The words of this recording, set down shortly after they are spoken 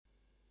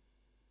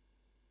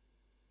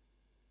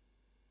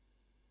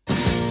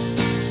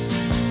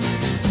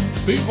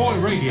Boot Boy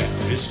Radio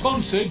is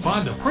sponsored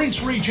by the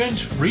Prince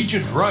Regent,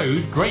 Regent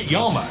Road, Great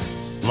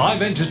Yarmouth.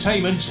 Live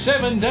entertainment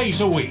 7 days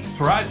a week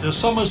throughout the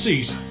summer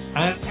season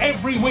and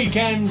every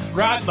weekend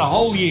throughout the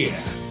whole year.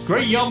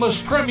 Great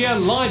Yarmouth's premier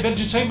live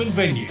entertainment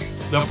venue,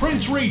 the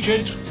Prince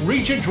Regent,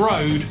 Regent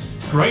Road,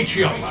 Great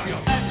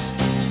Yarmouth.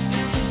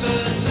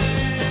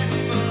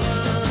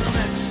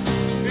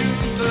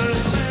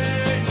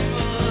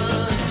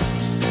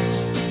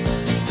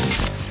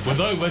 With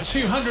over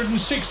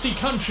 260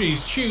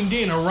 countries tuned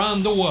in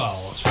around the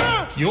world,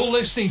 you're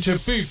listening to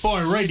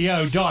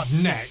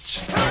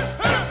BootboyRadio.net.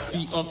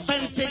 The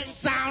authentic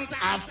sound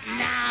of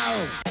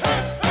now.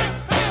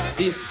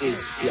 This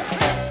is Ska.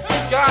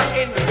 Ska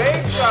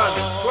Invasion,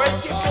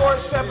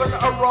 24/7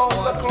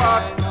 around the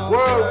clock,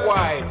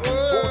 worldwide.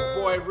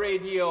 Bootboy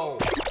Radio.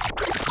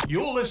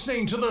 You're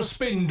listening to The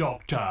Spin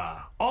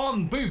Doctor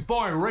on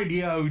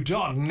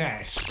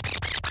BootboyRadio.net.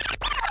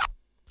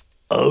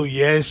 Oh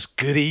yes,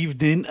 good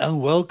evening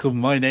and welcome.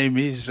 My name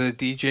is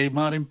DJ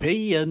Martin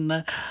P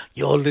and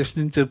you're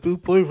listening to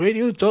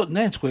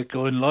BootboyRadio.net. We're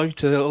going live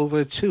to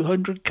over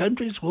 200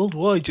 countries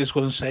worldwide. Just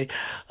want to say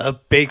a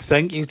big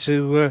thank you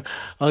to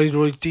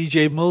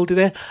DJ Mulder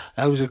there.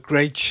 That was a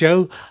great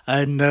show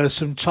and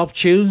some top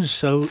tunes.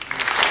 So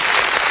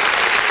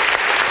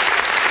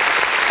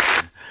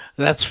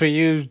that's for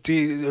you,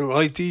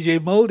 DJ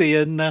Moldy,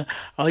 and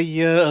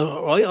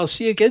I'll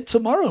see you again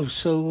tomorrow.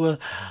 So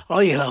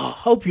I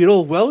hope you're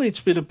all well. It's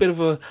been a bit of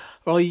a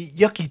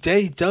yucky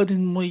day down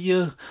in my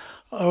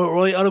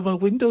right out of my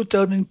window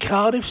down in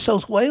Cardiff,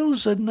 South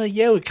Wales, and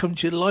we come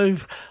to you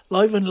live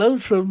and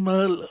loud from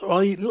a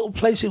little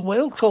place in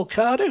Wales called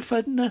Cardiff,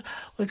 and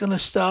we're going to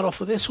start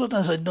off with this one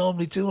as I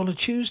normally do on a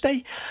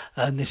Tuesday,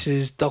 and this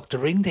is Dr.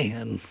 Ringding,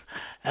 and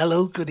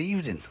hello, good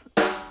evening.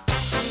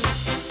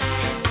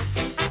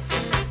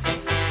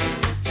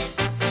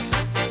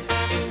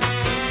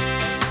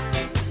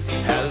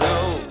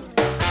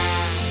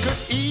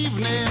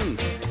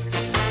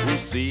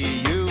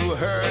 See, you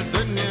heard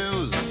the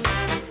news.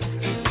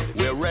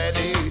 We're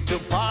ready to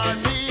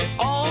party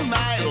all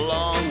night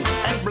long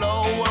and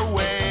blow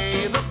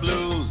away the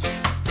blues.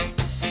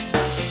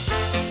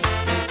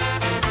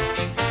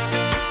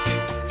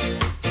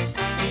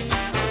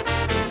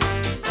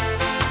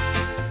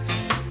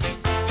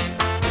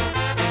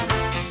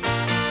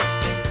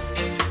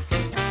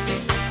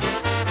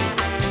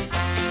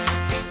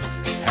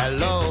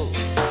 Hello,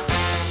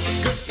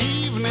 good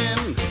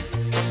evening.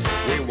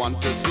 We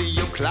want to see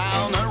you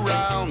clown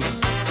around.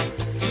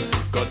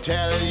 Go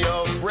tell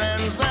your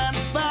friends and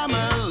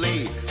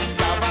family,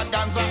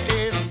 Scavaganza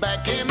is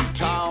back in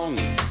town.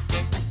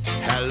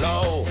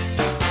 Hello,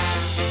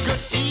 good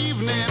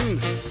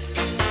evening.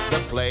 The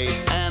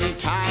place and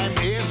time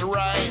is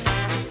right.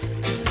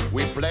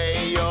 We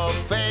play your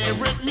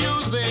favorite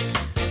music,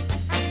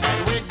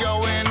 and we're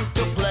going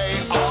to play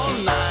all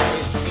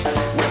night.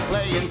 We're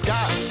playing ska,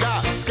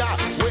 ska, ska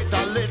with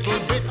a little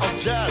bit of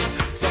jazz,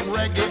 some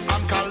reggae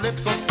and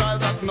calypso style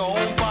that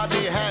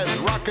nobody has.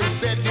 Rockin'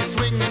 steady,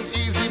 swinging,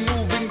 easy,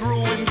 moving,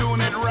 grooving,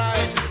 doing it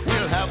right.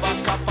 We'll have a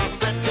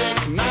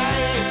capacitic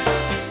night.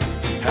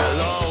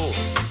 Hello,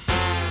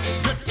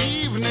 good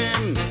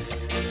evening.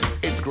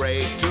 It's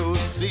great to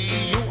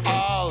see you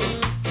all.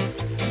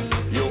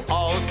 You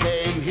all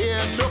came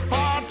here to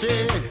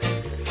party.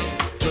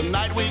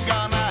 Tonight we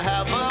gonna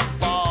have a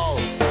ball.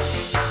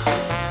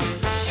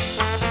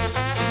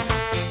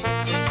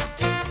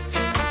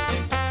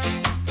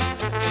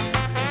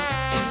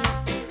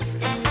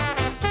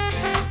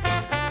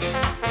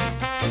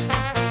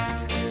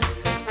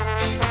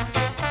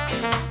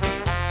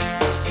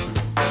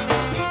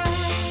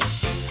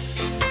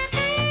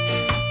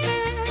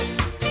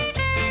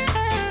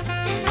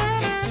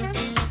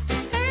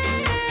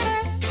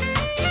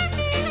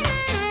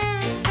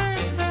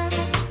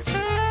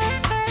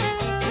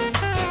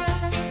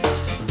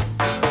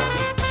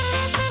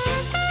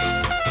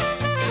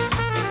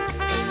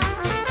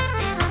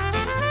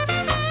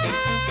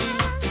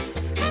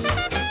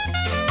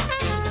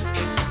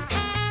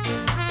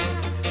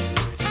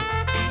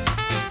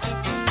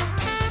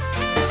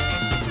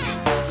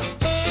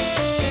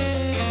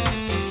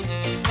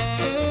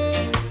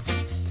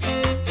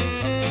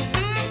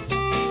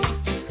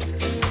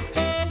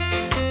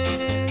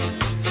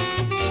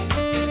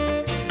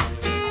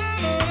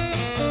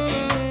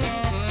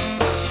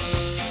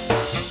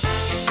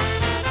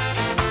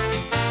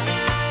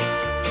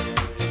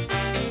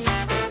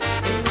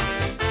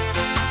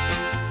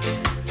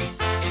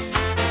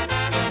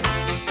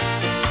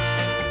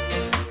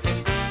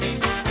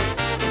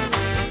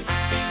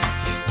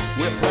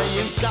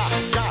 Ska,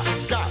 ska,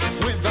 ska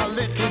with a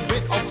little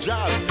bit of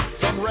jazz,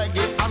 some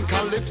reggae and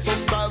calypso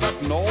style that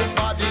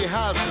nobody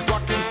has.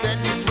 Rockin'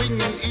 steady,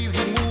 swinging,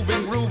 easy,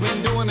 moving,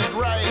 grooving, doing it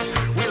right.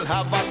 We'll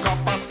have a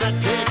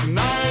capacitic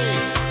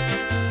night.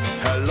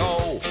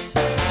 Hello,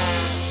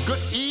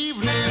 good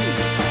evening.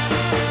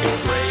 It's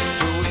great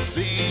to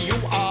see you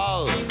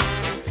all.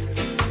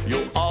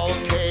 You all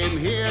came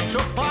here to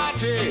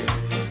party.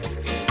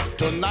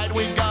 Tonight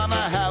we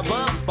gonna have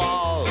a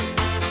ball.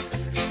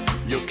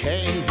 You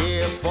came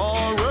here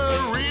for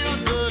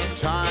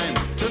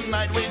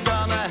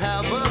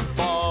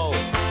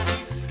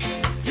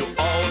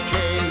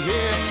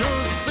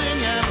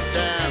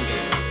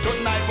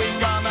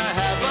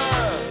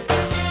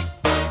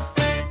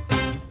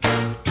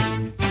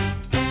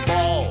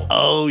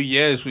Oh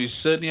yes, we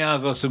certainly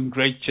have got some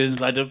great tunes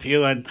lined up for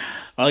you, and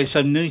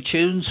some new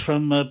tunes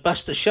from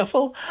Buster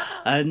Shuffle,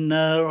 and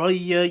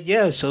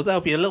so that'll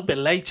be a little bit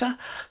later.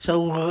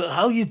 So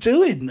how you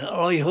doing?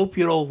 I hope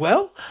you're all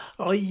well.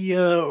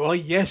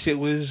 Yes, it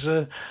was.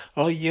 I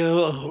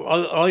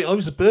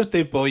was a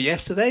birthday boy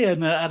yesterday,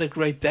 and had a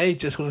great day.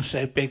 Just want to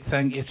say a big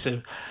thank you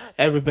to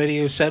everybody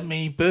who sent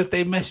me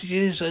birthday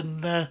messages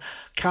and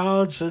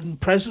cards and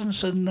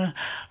presents, and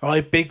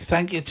big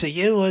thank you to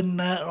you.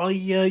 And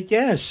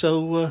so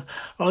what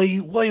are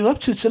you up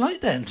to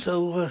tonight then?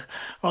 So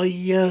for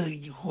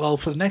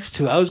the next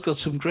 2 hours got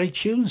some great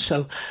tunes,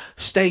 so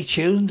stay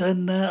tuned,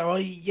 and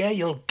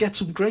you'll get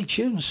some great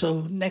tunes.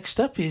 So next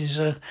up is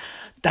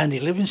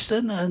Dandy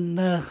Livingstone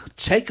and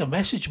Take a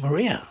Message,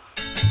 Maria.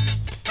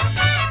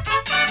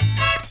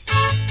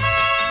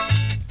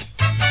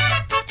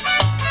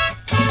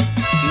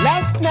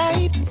 Last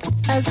night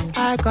as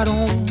I got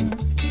home,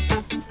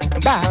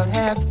 about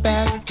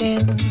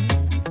 10:30,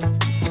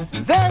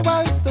 there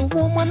was the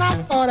woman I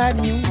thought I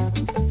knew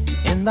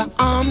in the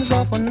arms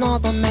of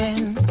another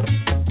man.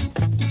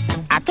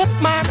 I kept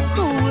my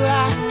cool,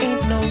 I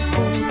ain't no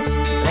fool.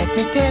 Let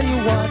me tell you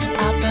what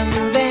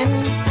happened then.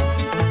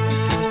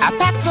 I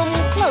packed some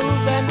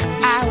clothes and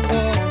I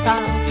walked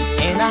out,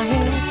 and I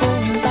ain't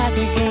going back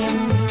again.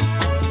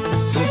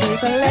 So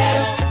take a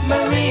letter,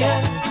 Maria,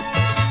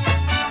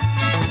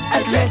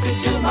 address it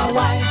to my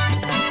wife.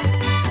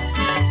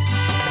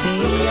 Say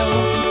I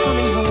won't be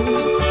coming home,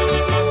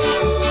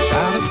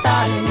 gotta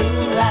start a new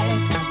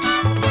life.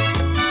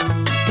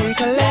 Take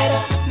a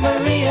letter,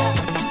 Maria,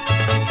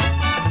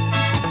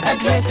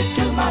 address it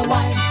to my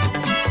wife.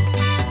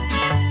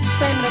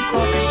 Send a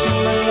copy to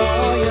my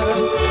lawyer,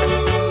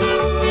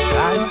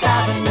 gotta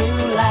start a new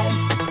life.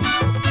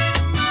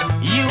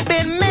 You've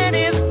been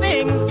many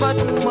things, but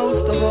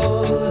most of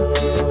all,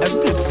 a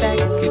good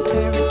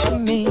secretary to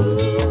me.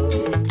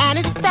 And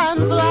it's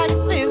times like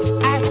this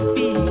I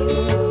feel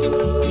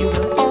you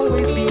will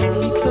always be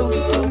close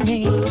to me.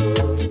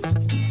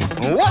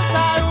 Was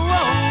I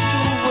wrong to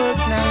work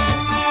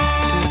nights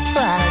to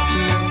try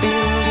to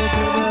build a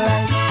good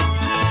life?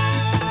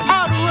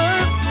 Hard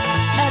work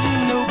and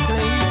no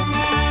play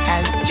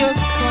has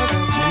just cost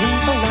me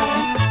a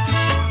life.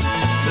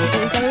 So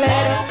take a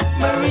letter,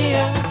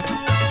 Maria,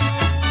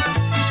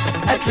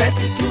 address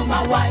it to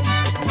my wife.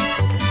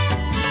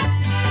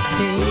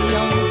 Say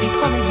I will be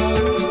coming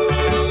home,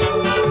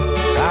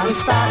 gotta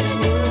start a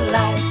new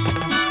life.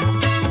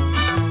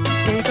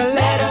 Take a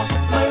letter,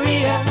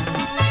 Maria,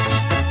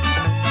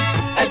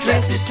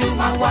 address it to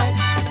my wife.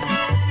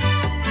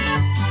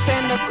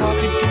 Send a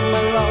copy to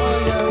my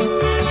lawyer,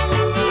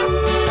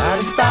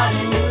 gotta start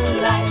a new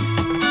life.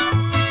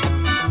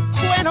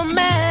 When a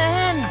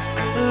man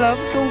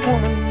loves a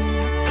woman,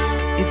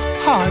 it's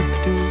hard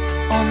to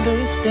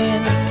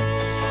understand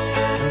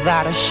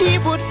that she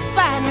would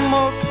find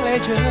more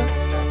pleasure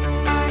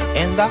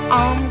in the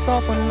arms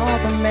of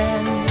another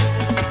man.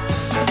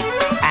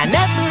 I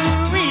never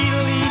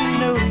really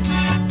noticed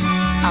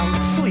how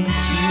sweet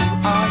you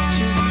are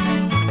to me.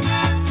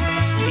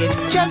 It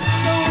just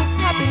so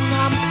happened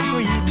I'm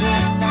free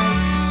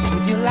tonight.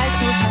 Would you like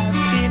to have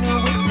dinner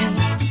with me?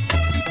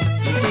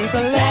 So take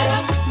a letter,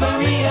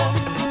 Maria,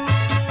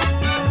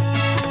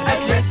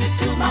 address it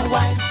to my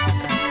wife.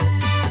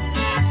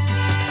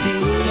 Say I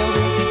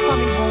will be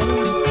coming home,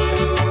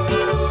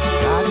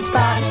 gotta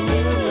start a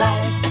new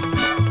life.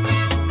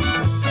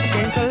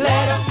 Take a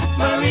letter,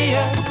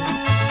 Maria,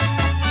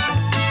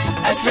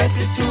 address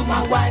it to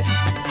my wife.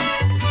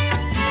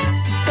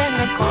 Send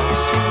a copy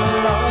to my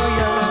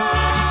lawyer,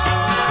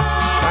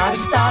 gotta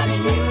start a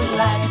new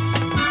life.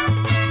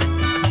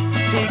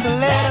 Take a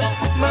letter,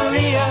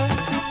 Maria,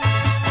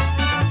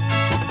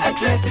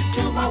 address it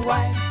to my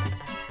wife.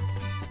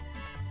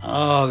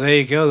 Oh, there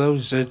you go. That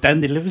was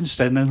Dandy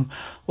Livingstone, and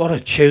what a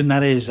tune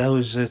that is. That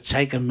was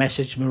Take a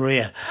Message,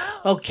 Maria.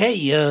 Okay,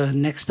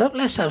 next up,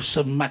 let's have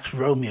some Max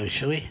Romeo,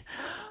 shall we?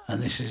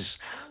 And this is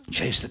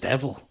Chase the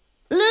Devil.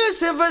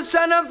 Lucifer,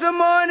 son of the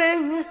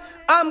morning,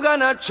 I'm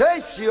gonna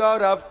chase you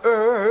out of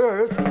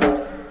earth.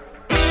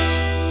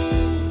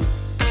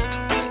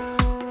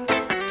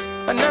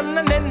 Na na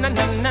na na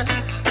na na.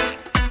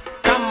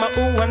 Come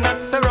ooh and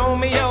Max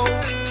Romeo.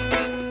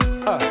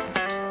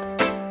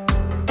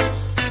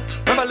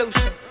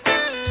 Revolution.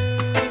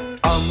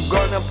 I'm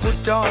gonna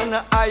put on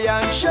an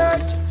iron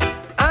shirt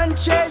and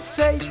chase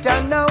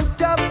Satan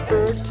out of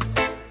earth.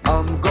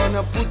 I'm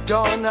gonna put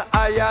on an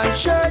iron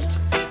shirt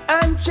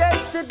and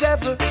chase the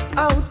devil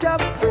out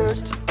of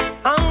earth.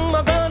 I'm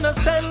gonna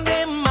send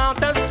him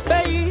out of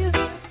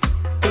space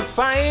to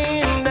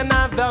find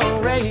another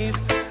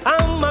race.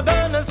 I'm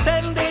gonna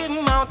send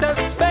him out of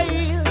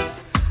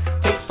space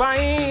to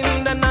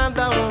find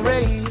another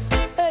race.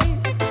 Hey.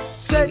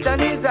 Satan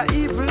is a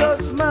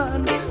evilous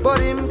man, but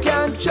him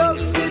can't choke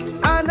it,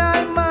 and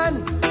I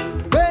man.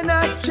 When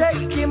I check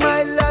him,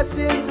 I lost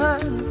in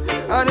hand,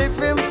 and if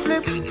him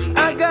flip,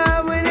 I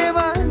go with him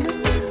on.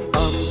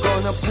 I'm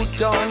gonna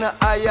put on an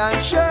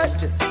iron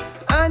shirt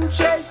and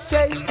chase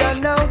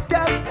Satan out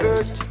of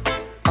earth.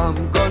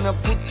 I'm gonna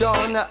gonna put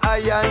on an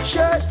iron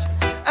shirt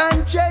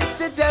and chase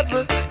the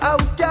devil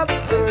out of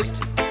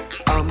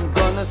earth. I'm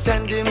gonna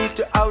send him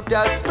to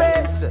outer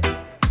space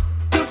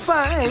to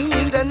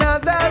find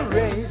another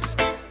race.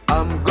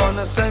 I'm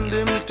gonna send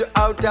him to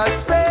outer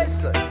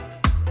space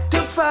to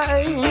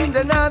find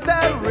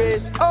another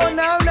race. Oh,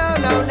 now, now,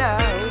 now, now.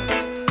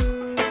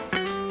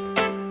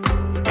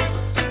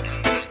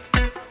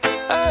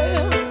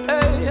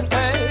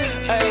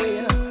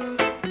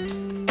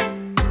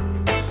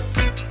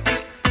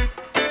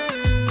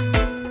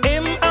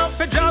 Him up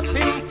to drop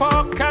him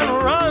fork and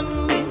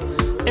run.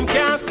 Him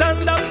can't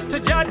stand up to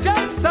judge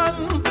his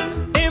son.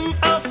 Him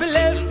up to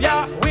left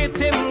ya with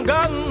him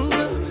guns.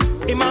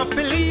 Him up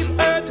to leave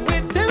earth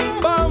with him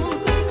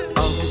bombs.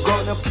 I'm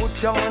gonna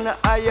put on an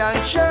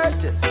iron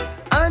shirt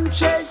and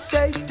chase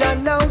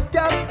Satan out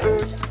of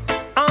earth.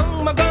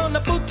 I'm gonna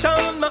put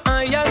on my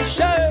iron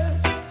shirt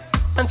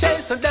and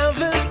chase the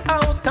devil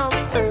out of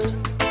earth.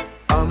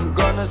 I'm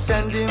gonna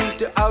send him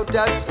to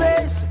outer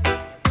space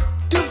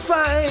to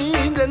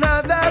find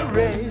another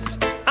race.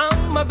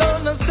 I'm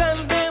gonna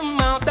send him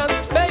out of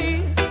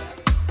space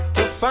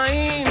to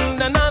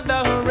find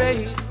another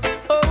race.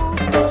 Oh,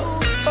 oh,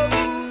 oh,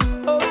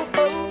 oh,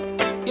 oh,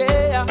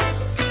 yeah.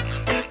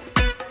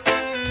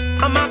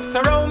 I'm Max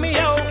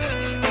Romeo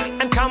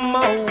and come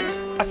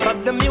on, I saw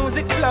the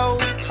music flow.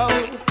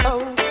 Oh,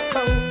 oh,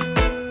 oh.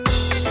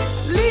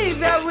 Leave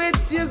ya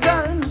with your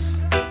guns.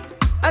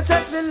 I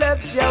said we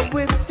left ya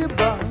with your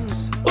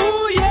buns.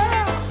 Oh,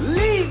 yeah.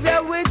 Leave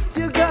ya with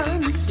your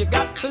guns. You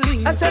got to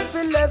leave. I said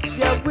we left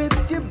ya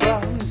with your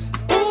buns.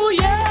 Oh,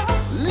 yeah.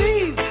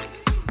 Leave.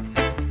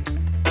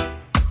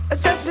 I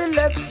said we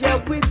left ya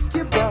with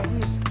your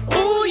buns.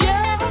 Oh,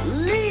 yeah.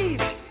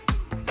 Leave.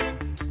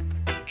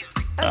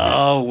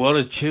 Oh, what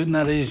a tune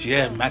that is.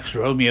 Yeah, Max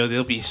Romeo.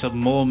 There'll be some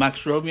more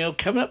Max Romeo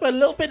coming up a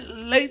little bit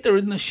later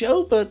in the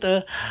show. But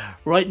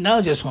right now,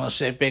 I just want to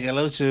say a big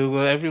hello to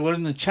everyone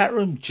in the chat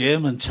room,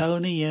 Jim and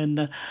Tony.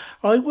 And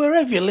right,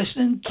 wherever you're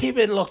listening, keep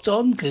it locked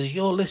on because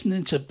you're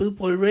listening to Boot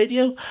Boy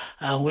Radio.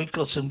 And we've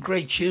got some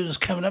great tunes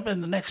coming up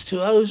in the next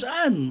 2 hours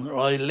and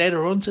right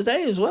later on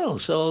today as well.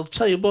 So I'll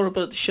tell you more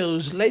about the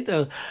shows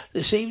later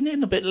this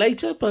evening, a bit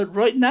later. But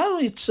right now,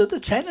 it's the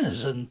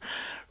Tenors and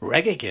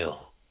Reggae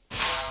Girl.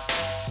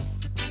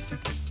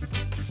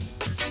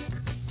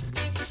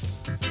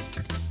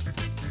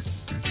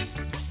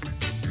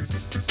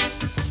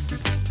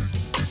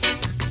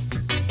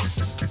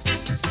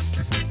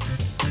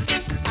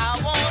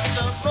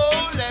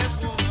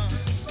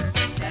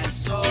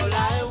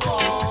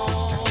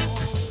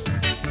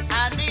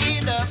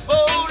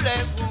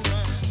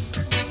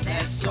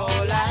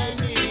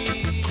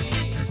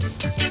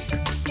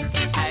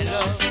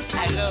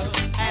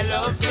 I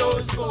love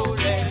those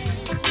bowling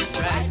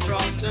right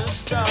from the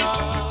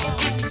start.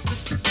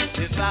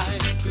 If I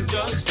could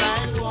just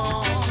find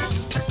one,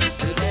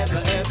 you'd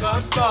never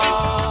ever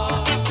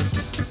fall.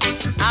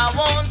 I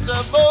want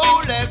a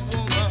bowling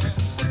woman,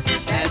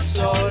 that's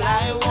all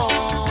I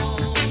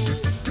want.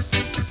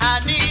 I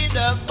need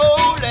a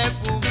bowling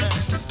woman,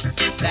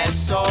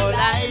 that's all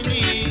I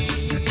need.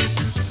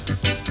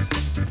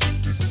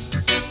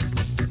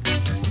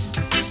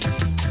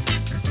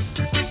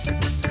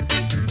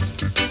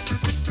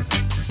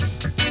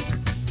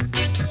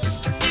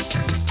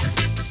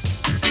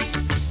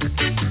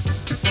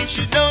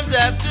 She don't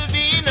have to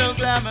be no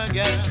glamour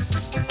girl,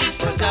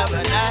 but have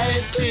a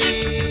nice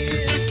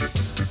skin.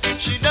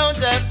 She don't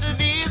have to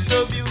be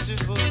so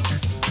beautiful,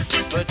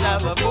 but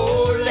have a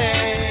bowling.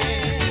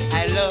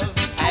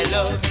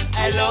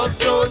 I love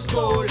those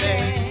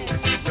bowling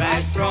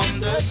right from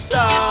the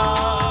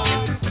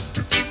start.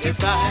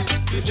 If I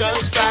could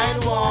just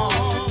find one,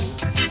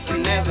 I'll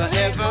never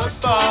ever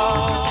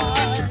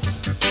fall.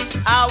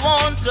 I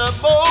want a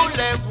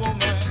bowling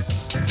woman,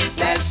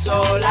 that's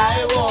all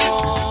I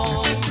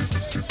want.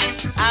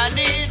 I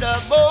need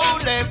a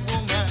bowling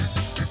woman,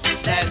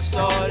 that's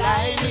all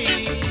I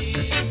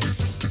need.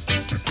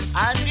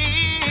 I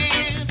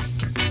need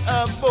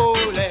a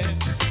bowling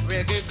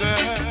reggae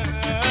girl.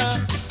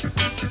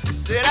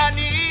 Said I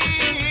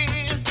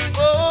need,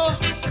 oh,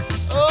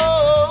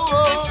 oh,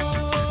 oh.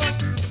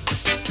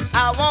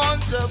 I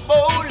want a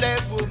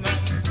bowling woman,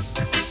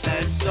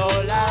 that's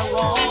all I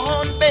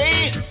want,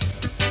 babe.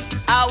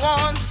 I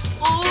want,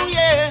 ooh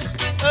yeah,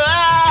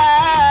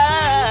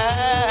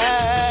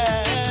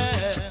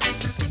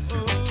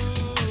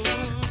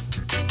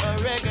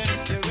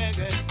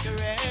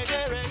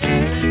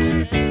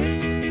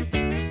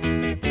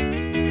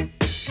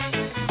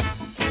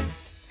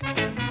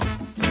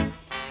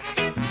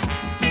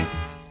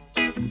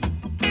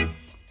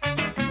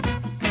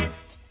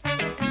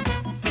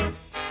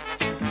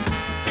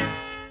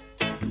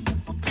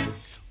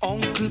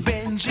 Uncle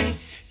Benji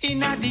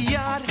inna the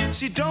yard,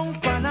 sit down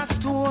on a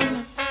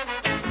stone.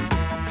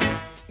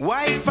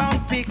 Wife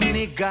and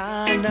picnic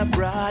gone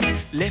abroad,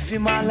 left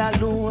him all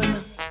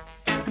alone.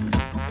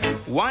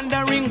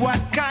 Wondering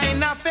what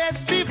kind of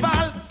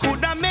festival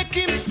could I make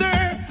him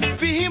stir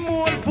for him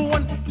old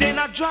bone. Then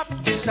a drop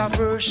this a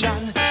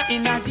version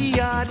in a the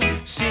yard,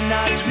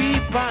 sinners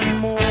weep and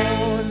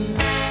mourn.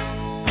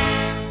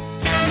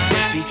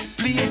 Say,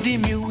 play the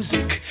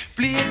music,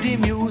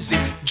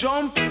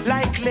 jump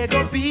like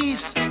Lego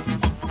bees.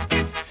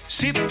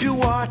 Sip your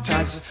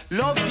waters,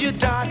 love your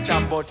daughter,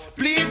 but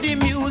play the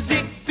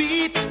music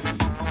beat.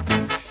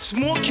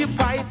 Smoke your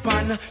pipe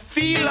and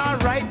feel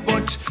alright,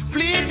 but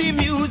play the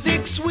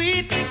music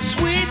sweet,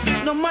 sweet.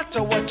 No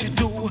matter what you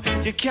do,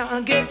 you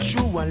can't get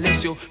through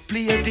unless you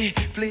play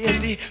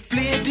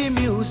the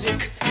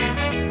music.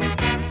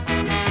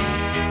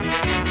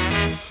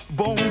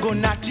 Bongo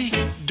natty,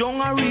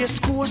 down a race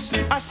course,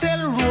 I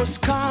sell rose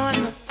can.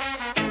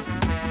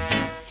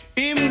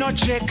 Him no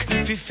check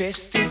fi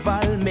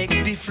festival, make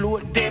the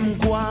float them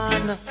go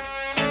on.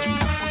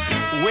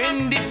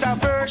 When this a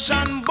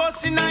version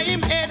bust in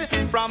him head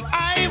from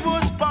I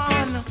was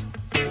born,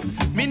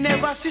 me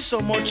never see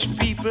so much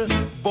people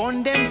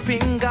burn them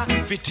finger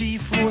fi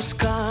thief rose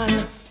can.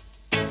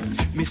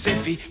 Me say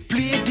fi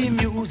play the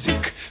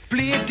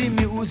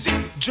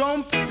music,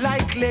 jump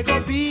like Lego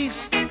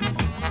bees.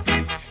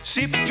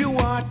 Sip your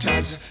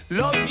waters,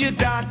 love your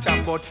daughter,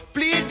 but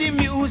play the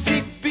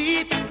music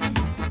beat.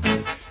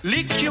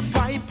 Lick your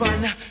pipe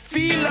and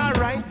feel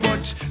alright,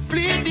 but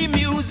play the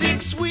music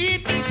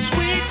sweet,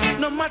 sweet.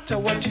 No matter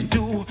what you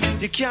do,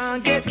 you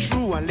can't get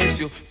through unless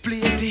you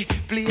play the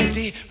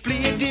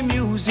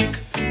music.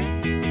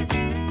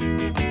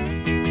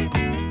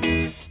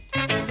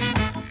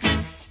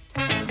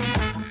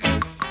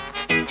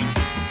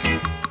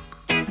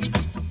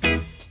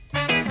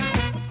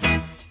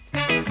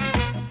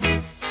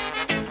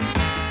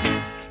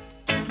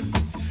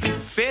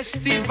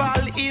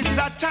 Festival is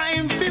a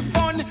time for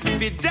fun,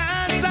 for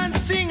dance and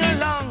sing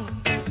along.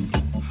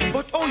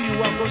 But oh, you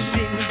are go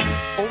sing,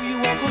 oh, you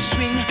are go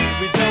swing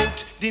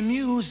without the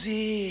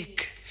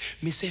music.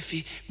 Me say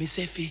fi,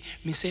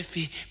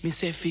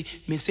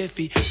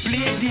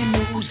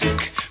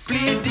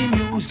 play the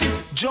music,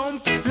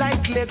 jump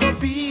like Lego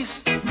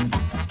bees.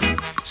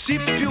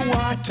 Sip your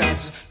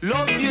waters,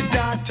 love your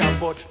daughter,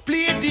 but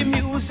play the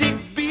music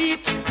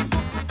beat.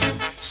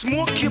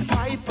 Smoke your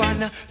pipe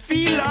and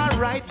feel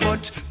alright,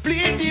 but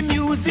play the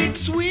music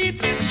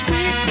sweet,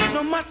 sweet.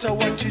 No matter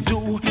what you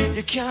do,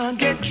 you can't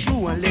get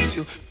through unless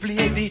you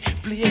play the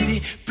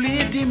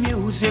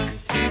music.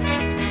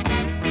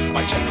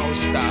 Watch out now,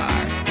 star.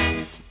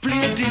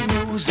 Play the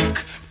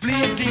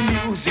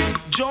music,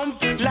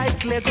 jump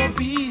like Lego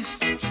bees.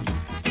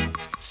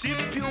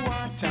 Sip your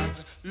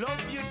waters,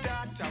 love your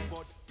daughter,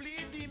 but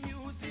play the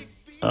music.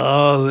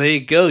 Oh, there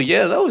you go.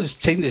 Yeah, that was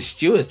Tina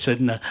Stewart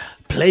and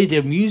Play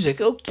the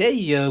Music.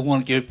 Okay, I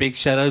want to give a big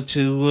shout out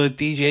to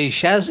DJ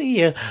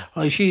Shazzy.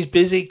 She's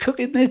busy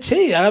cooking their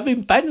tea,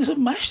 having bangers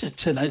and mashed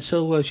tonight.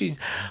 So she's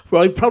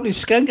probably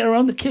skanking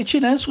around the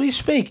kitchen as we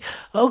speak.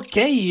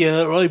 Okay,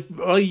 I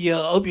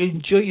hope you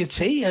enjoy your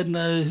tea and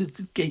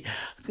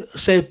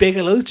say a big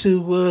hello to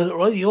the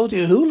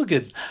Audio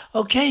Hooligan.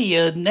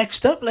 Okay,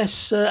 next up,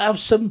 let's have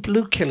some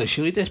Blue Killer.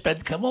 Shall we? This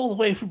band come all the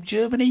way from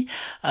Germany,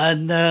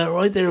 and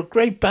they're a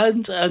great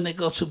band and they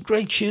got some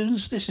great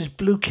tunes. This is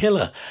Blue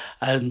Killer,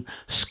 and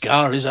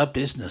Scar is our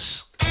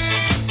business.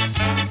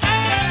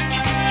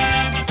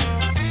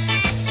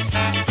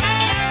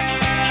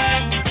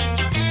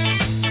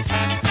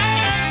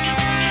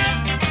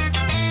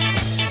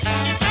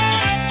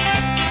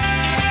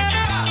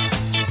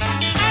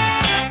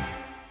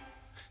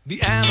 The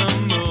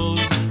animals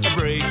are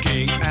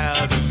breaking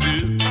out of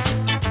zoo,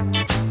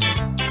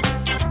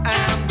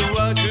 and the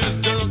watchers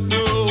don't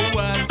know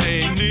what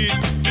they need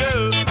to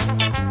do.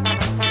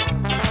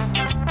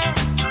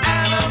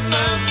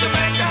 Animals to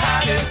make the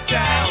hottest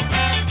sound,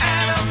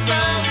 animals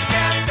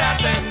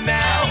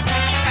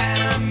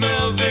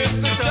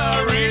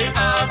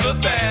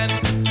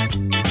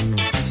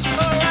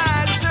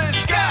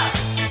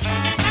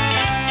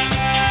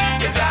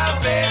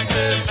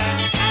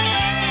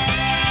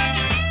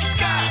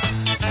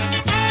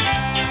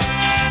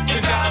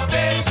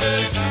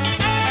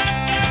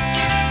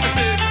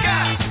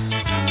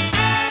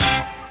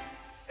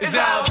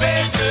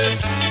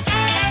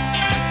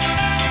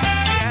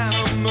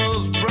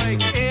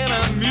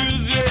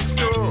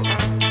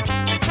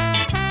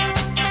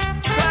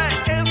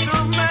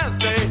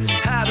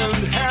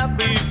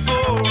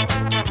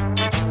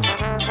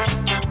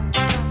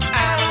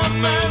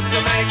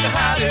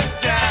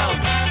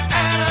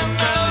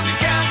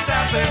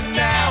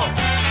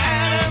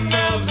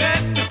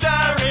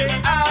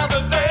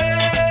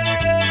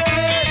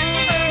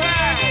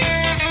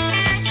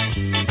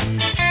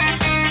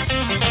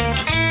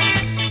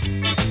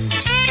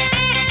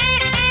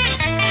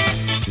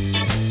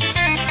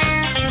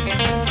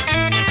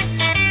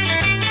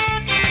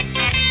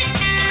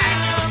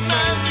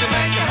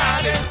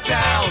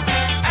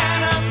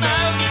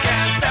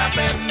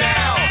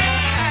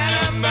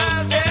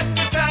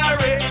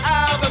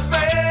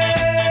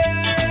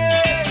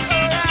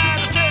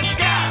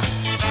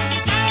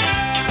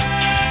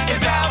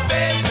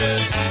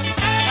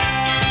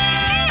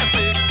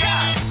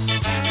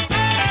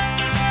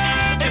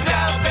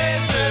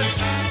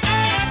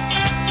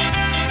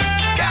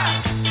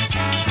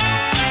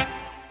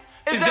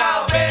It's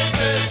our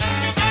business.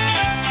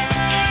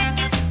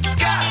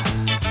 Scott.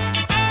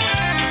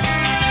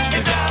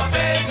 It's our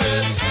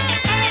business.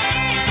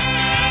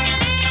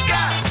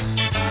 Scott.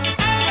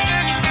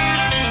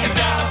 It's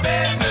our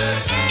business.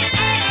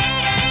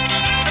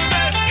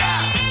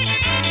 Scott.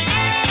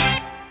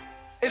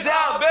 It's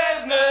our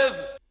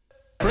business.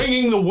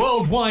 Bringing the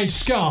worldwide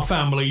ska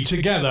family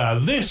together,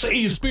 this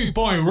is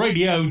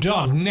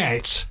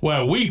bootboyradio.net,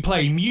 where we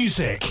play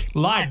music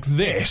like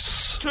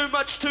this. Too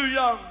much too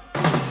young.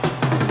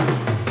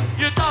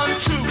 You done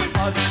too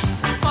much,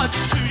 much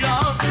too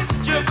young.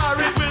 You're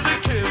married with a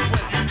kid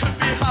when you could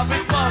be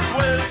having fun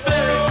with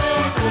me.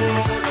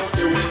 Don't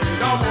do it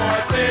no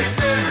more,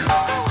 baby.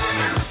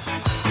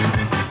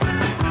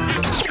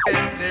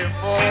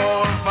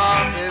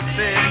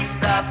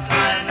 5446, that's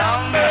my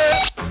number.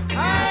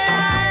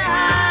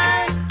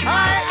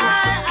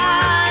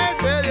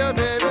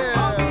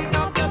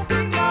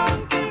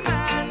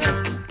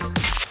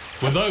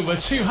 With over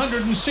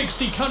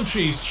 260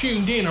 countries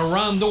tuned in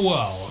around the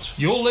world,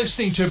 you're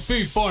listening to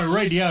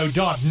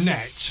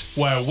bootboyradio.net,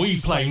 where we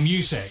play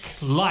music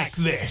like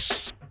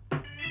this.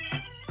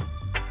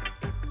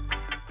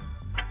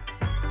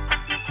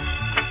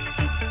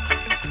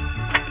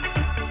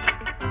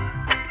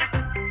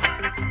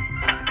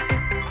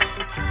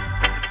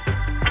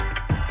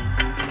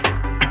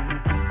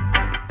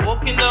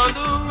 Walking down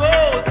the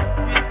road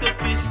with a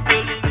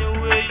pistol in your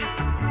waist,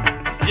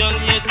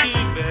 Johnny, you're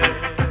too bad.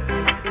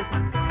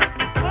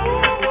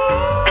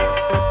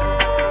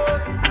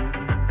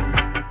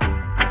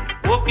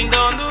 Walking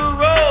down the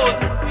road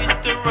with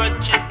the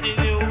ratchet in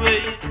your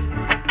waist,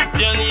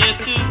 Johnny, you're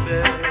too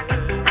bad.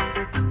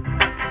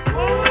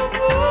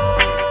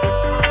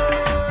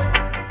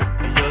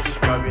 You're just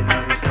robbing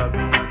and you're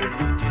stabbing and you're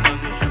looting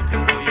and you're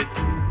shooting, boy, you're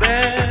too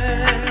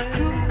bad.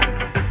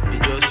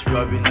 You're just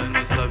robbing and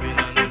you're stabbing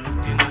and you're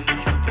looting and you're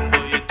shooting,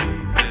 boy, you're too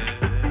bad.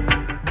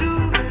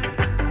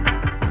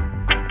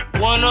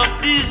 One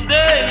of these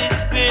days,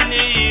 when the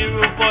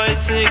hero boy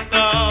say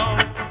come,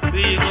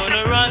 we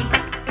gonna run.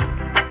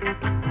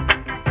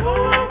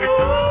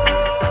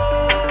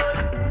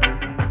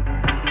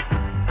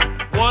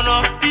 One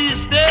of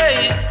these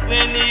days,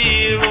 when the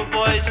hero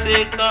boy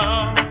say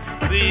come,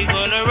 we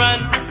gonna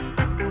run.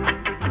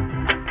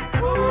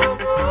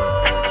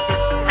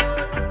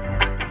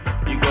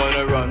 You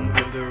gonna run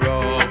to the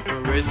rock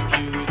for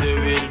rescue, there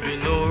will be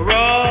no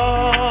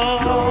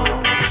rock.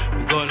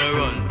 We're gonna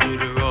run to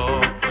the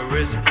rock for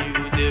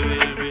rescue, there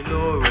will be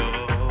no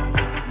rock.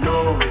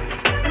 No way.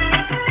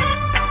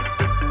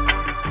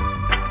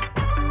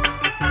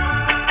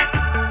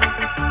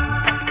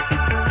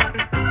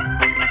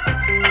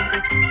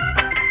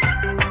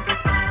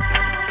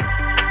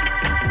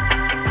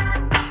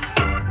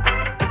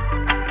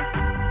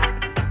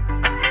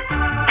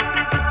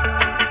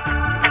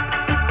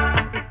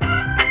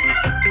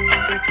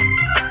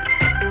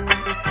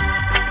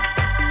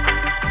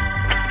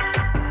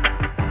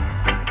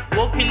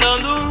 Walking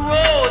down the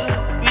road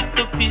with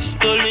the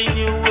pistol in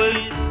your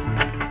waist,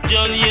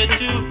 Johnny, you're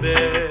too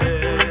bad.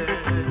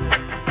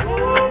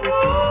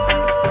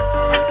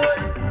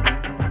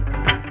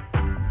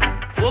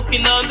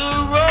 Walking down the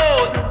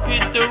road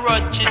with the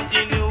ratchet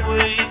in your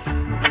waist,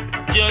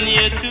 Johnny,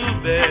 you're too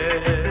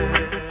bad.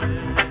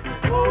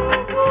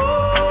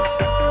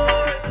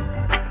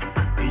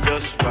 You're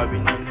just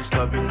robbing and you're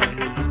stabbing and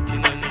you're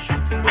looting and you're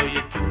shooting, boy,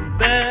 you're too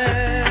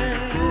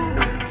bad.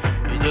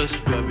 You're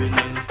just robbing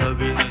and you're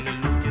stabbing and you're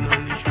looting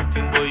and you're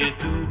shooting, boy, you're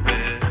too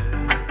bad.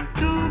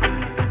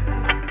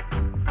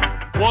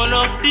 One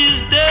of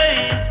these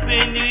days,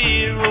 when you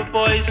hear a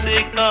voice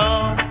say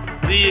come,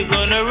 we're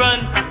gonna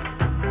run.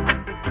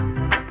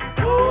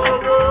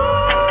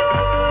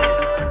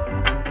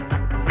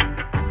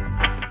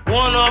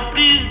 One of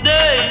these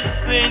days,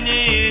 when you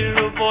hear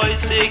a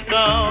voice say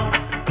come,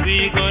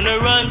 we're gonna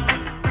run.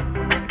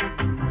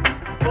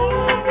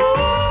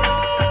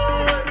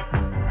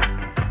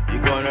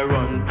 You're gonna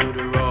run to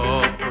the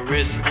rock for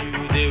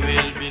rescue, there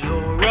will be no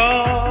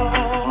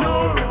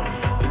rock.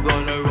 You're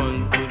gonna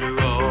run to the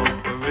rock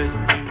for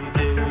rescue,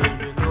 there will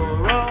be no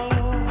rock.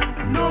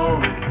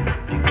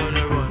 You're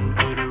gonna run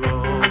to the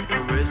rock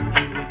for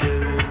rescue, there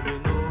will be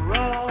no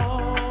rock.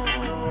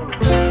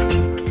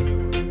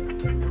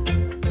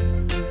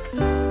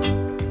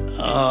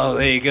 Oh,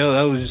 there you go.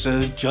 That was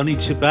Johnny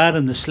Too Bad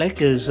and the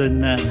Slickers.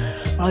 And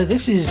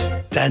this is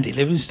Dandy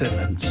Livingston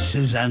and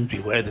Suzanne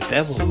Beware the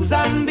Devil.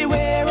 Suzanne,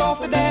 beware of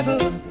the devil.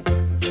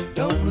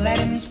 Don't let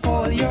him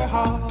spoil your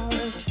heart.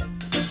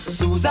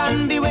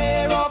 Suzanne,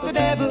 beware of the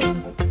devil.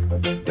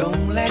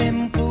 Don't let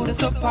him put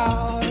us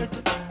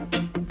apart.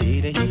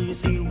 Did I hear you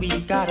say we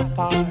got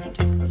apart?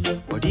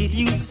 Or did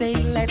you say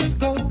let's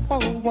go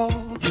for a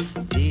walk?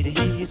 Did I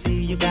hear you say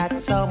you got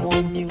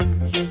someone new?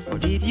 Or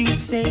did you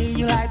say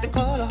you like the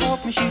color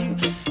of my shoe?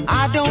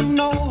 I don't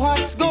know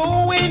what's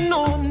going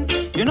on.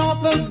 You're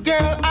not the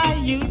girl I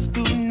used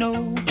to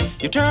know.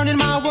 You're turning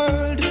my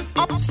world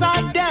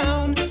upside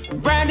down,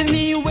 branding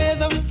me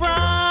with a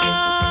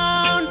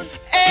frown.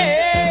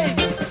 Hey,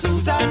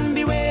 Susan,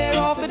 beware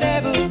of the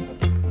devil.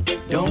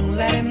 Don't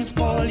let him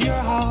spoil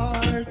your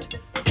heart.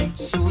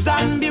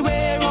 Susan,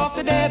 beware of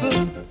the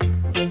devil.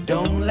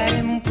 Don't let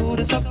him put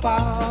us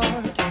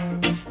apart.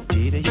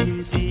 Did I hear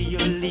you say you're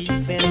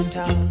leaving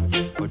town?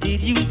 Or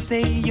did you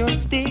say you're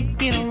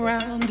sticking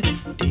around?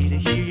 Did I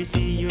hear you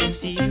say you're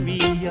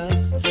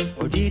serious?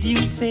 Or did you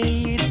say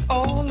it's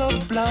all a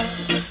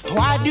bluff?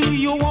 Why do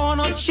you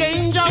wanna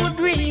change our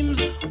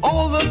dreams?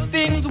 All the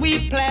things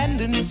we planned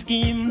and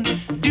schemed.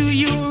 Do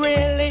you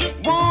really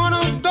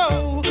wanna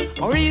go?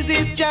 Or is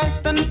it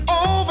just an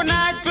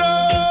overnight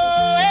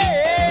glow?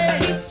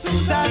 Hey,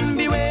 Susan,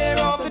 beware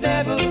of the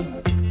devil.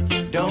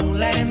 Don't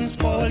let him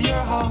spoil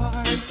your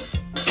heart.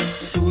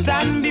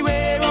 Susan,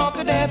 beware of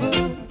the devil.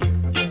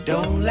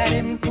 Don't let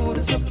him put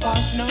us apart,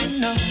 no,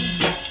 no.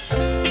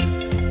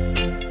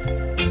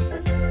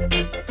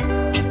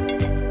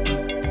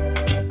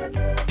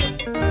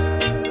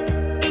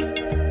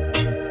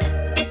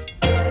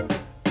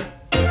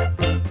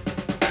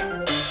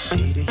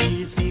 Did I hear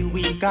you say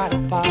we got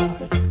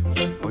apart?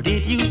 Or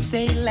did you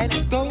say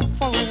let's go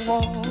for a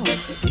walk?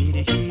 Did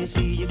I hear you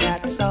say you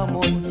got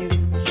someone new?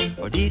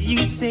 Or did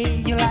you say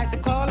you like the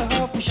color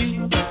of my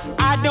shoe?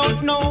 I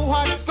don't know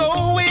what's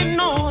going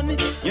on.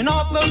 You're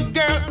not the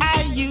girl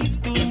I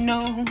used to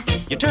know.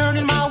 You're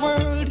turning my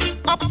world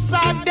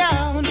upside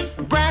down,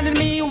 branding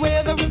me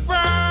with a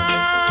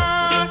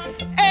frown.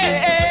 Hey,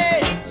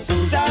 hey,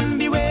 Susan,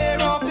 beware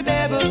of the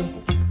devil.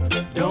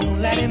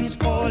 Don't let him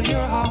spoil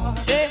your heart.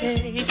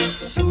 Hey,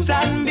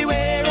 Susan,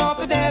 beware of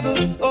the devil.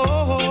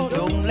 Oh,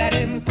 don't let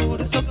him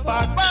put us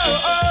apart.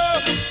 Oh, oh,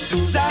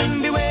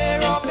 Susan,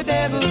 beware of the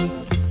devil.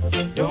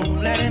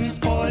 Don't let him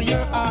spoil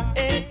your heart.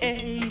 Hey,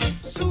 hey.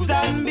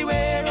 Susan,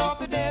 beware of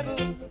the devil.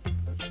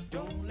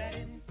 Don't let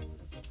him put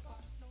us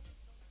apart.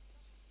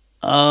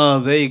 Oh,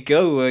 there you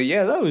go.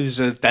 Yeah, that was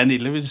Danny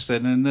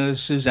Livingston and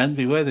Suzanne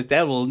Beware the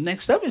Devil.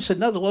 Next up is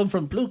another one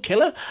from Blue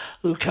Killer,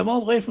 who come all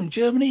the way from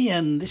Germany,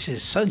 and this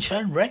is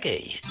Sunshine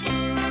Reggae.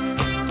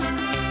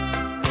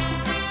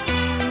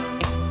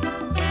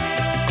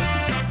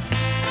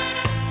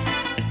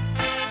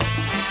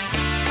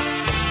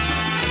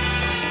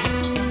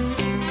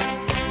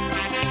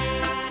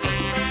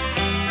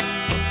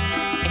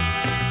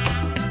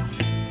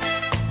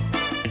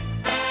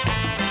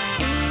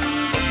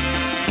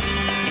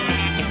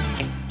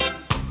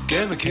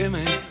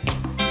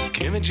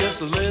 Give me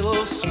just a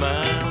little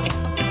smile.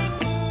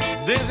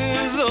 This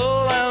is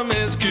all I'm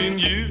asking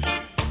you.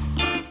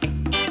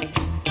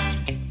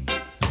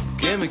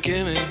 Give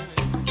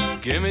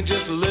me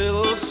just a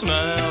little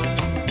smile.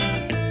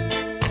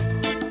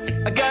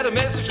 I got a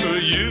message for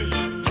you.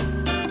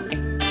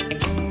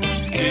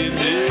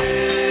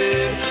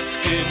 Skinhead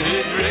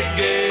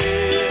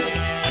reggae.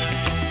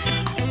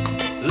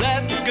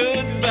 Let the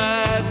good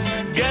vibes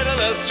get a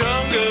lot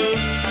stronger.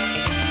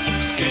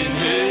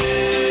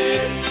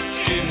 Skinhead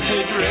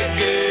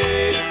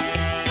reggae.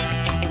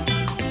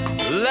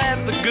 Let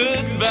the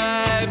good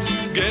vibes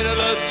get a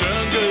lot stronger.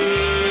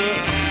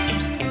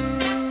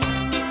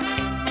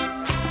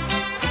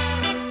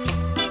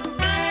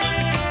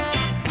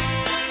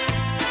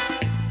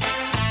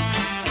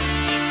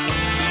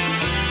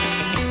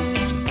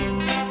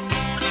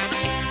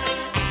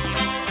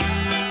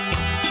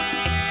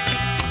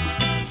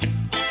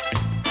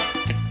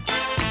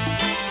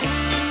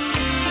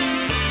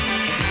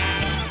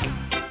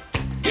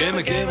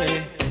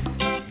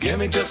 Give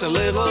me just a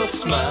little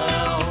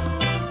smile.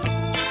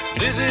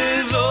 This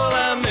is all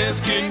I'm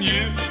asking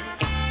you.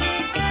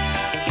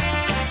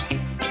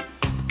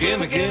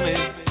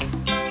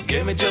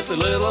 Give me just a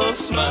little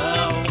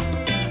smile.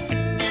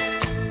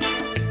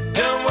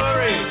 Don't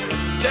worry,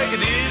 take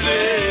it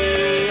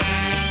easy.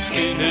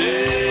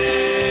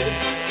 Skinhead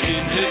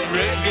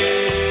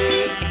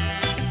reggae.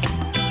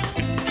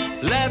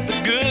 Let the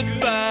good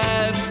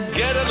vibes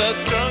get a lot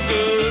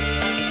stronger.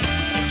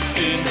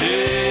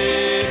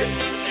 Skinhead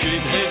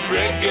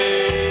reggae.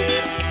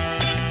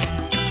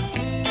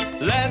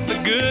 Let the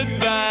good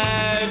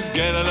vibes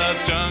get a lot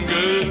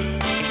stronger.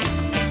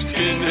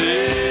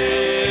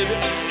 Skinhead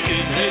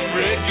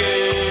reggae.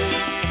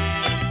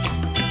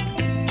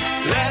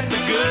 Let the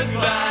good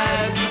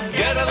vibes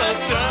get a lot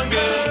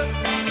stronger.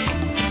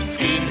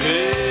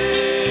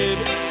 Skinhead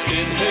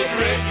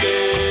reggae.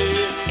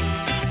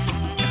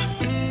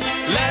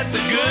 Let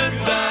the good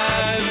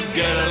vibes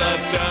get a lot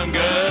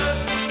stronger.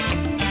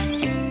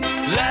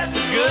 Let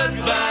the good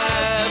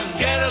vibes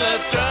get a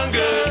lot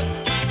stronger.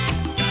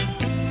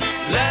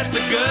 Let the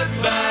good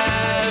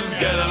vibes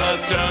get a lot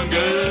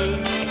stronger.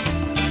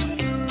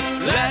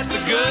 Let the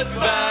good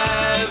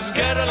vibes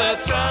get a lot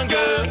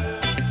stronger.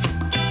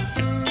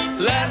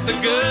 Let the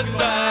good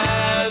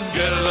vibes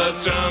get a lot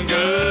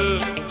stronger.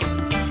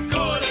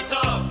 Cool it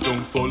off.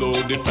 Don't follow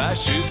the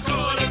fascists.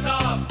 Cool it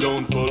off.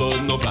 Don't follow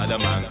no bad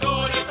man.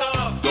 Cool it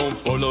off. Don't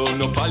follow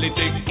no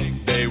politics.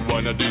 They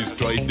wanna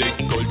destroy the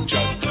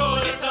culture.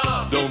 Cool it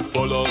off. Don't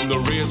follow no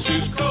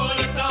racists. Cool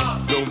it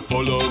off. Don't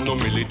follow no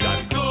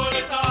militant. Cool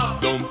it off.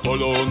 Don't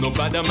follow no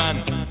bad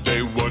man.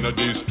 They wanna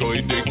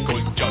destroy the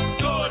culture.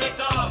 Cool it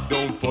off.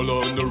 Don't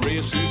follow no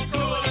racists.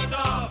 Cool it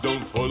off.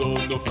 Don't follow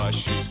no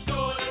fascists.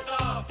 Cool it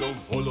off.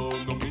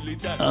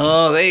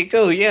 Oh, there you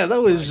go. Yeah,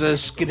 that was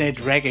Skinhead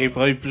Reggae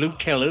by Blue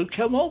Keller, who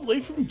come all the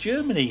way from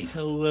Germany.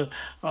 So,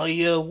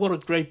 what a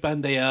great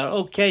band they are.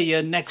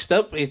 Okay, next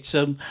up, it's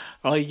here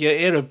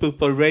at Boot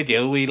Boy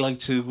Radio. We like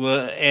to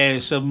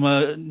air some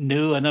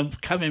new and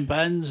upcoming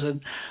bands,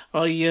 and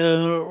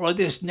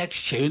this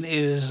next tune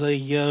is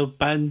a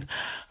band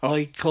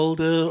called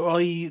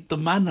The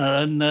Manor,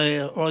 and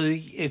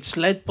it's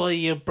led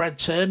by Brad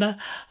Turner,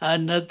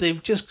 and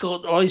they've just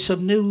got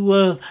some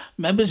new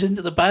members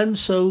into the band.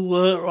 So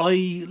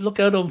look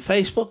out on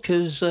Facebook,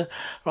 because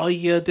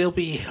they'll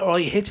be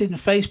hitting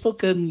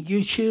Facebook and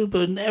YouTube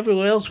and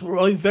everywhere else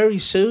very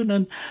soon.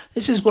 And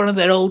this is one of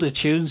their older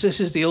tunes. This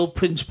is the old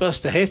Prince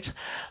Buster hit,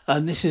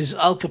 and this is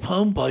Al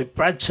Capone by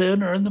Brad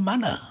Turner and the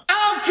Manor.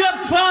 Al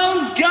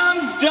Capone's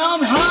guns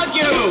don't hug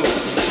you.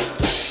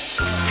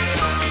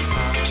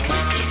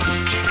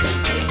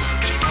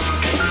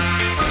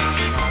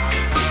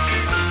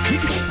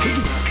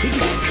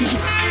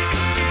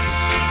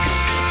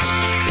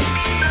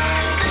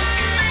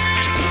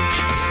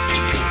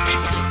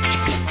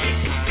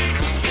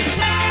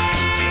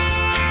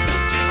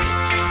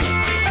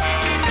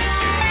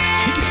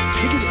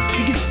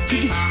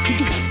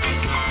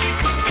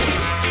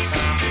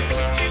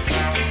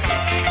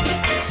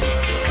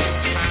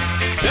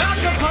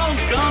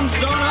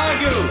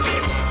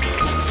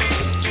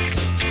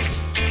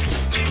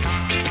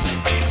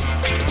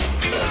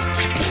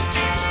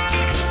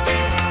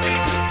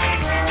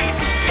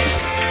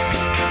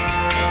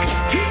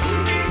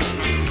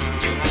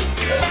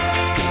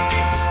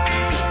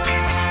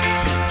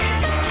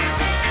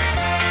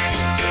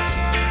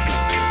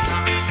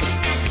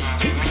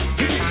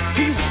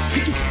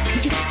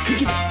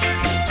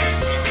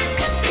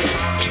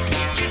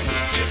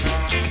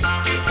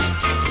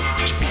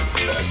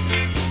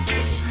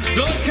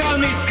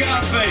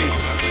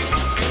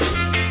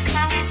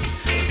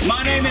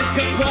 My name is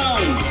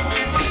Capone,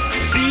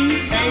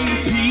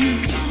 C-A-P-O-N-E,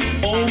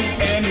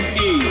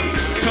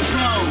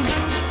 Capone,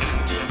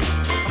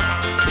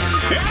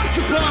 Al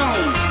Capone.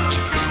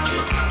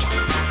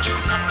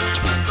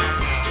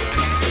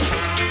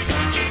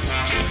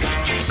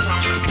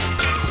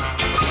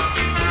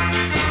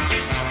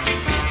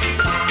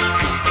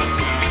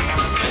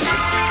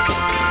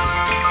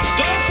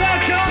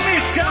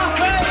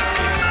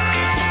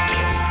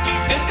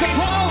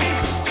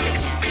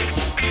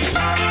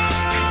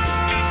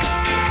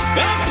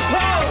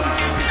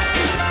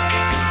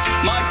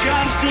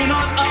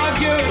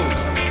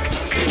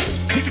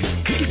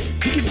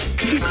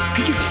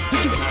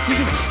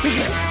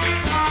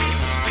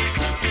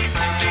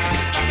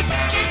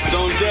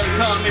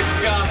 Call me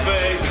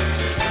Scarface.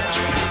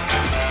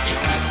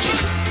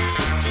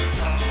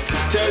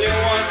 Tell you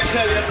once,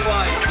 tell you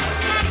twice.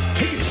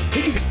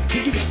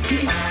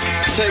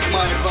 Take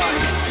my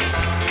advice.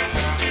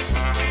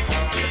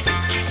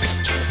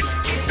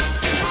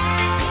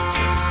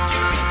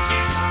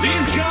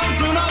 These guns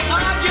do not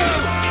argue.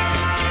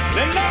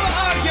 They never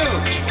argue.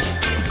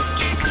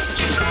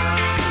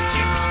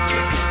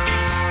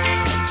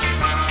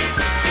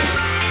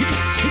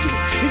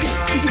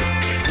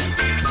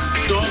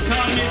 Don't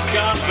call me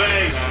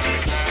Scarface.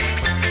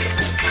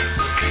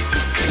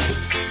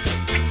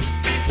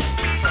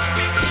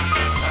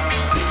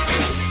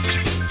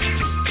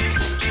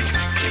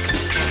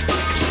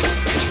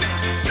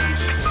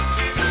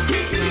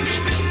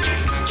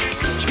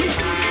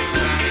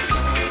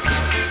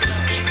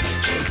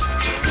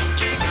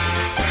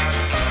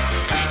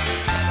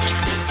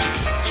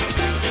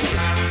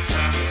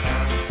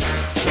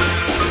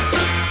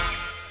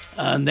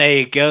 And there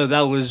you go,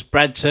 that was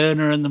Brad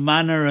Turner and the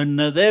Manor and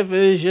their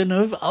version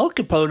of Al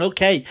Capone.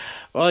 Okay,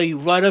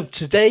 right up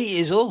today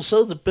is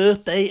also the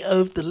birthday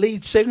of the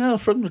lead singer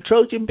from the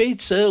Trojan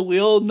Beats. We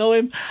all know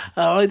him.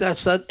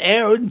 That's that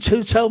Aaron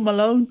Two-Tone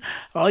Malone.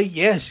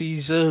 Yes,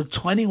 he's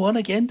 21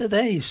 again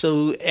today.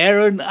 So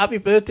Aaron, happy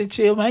birthday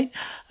to you, mate.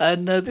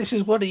 And this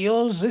is one of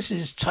yours. This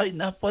is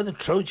Tighten Up by the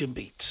Trojan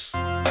Beats.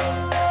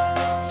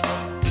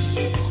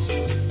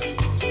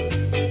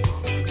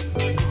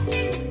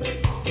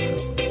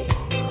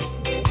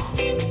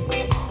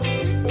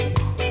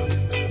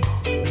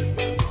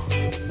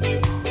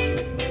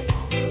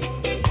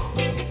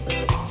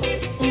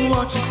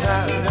 Won't you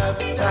tighten up,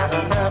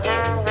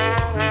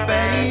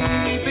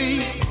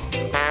 baby?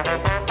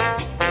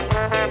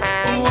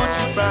 Won't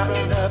you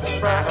brighten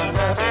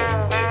up,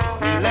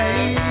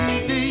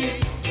 lady?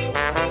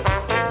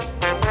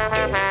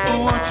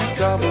 Won't you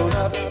come on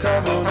up,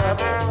 come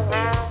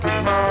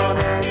on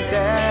and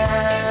dance?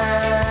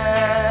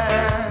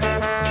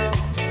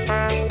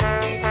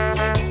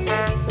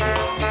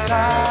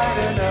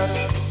 Tighten up,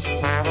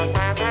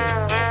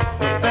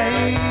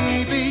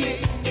 baby.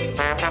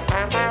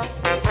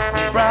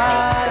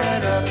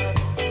 Brighten up,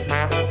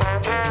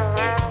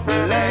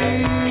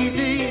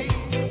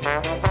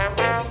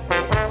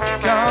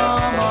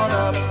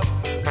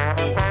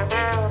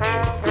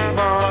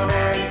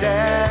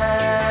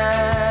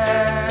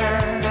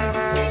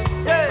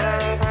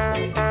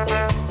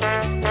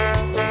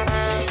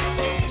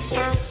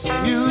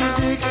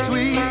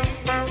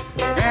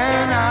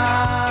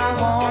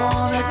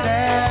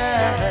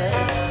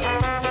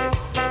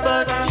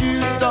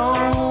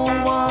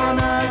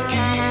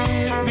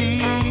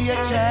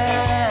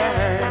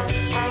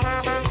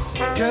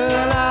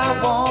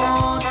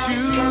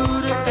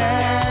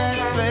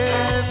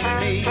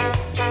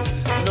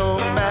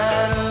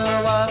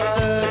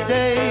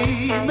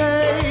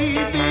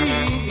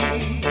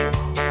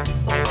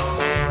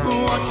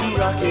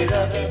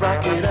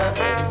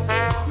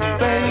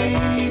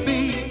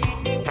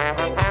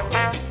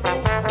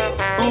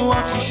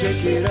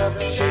 shake it up,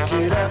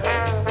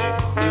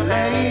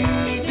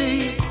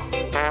 lady.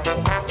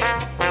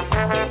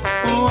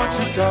 Won't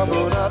you come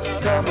on up,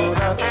 come on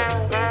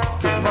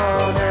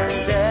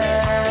and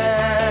dance.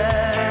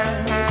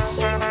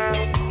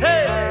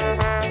 Hey!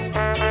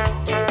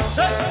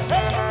 Hey,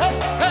 hey, hey,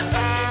 hey.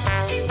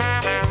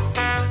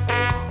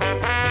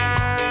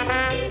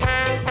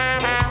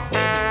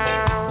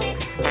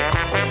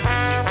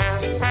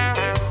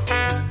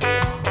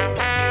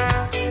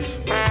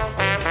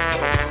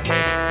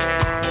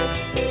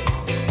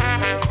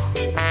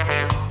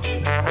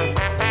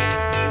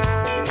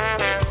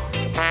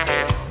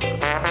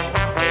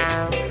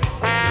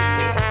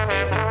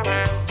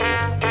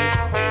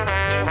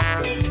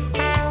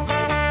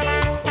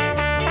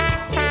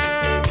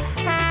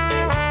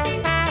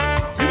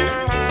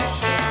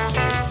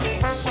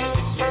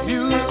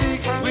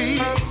 Music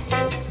sweet,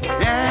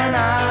 and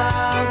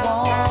I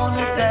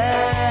wanna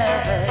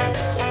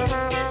dance,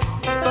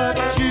 but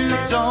you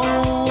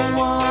don't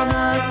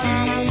wanna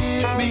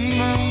give me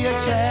a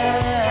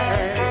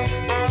chance.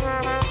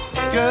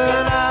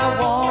 Girl, I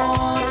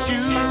want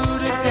you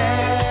to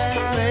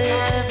dance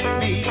with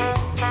me,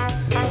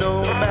 no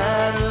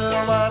matter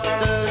what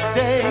the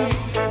day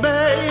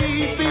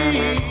may be.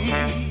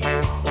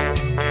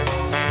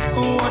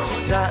 Won't you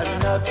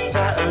tighten up,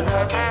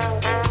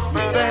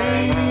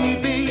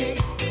 baby?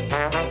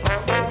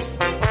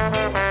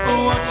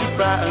 Won't you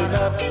brighten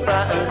up,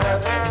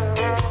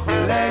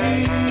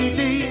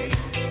 lady?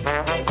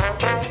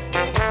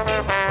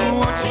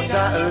 Won't you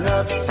tighten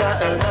up,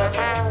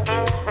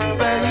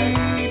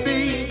 baby?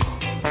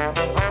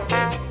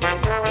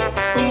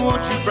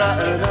 Won't you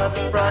brighten up,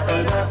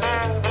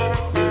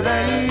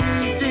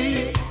 lady?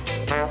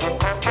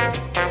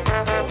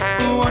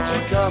 Won't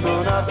you come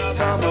on up,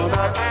 come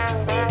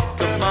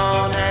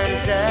on and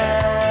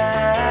dance.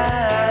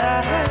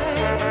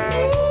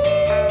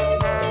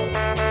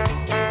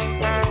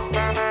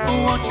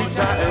 Won't you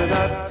tighten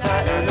up?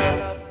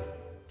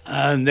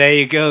 And there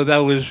you go. That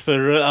was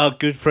for our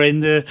good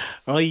friend, Aaron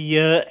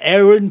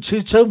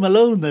Tuto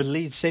Malone, the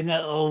lead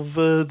singer of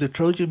the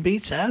Trojan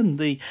Beats and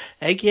the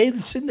Egg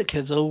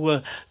Syndicate.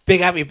 So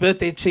big happy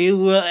birthday to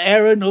you,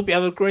 Aaron. Hope you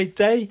have a great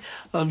day.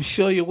 I'm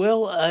sure you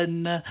will.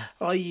 And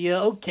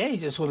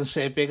just want to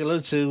say a big hello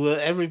to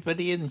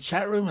everybody in the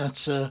chat room.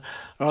 That's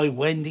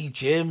Wendy,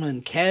 Jim,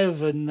 and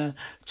Kev, and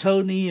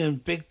Tony,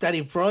 and Big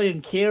Daddy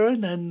Brian,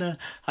 Kieran, and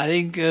I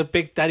think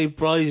Big Daddy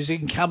Brian's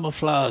in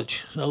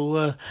camouflage.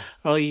 So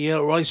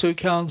right, so we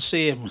can't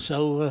see him.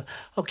 So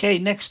okay,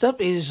 next up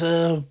is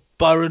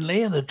Byron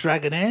Lee and the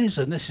Dragonaires,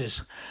 and this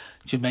is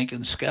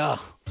Jamaican Ska.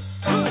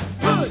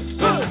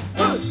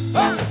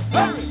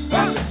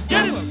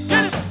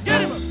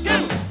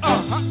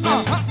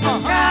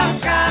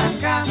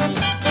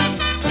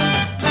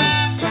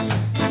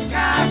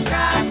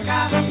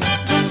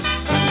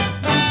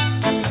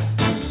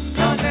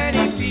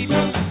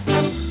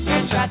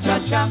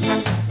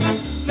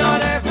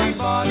 Not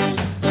everybody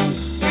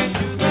can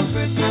do the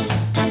twist,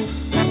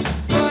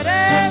 but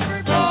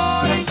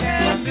everybody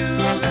can do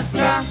the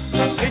ska.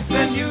 It's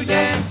a new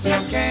dance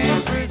you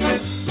can't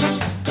resist.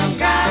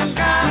 Ska,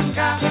 ska,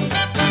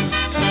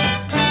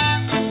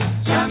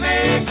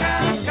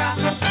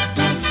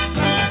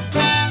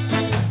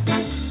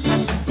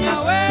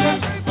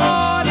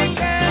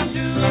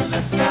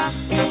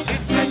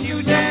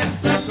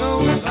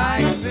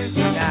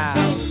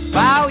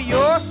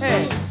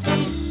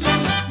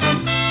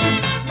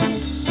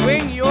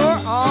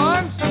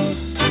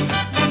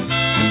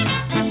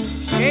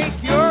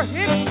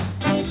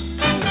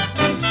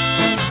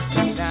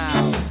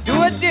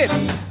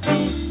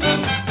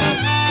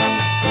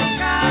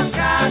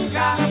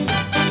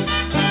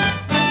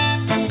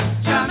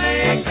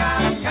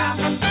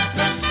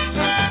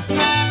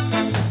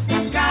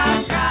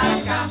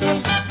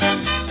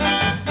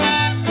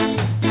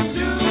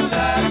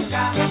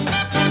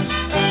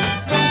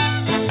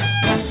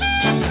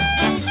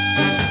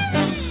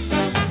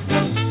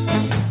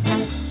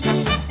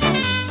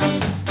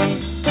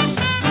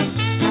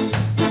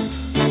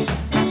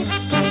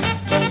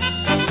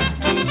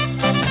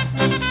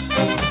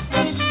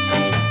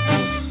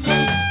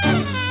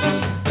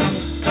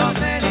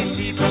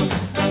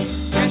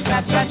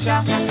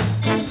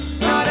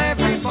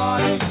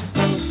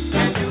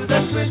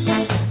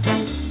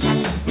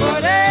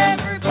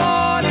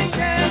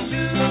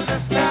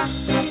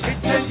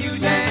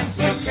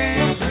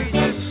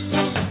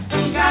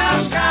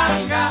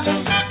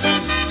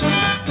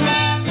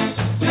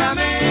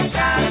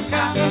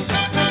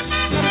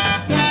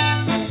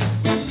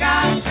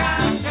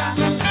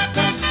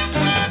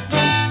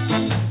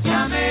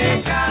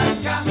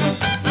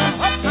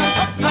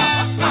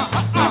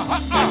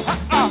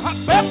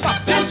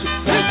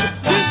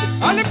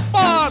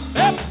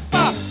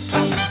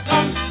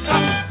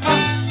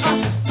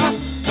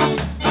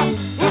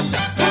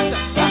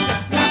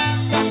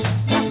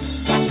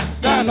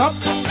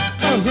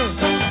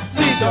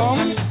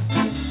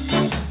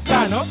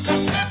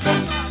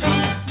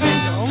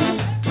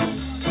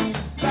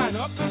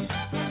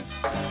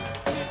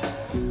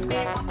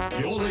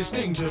 You're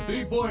listening to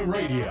Boot Boy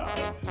Radio.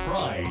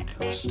 Pride,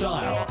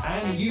 style,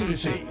 and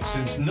unity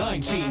since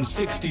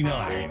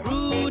 1969.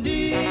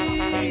 Rudy,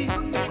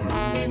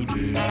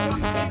 Rudy,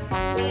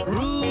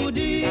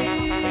 Rudy,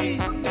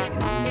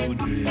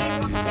 Rudy,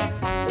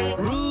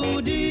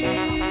 Rudy,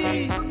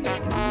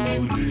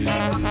 Rudy,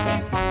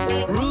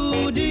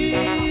 Rudy.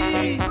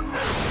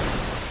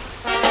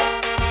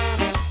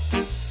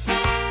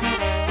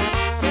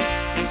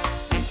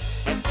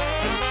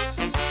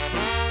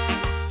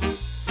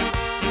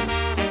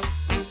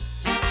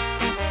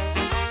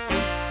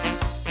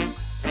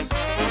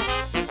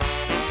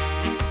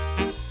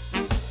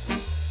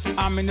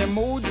 I'm in the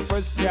mood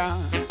for ska,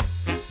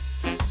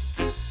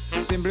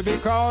 simply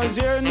because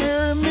you're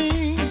near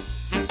me.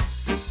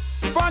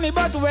 Funny,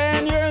 but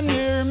when you're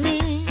near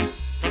me,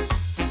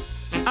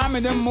 I'm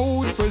in the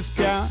mood for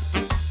ska.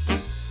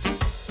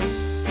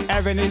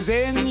 Heaven is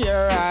in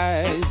your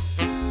eyes,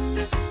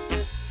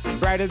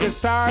 bright as the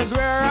stars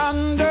we're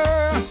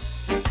under.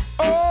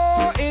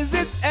 Oh, is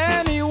it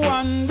any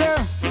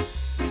wonder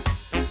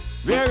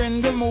we're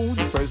in the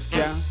mood for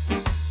ska?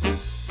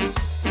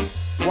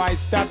 Why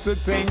stop to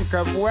think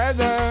of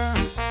whether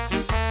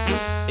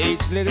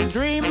each little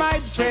dream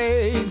might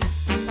fade?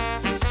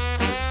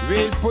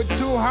 We'll put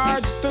two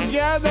hearts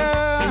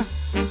together.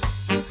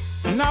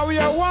 Now we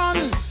are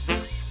one.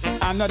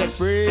 I'm not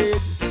afraid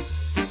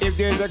if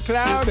there's a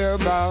cloud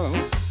above.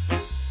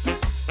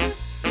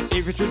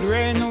 If it should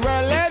rain,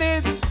 well, let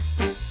it.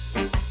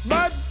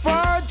 But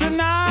for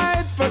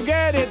tonight,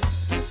 forget it.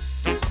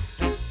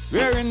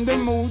 We're in the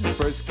mood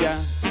for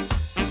ska.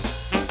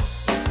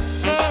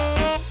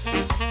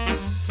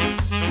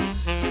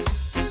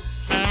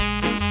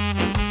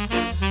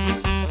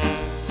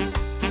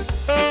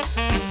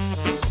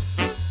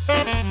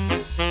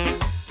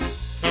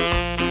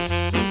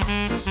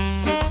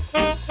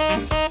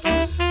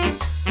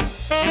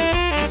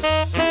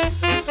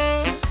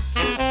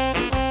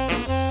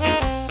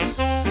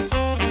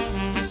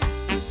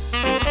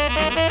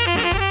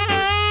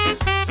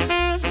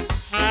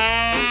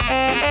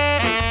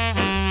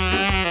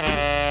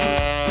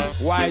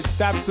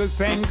 Stop to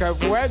think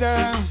of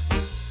whether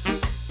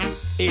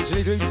each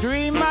little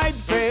dream might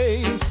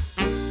fade.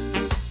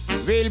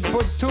 We'll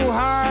put two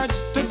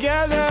hearts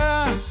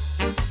together.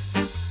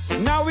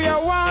 Now we are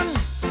one.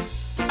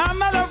 I'm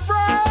not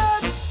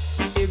afraid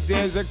if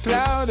there's a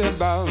cloud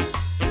above.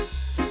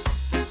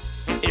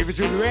 If it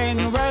should rain,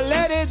 well,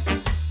 let it.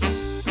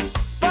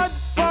 But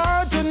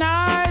for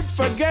tonight,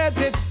 forget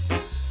it.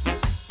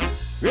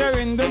 We're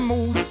in the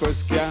mood for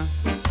ska.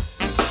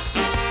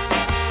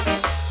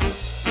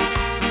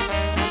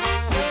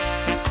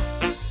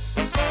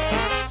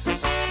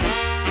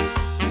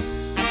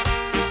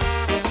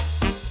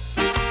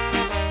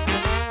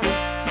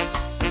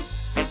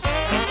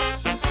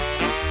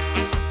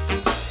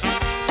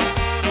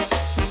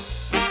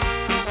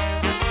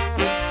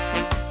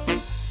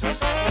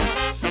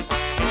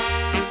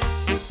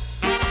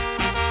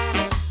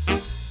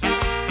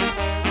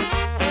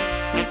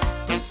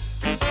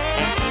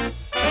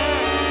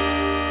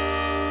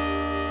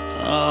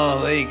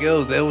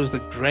 Go. There was the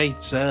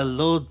great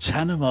Lord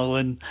Tanamo,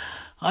 and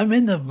I'm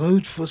in the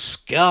mood for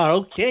ska.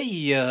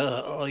 Okay,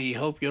 I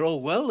hope you're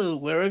all well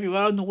wherever you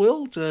are in the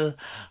world.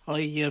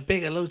 I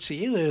big hello to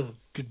you.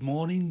 Good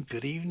morning,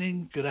 good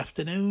evening, good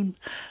afternoon.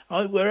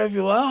 Wherever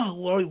you are,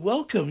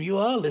 welcome. You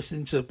are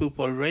listening to Boot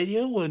Boy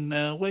Radio, and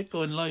we're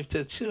going live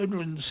to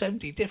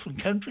 270 different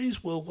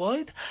countries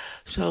worldwide.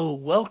 So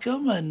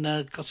welcome, and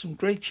got some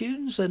great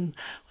tunes, and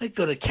we're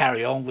going to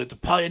carry on with the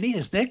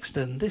Pioneers next,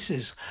 and this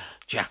is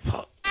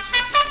Jackpot.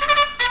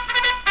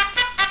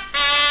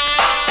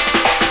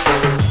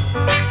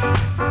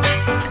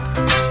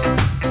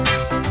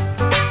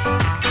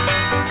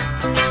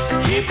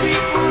 Yippee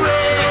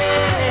hooray!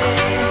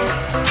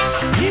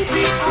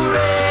 Yippee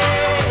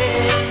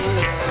hooray!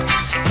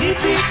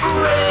 Yippee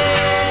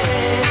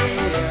hooray!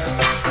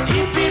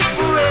 Yippee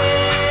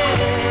hooray!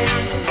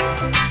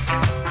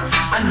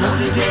 I know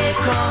the day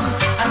come,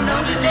 I know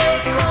the day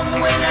come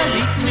when I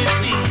lick me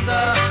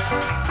finger.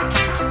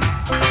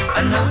 I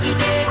know the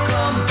day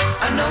come,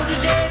 I know the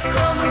day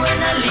come when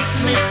I lick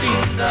me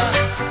finger.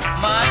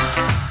 Man,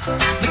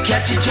 me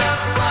catch a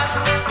jackpot,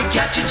 me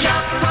catch a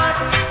jackpot,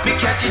 me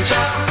catch a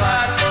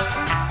jackpot.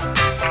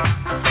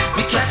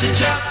 Me catch a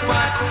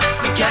jackpot,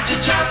 me catch a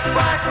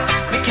jackpot,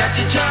 me catch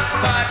a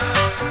jackpot.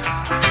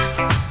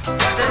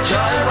 What a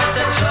joy, what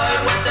a joy,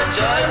 what a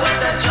joy,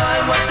 what a joy,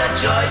 what a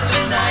joy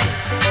tonight.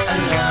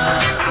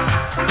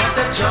 What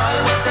a joy,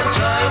 what a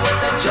joy,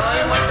 what a joy,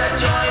 what a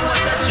joy,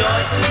 what a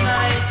joy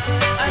tonight.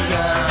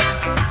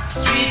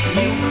 Sweet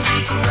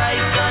music,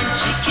 rice and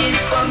chicken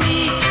for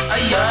me,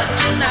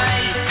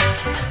 tonight.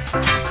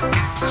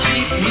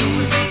 Sweet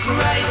music,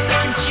 rice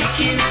and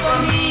chicken for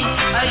me,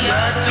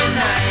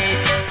 tonight.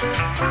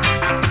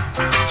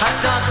 Hot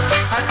tops,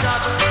 hot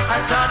tops,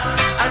 hot tops,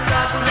 hot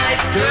tops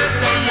like dirt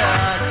the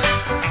yard.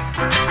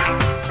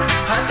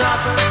 Hot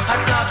tops,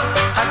 hot tops,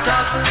 hot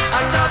tops,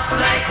 hot tops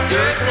like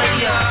dirt the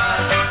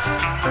yard.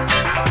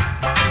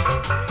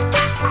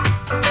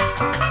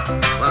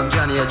 I'm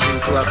Johnny, I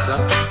drink to have, sir.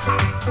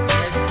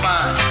 Yes,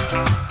 man.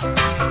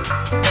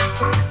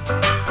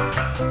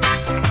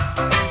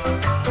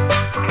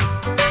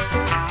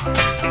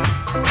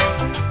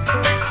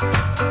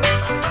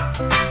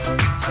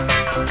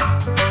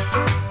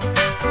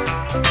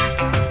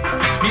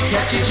 Me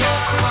catch a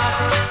jackpot,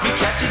 me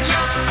catch a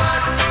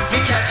jackpot, me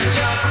catch a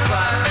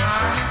jackpot.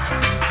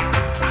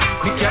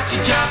 Me catch a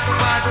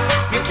jackpot,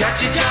 me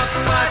catch a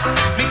jackpot,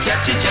 me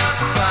catch a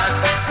jackpot.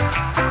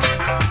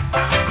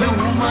 Me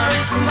woman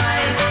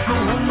smile,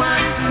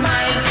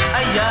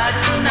 I yard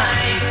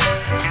tonight.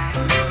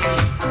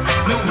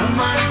 Me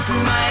woman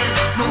smile,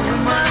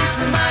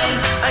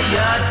 I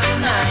yard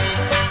tonight.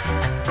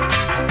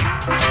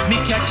 Me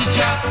catch a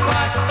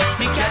jackpot,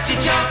 me catch a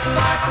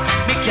jackpot,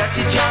 me catch a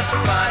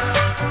jackpot.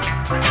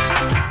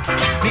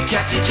 Me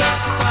catch a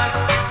jackpot,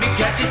 me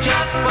catch a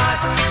jackpot,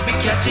 me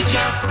catch a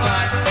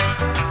jackpot.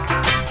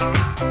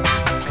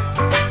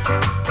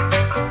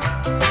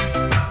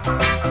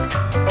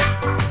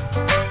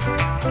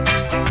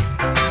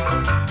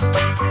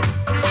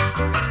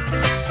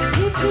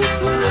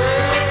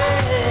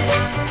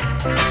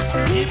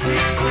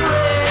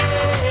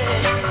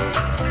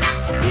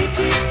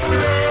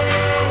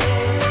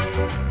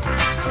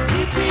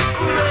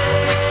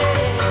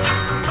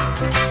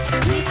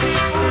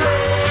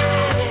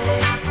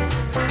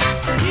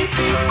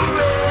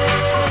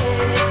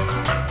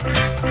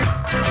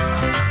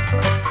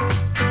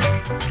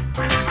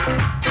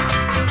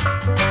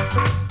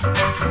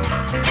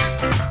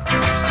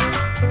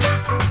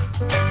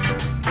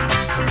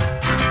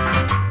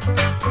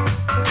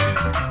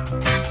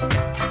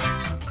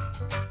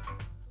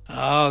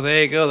 Oh,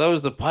 there you go. That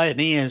was the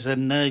Pioneers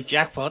and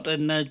Jackpot.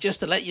 And just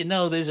to let you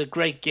know, there's a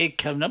great gig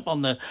coming up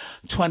on the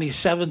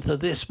 27th of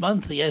this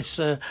month. Yes,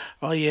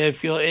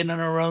 if you're in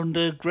and around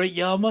Great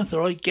Yarmouth,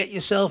 all right, get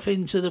yourself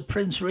into the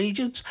Prince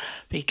Regent,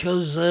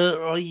 because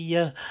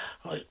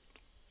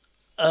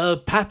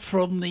Pat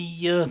from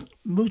the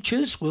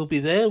Moochers will be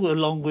there,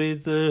 along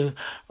with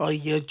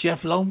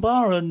Jeff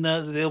Longbar, and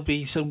there'll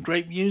be some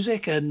great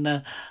music,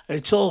 and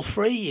it's all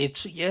free.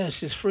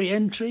 It's free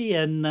entry,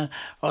 and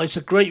it's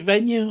a great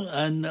venue,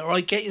 and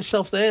get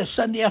yourself there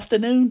Sunday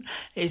afternoon.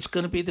 It's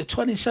going to be the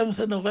 27th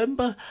of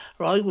November,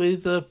 right,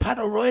 with Pat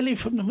O'Reilly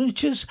from the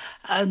Moochers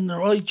and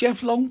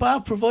Jeff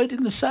Longbar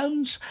providing the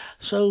sounds.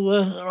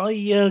 So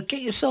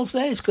get yourself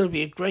there. It's going to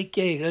be a great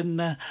gig,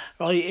 and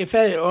if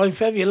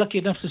ever you're lucky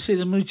enough to see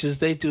the Moochers,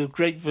 they do a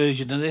great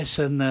version of this,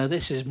 and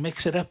this is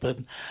Mix It Up,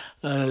 and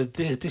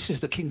this is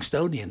the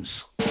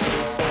Kingstonians.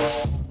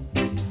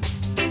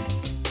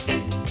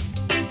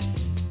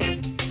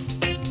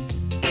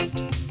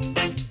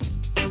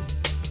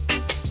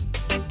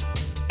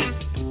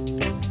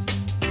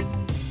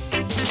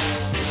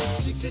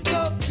 Mix it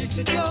up, mix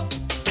it up.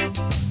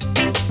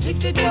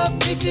 Mix it up,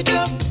 mix it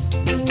up.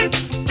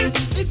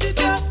 Mix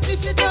it up,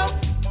 mix it up.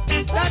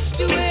 That's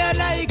the way I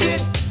like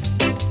it.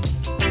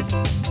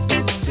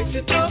 Fix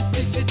it up,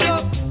 fix it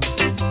up.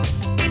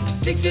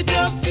 Fix it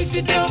up, fix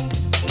it up.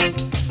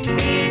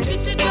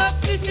 Fix it up,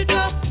 fix it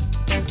up.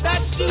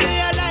 That's the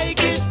way I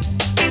like it.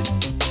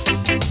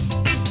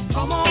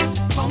 Come on,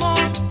 come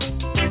on.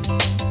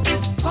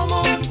 Come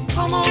on,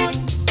 come on.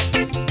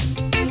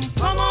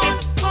 Come on,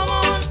 come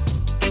on.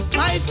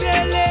 My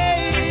fair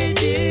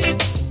lady.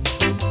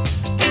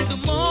 In the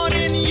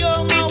morning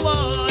you're my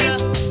water.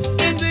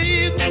 In the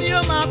evening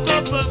you're my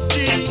cup of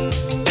tea.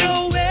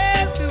 No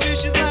way to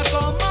wish it back,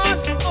 come on.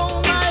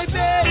 Oh my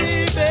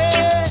baby.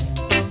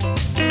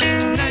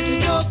 Nice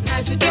it up,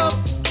 nice it up.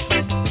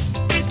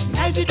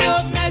 Nice it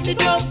up, nice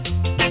it up.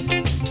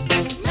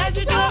 Nice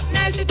it up,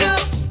 nice it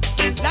up.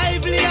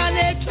 Lively and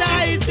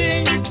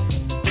exciting.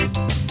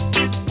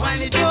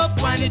 Wind it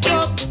up, wind it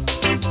up.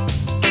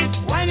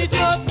 Wind it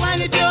up,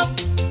 wind it up.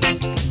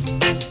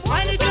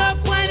 Wind it up,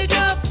 wind it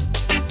up.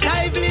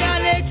 Lively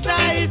and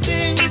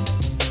exciting.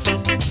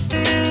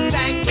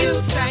 Thank you,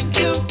 thank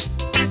you.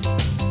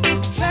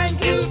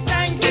 Thank you,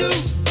 thank you.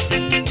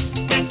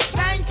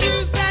 Thank you,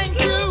 thank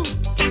you.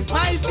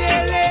 My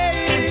fair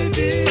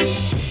lady.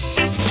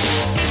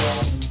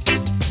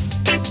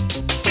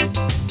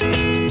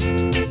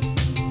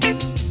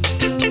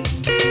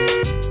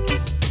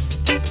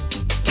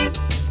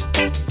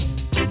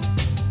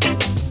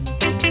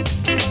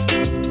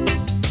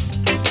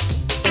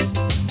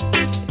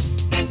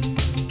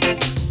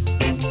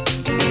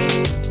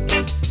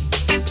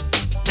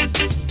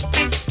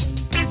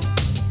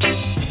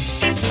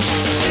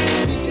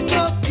 Mix it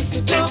up, mix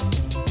it up.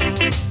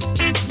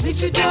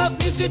 Mix it up,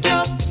 mix it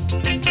up.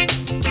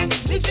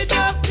 Mix it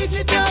up, mix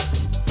it up.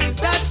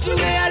 That's the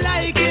way I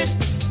like it.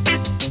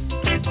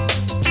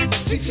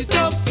 Fix it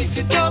up, fix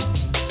it up.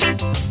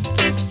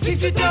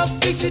 Fix it up,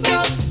 fix it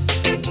up.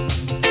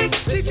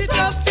 Fix it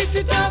up, fix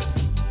it up.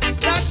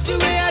 That's the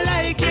way I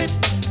like it.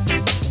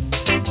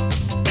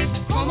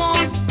 Come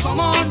on, come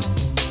on.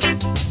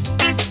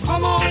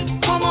 Come on,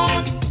 come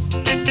on.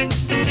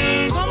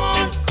 Come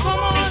on, come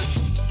on.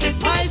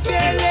 My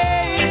fair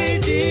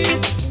lady.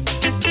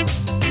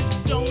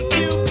 Don't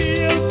you be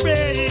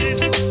afraid,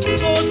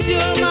 'cause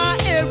you're my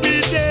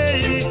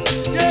everyday.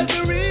 You're the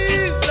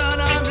reason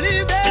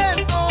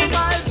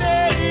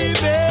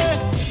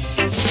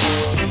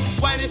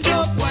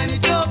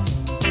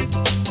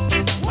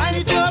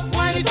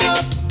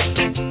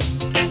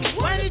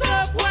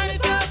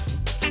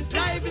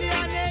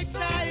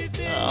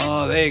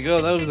you go.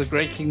 Those are the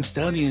Great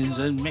Kingstonians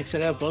and Mix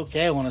It Up.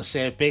 Okay, I want to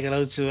say a big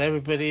hello to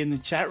everybody in the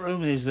chat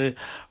room. There's the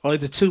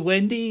two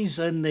Wendy's,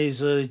 and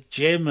there's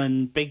Jim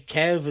and Big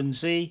Kev and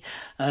Z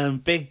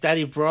and Big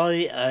Daddy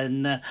Bry.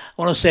 And I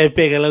want to say a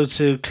big hello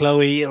to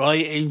Chloe. I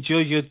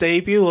enjoyed your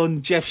debut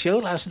on Jeff's show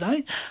last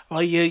night.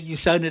 You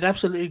sounded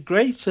absolutely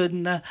great.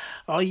 And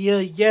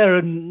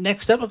and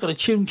next up I've got a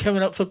tune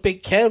coming up for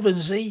Big Kev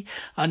and Z.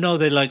 I know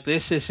they like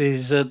this. This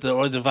is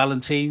the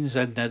Valentines,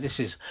 and this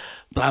is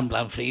Blam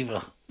Blam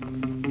Fever.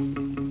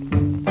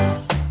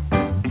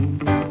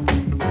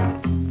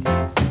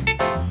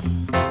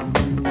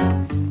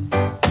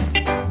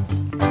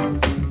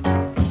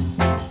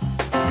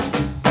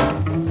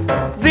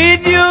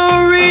 Did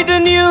you read the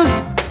news?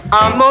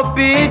 I'm a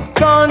bit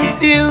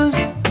confused.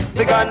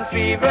 The gun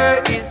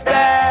fever is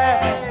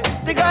bad.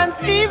 The gun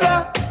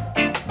fever.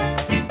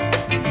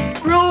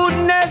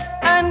 Rudeness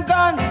and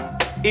gun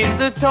is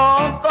the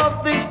talk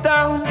of this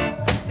town.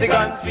 The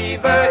gun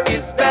fever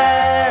is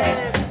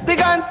bad. The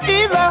gun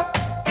fever.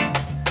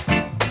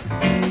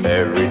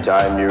 Every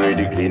time you read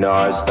the clean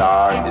or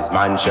star, this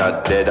man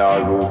shot dead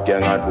or root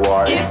gang at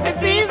war. It's the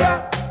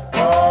fever.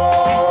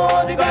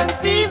 Oh, the gun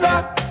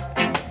fever.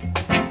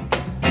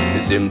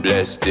 The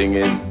simplest thing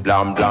is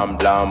blam blam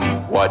blam.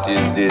 What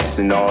is this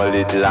in all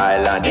little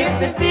island? It's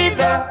the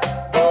fever.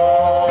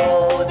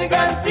 Oh, the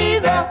gun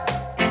fever.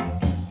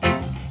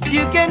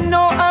 You can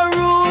know a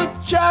rude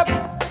chap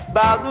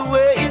by the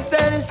way he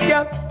said his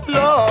cap.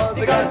 Lord,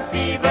 the gun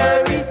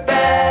fever is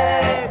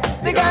bad.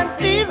 The gun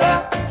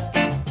fever.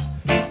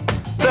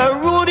 The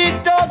rooty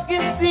dog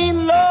is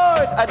seen,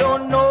 Lord. I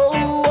don't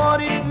know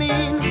what it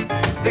means.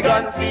 The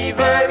gun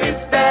fever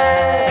is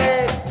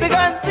bad. The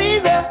gun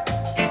fever.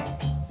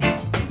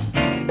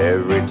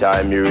 Every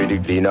time you read the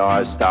clean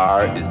or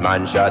star, this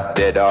man shot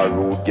dead or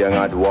root gang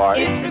at war.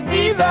 It's the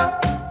fever.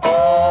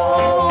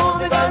 Oh,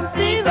 the gun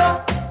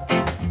fever.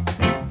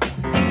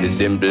 The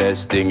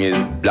simplest thing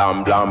is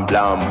blam blam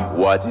blam.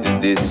 What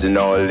is this in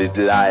all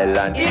little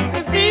island? It's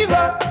the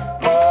fever.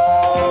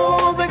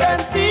 Oh, the gun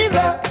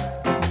fever.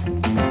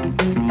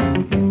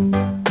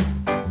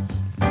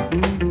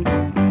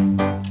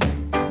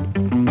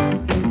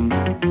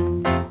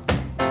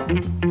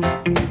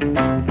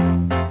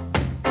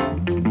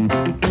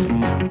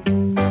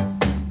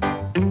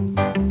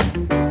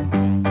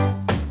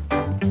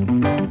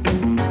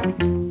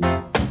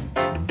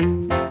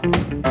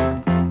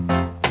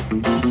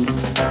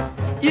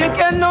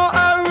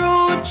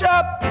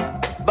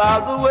 By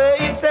the way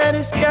he said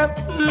his cap,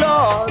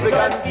 Lord, the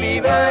gun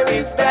fever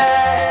is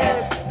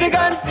bad. The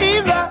gun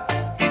fever.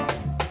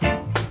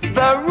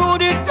 The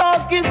rooty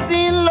talk is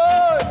seen,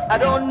 Lord. I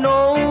don't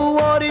know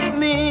what it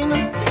means.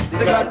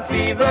 The gun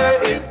fever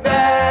is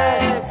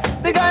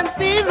bad. The gun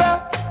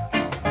fever.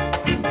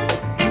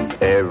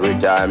 Every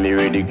time you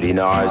read the clean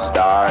or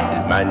star,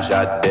 this man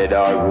shot dead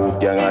or root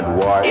gang at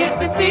war. It's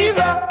the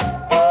fever.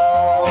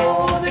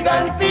 Oh, the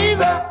gun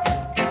fever.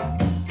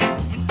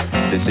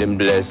 The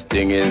simplest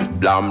thing is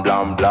blam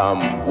blam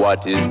blam.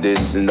 What is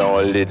this in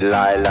all little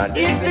island?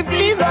 It's the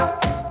fever.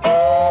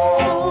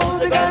 Oh,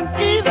 the gun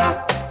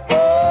fever.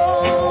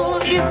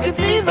 Oh, it's the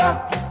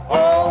fever.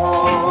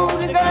 Oh,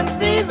 the gun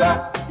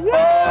fever.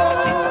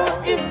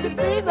 Oh, it's the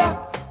fever.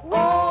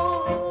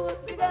 Oh,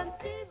 the gun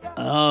fever.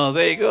 Oh,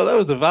 there you go. That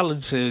was the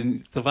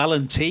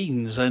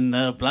Valentines and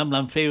Blam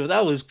Blam Fever.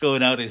 That was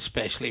going out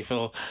especially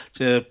for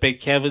Big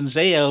Kevin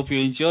Z. I hope you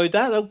enjoyed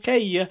that.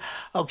 Okay,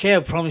 I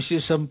promised you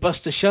some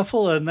Buster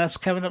Shuffle, and that's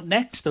coming up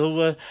next.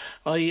 So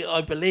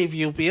I believe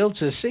you'll be able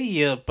to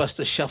see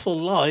Buster Shuffle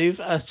live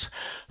at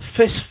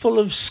Fistful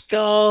of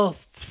Ska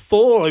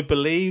 4, I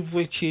believe,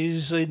 which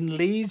is in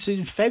Leeds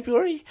in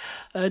February.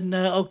 And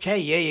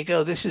okay, here you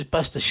go. This is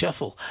Buster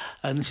Shuffle,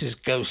 and this is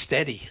Go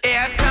Steady.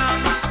 Here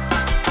comes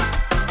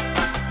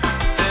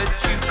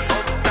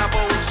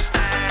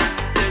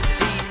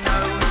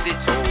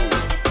it all.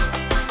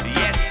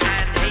 Yes,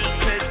 and he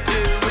could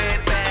do it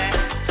better.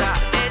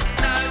 It's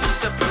no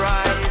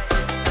surprise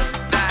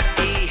that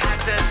he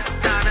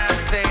hasn't done a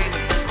thing.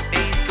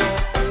 He's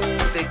got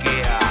all the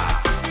gear,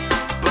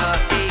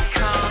 but he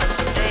can't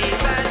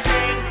even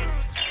sing.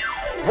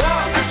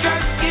 What a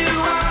joke you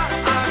are!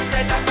 I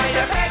said I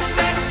made a big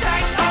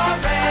mistake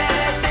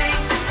already.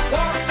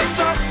 What the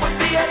top would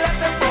be a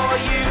lesson for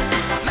you.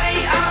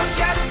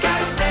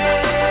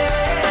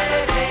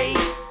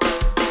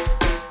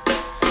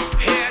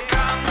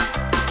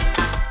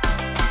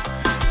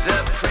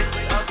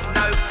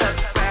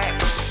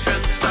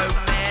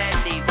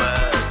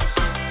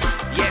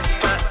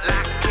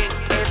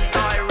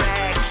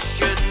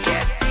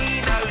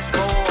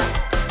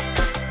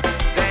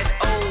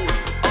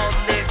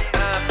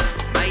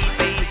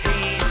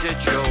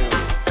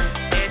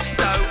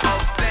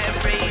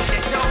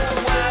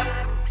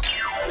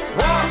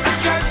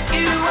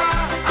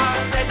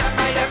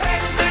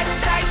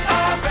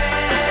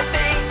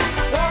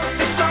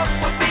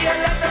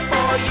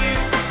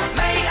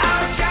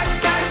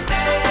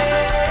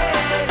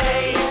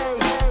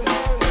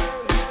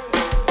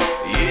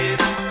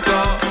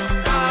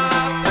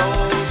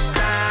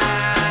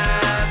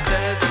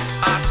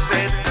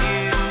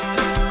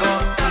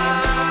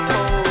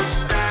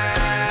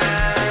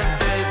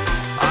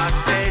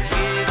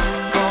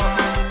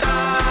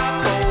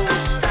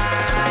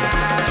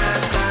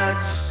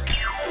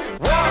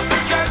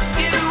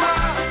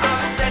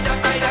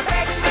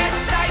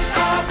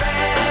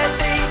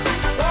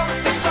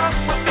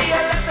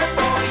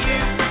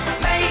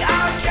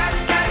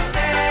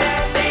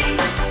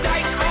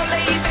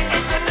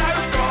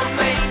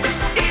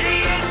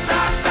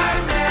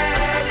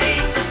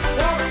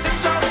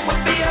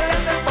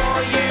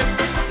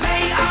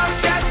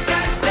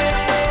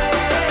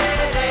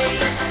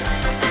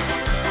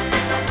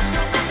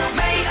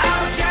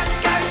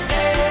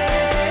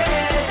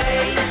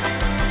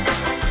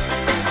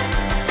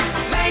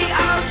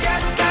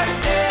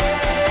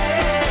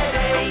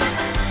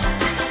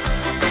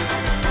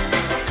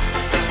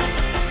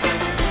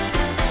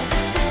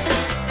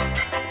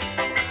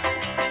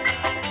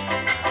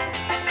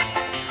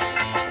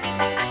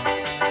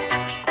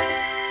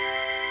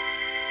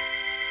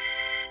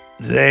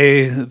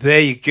 There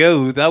you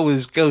go. That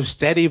was Go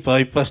Steady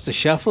by Buster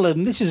Shuffle,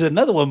 and this is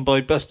another one by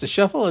Buster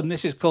Shuffle, and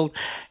this is called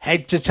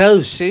Head to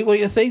Toe. See what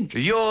you think.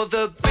 You're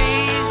the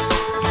bees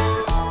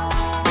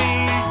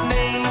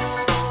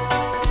knees.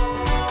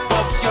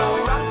 Bob's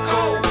your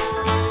uncle,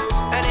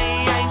 and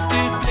he aims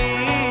to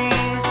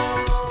please.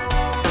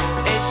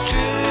 It's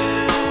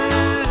true,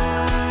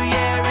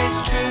 yeah,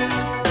 it's true.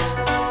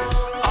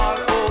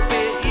 I'll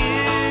orbit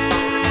you,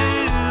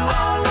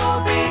 I'll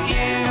orbit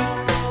you.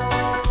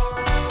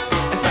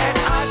 I said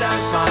I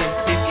don't mind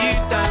if you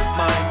don't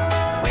mind.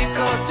 We've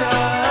got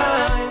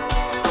time.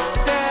 I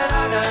said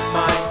I don't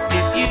mind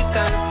if you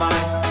don't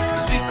mind,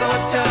 'cause we've got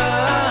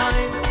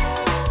time.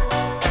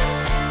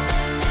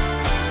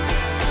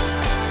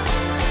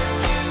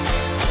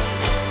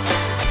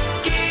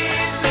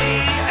 Give me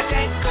a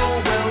tinkle,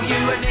 will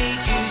you? I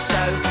need you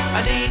so,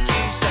 I need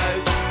you so.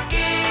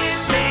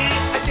 Give me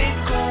a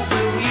tinkle,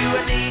 will you?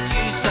 I need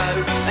you so,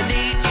 I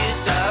need you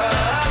so.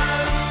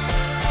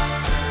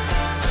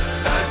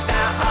 No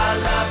doubt I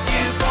love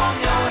you from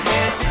your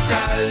head to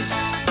toes.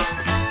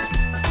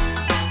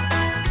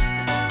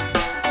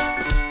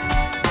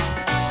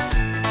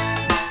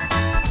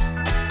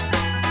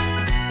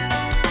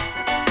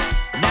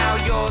 Now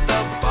you're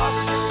the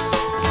boss,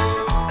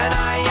 and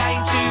I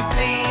aim to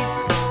please.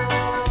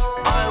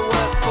 I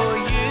work for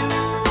you,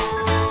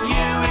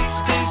 you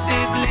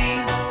exclusively.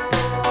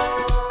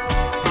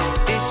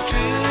 It's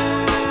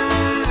true,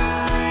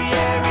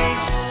 yeah,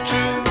 it's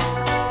true.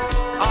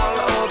 I'll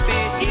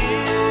orbit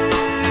you,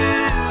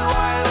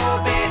 I'll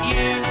orbit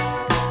you.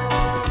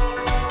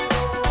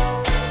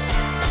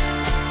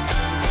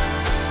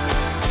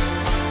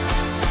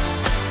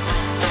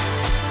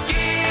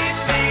 Give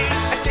me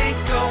a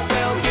tinkle,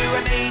 will you?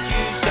 I need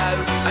you so,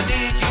 I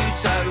need you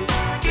so.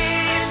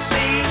 Give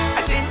me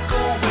a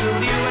tinkle, will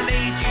you? I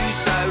need you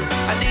so,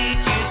 I need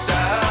you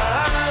so.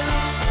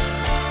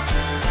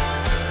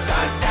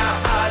 Don't doubt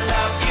I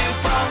love you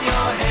from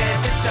your head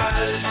to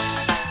toes.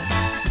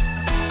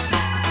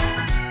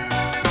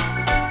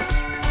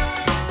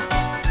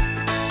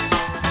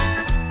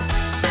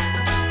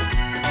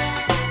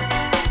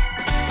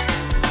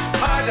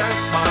 I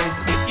don't mind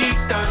if you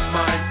don't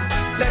mind.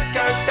 Let's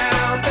go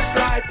down the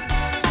slide.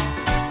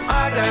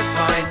 I don't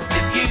mind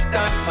if you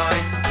don't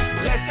mind.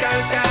 Let's go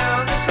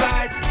down the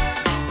slide.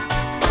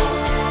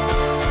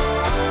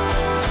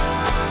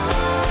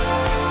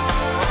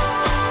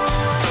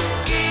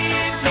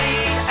 Give me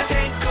a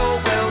tinkle,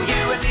 will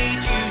you? I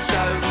need you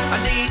so, I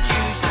need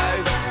you so.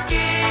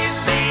 Give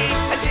me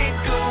a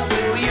tinkle,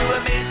 will you? I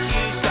miss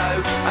you so,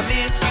 I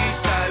miss you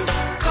so.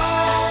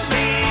 Call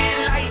me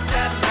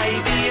later,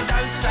 maybe, and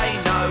don't say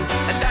no,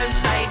 and don't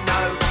say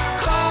no.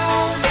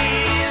 Call me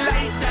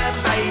later,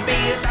 maybe,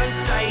 and don't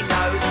say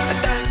no, and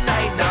don't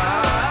say no.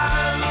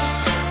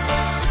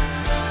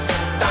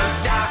 Don't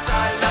doubt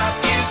I love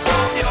you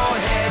from your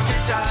head to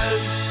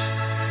toes.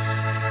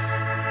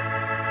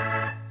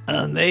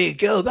 And there you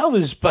go. That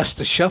was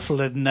Buster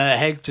Shuffle and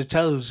Head to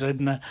Toes,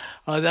 and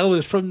that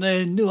was from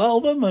their new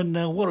album. And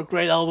what a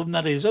great album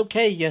that is.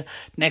 Okay,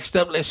 next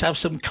up, let's have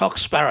some Cock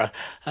Sparrow,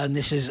 and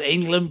this is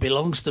England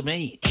Belongs to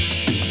Me.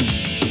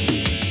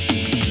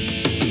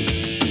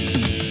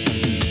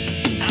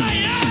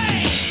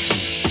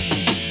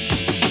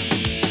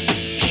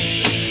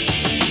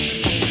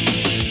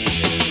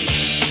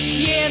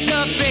 Years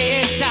of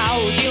being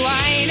told you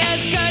ain't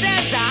as good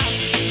as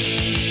us.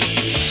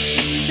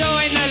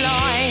 Join the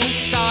line,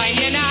 sign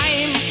your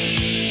name.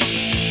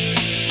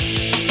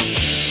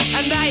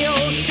 And they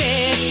all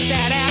said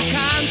that our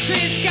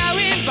country's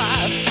going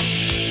bust.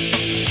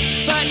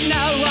 But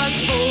no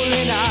one's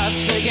fooling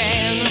us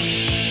again.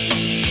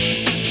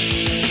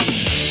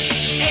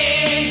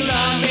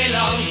 England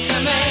belongs to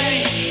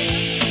me.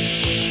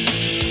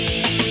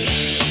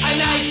 A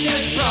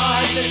nation's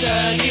pride, the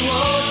dirty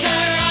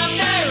water of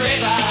the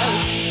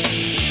rivers.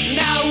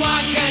 No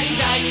one can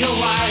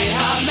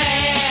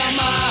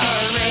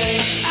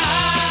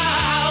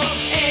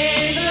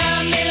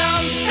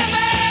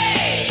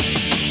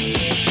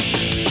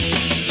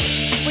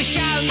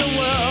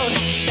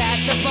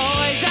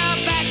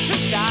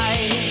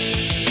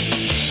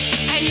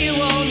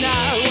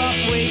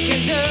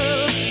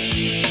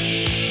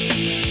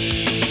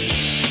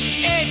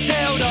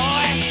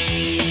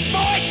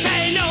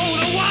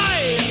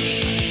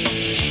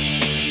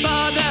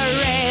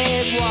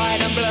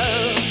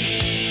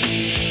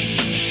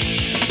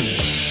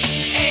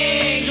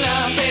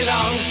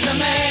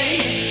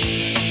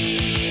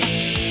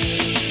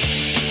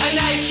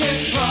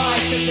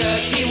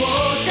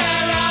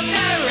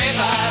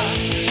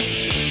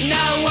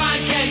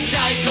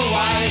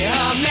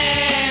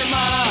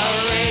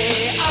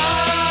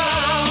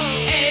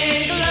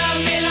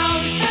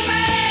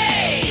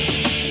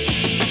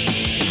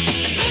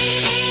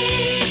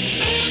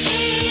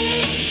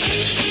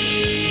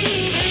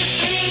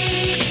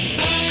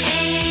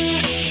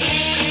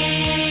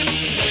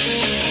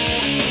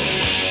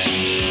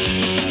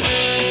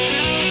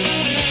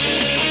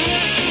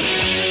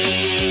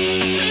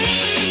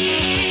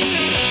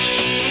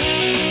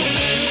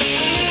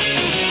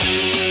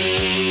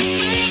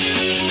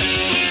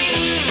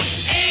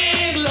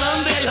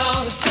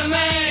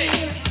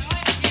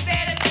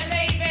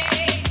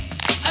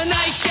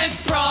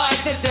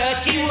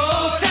dirty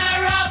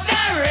water of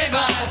the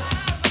rivers.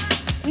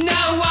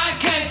 No one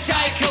can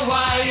take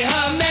away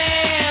her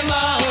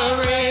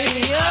memory.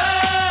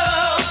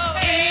 Oh,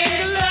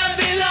 England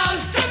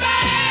belongs to me.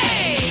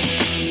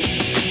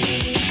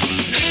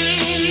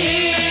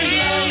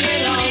 England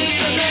belongs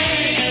to me.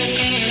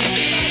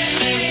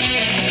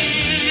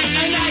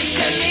 A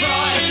nation's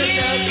pride, the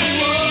dirty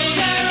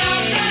water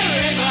of the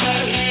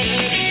rivers.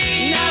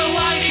 No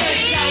one can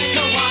take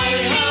away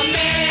her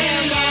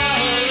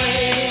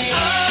memory.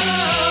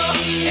 Oh,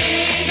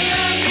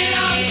 England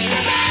belongs to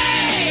me.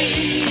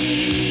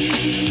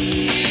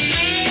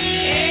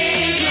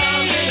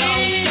 England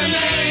belongs to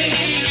me.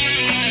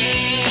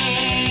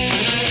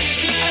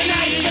 A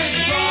nation's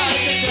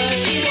pride, the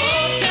dirty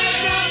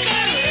waters of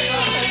the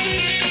rivers.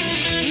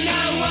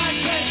 No one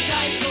can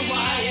take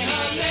away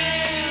her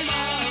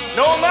memory.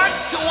 No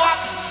matter what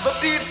the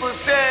people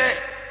say,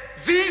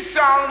 these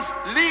sounds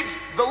leads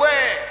the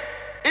way.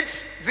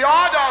 It's the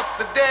order of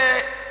the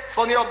day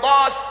from your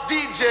boss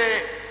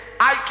DJ,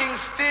 I King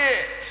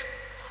State.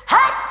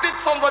 Hot it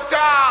from the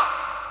top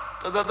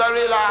to the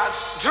very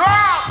last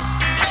drop.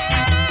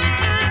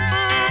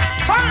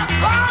 Fire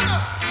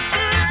corner.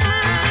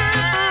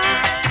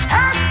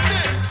 Hot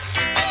it.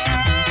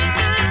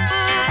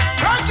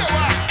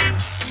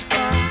 Graduates.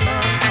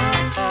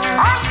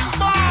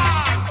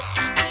 Akbar.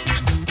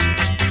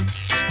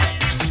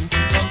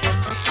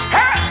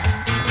 Hey.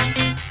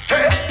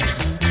 Hey.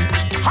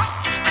 Ha.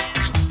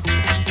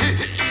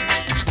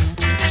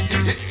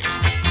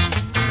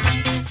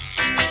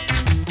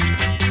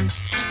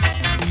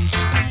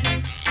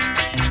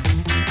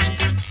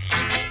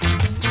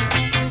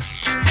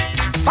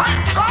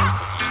 Fire corner.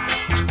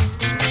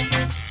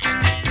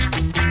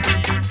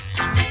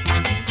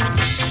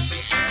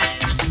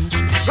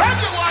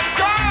 Graduate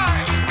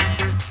time.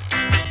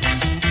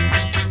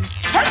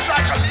 Shake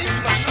like a leaf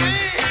in a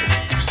tree.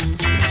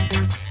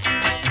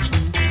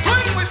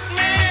 Swing with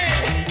me.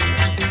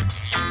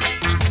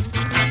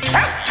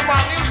 Help to my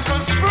musical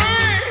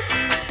spree.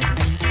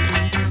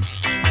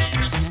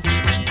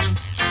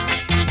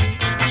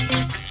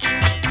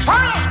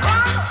 Fire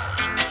corner.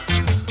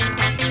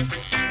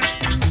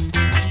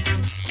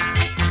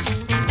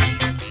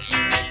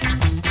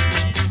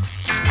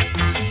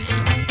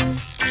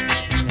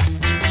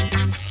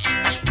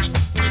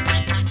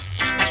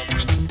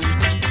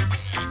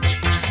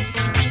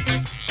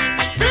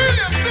 Feel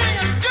your thing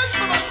and skin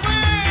to the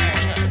swing.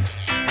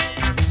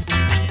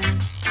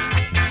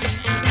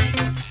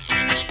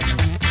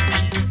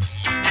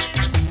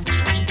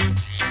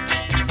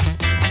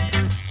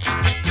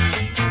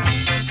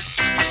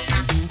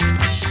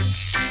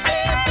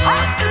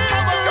 Hot it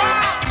from the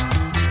top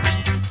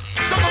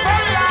to the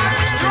very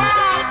last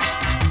drop.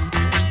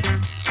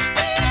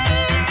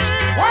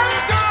 One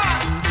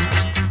time.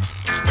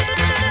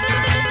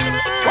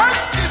 One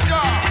kiss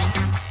ya.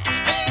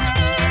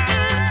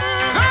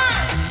 Hey.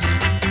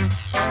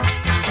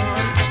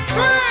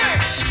 Swing.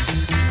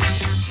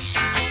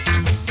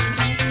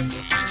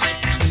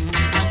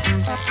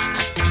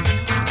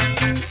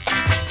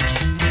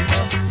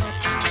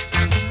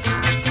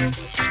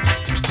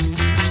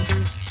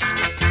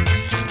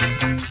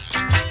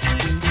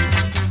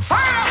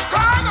 Fire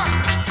corner.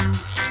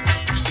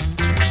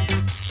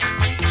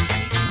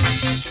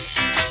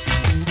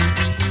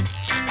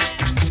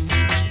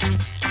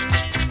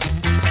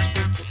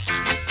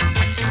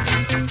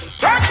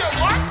 Rock it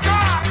one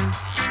time.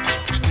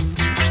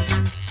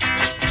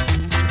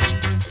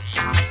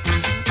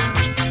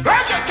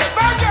 Rock it, get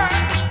back it.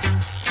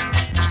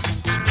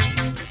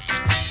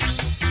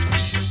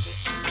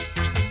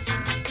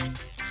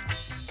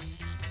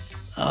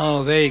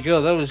 Oh, there you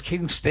go. That was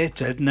King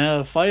State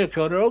and Fire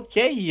Corner.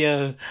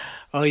 Okay,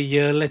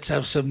 let's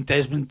have some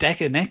Desmond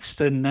Decker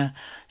next, and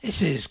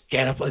this is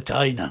Get Up a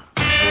Diner.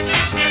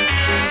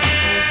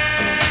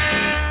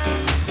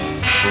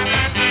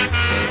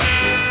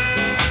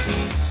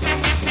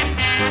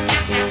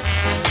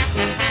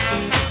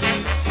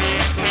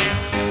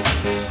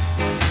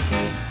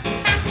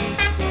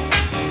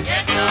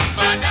 Get up,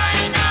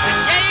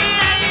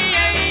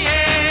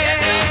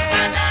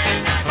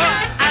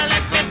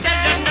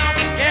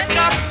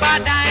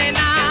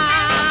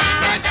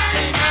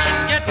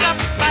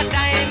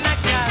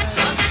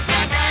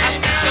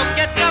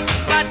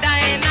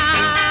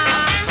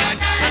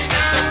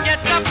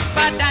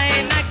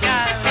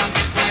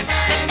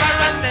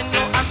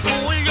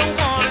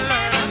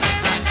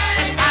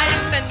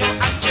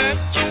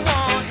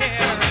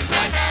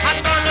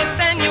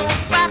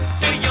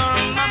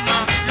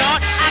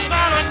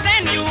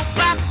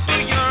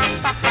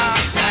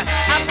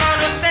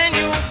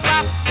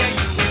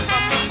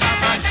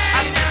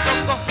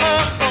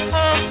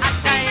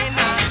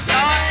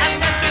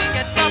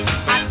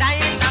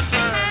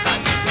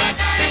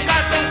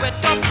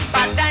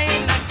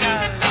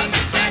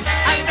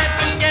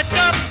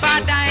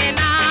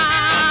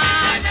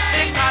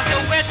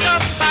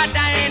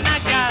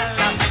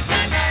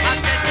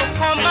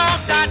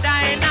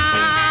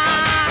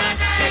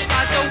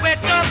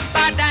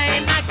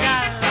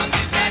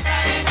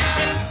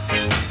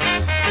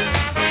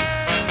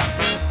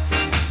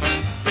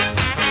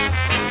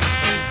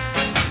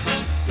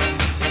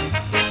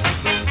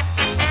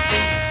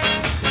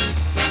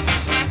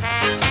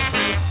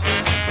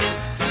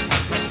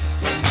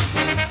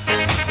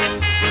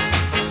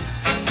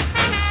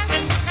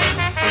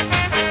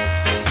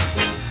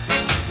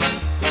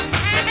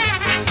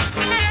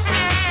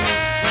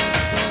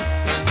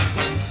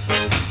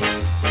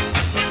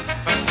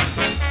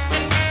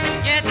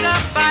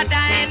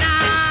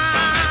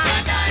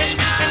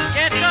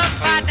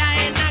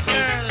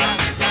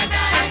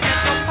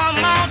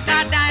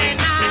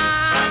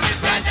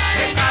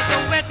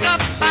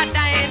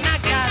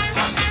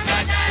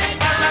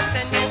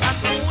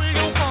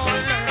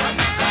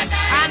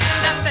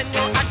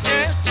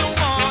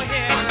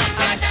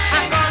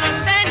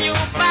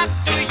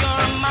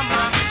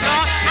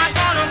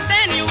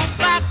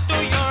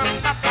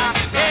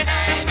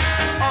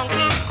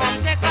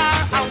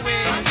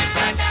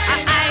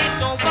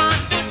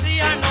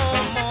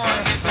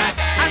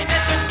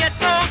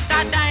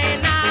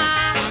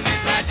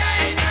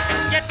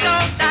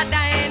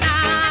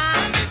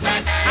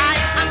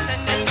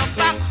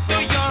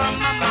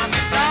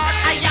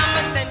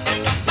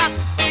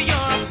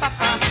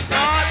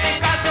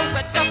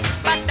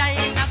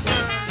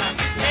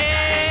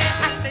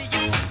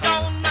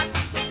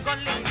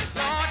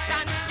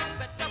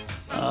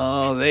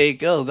 there you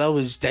go. That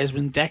was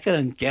Desmond Decker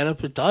and Get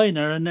Up a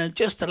Diner. And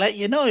just to let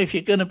you know, if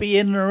you're going to be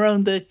in and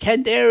around the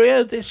Kent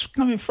area this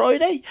coming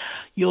Friday,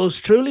 yours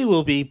truly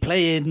will be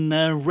playing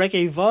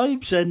reggae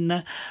vibes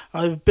and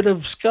a bit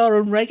of ska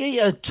and reggae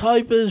at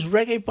Tiber's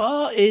Reggae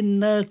Bar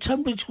in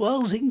Tunbridge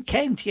Wells in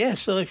Kent. Yeah,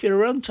 so if you're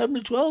around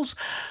Tunbridge Wells,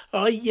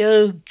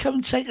 come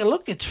and take a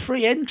look. It's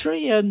free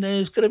entry, and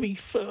there's going to be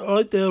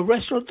the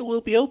restaurant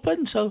will be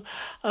open. So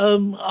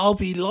I'll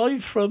be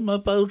live from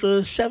about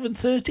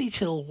 7:30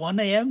 till 1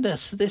 a.m.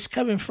 That's this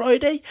coming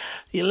Friday,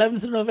 the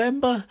 11th of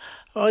November.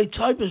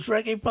 Tiber's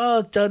Reggae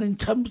Bar down in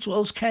Tunbridge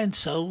Wells, Kent.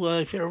 So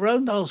if you're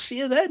around, I'll see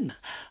you then.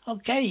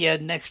 Okay,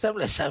 next up,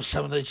 let's have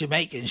some of the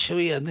Jamaicans, shall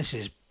we? And this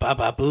is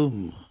Baba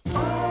Boom.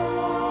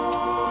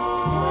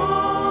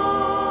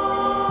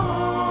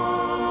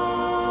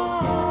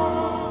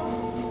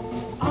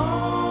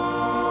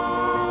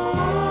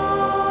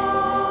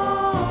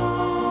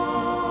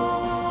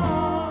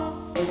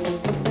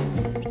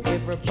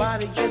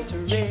 Everybody get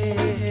ready.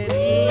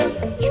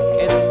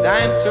 It's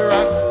time to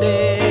rock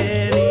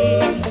steady.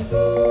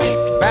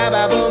 It's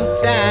Baba Boom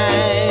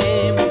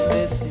time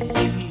this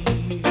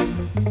year.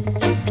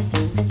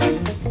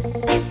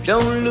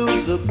 Don't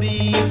lose the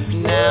beat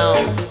now.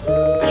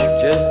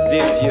 Just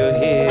dip your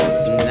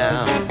head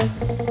now.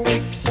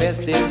 It's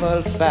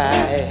Festival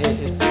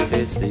 5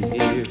 this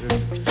year.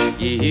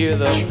 You hear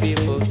the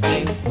people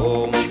sing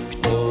boom,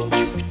 boom,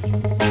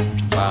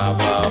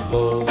 Baba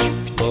Boom.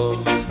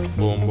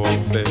 Boom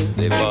boom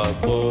festival,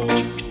 boom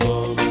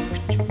boom,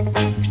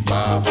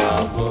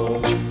 Baba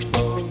boom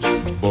boom,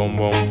 boom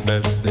boom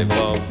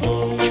festival,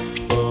 boom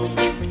boom,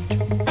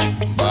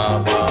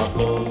 Baba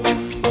boom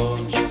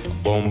boom,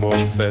 boom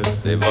boom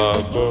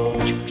festival, boom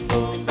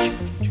boom,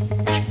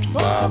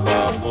 Baba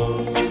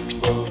boom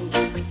boom.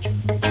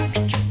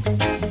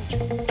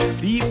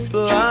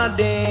 People are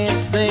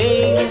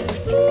dancing,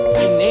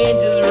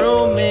 teenagers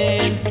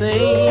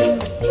romancing.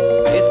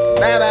 It's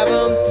Baba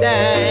Boom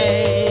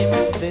time.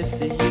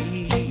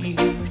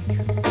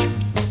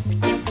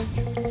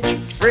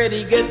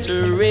 Freddie, get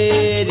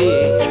ready.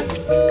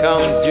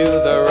 Come to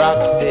the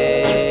rock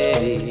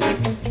steady.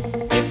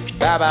 It's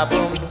Baba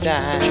Boom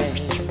time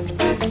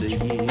this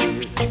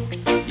year.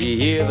 You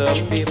hear the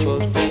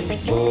people sing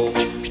boom,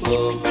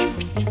 boom,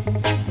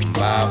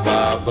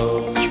 Baba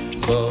Boom,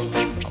 boom,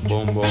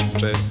 boom, boom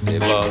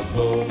festival,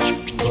 boom,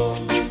 boom,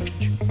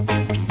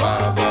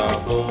 Baba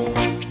Boom,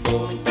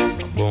 boom,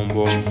 boom,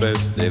 boom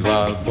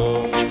festival,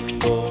 boom.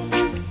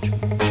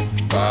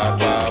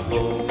 Baba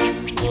boom,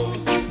 boom,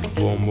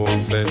 boom boom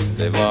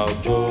festival,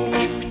 boom,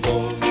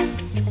 boom,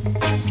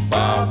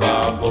 Baba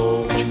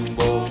boom,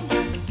 boom.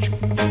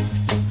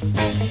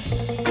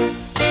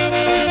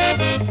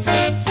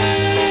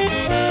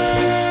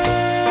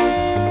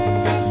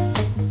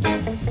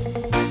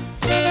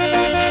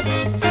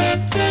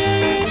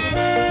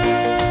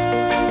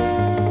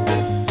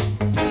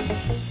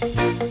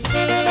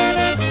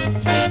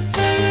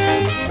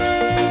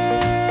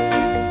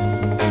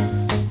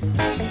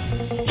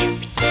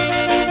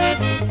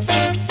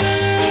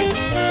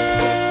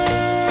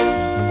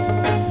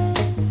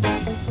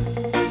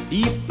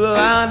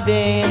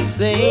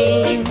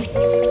 Dancing,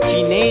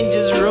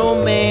 teenagers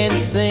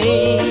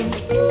romancing.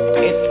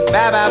 It's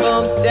Baba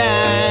Boom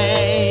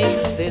time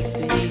this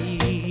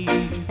year.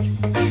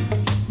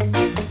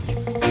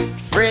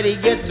 Freddie,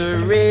 get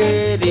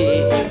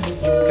ready.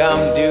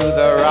 Come do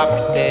the rock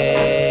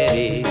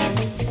steady.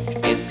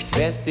 It's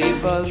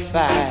Festival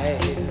 5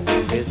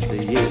 this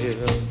year.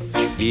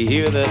 You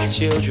hear the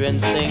children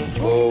sing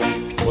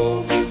boom,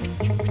 boom,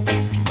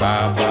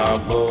 Baba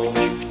boom,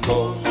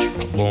 boom.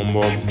 Boom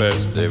boom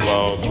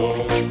festival,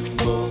 boom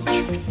boom,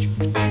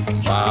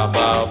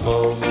 Baba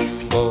boom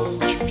boom.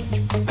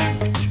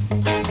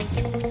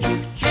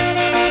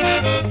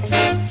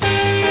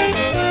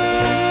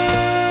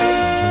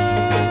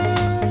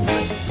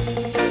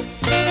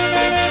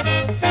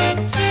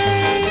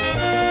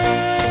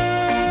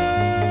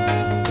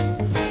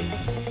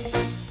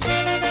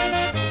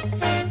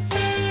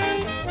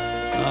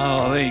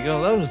 Oh, there you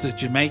go. That was the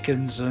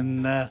Jamaicans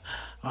and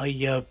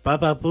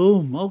Baba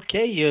Boom.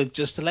 Okay,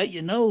 just to let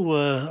you know,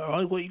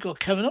 what you got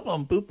coming up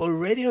on Boot Boy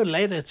Radio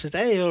later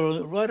today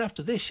or right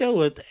after this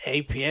show at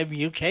 8 p.m.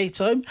 UK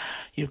time.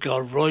 You've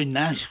got Roy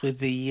Nash with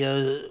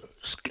the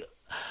Scar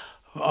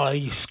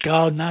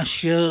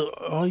Nash,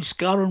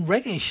 Scar and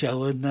Reggae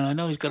show, and I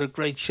know he's got a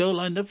great show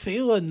lined up for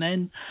you. And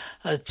then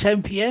at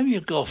 10 p.m.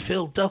 you've got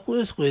Phil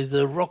Duckworth with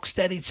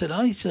Rocksteady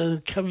Tonight,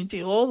 coming to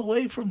you all the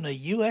way from the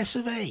US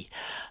of A.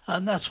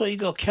 And that's what you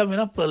got coming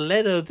up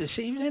later this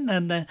evening,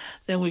 and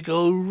then we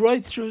go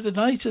right through the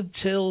night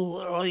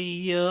until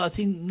I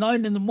think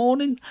 9 in the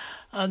morning,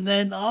 and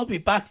then I'll be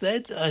back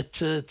then at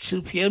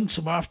 2 p.m.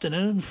 tomorrow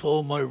afternoon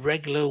for my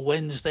regular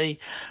Wednesday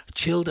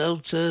chilled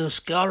out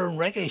ska and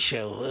reggae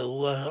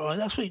show.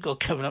 That's what you got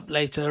coming up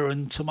later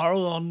and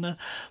tomorrow on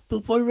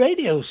Boot Boy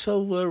Radio.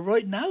 So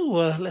right now,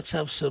 let's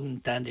have some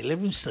Dandy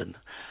Livingstone,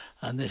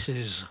 and this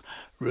is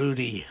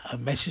Rudy, A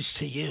Message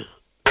to You.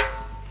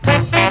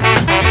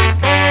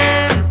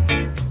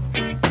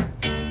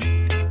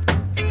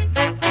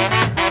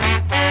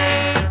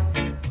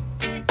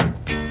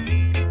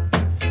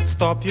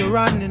 Stop your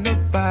running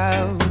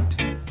about.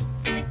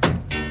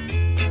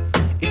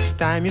 It's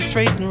time you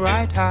straighten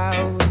right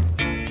out.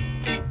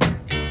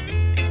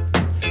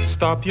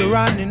 Stop your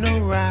running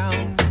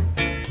around,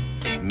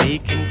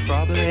 making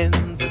trouble in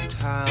the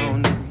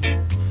town.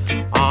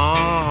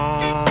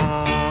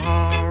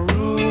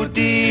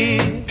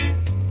 Rudy,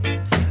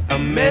 a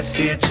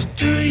message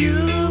to you,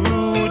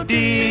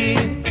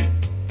 Rudy,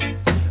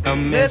 a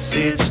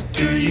message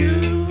to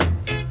you.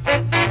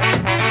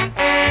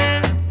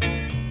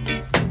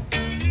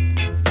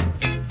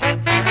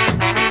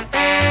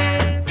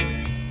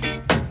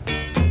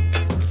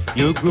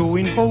 You're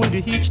growing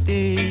older each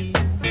day.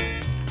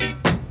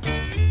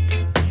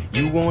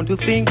 You want to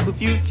think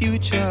of your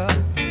future,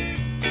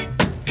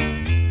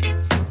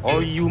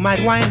 or you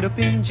might wind up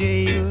in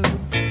jail.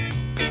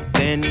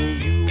 Then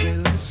you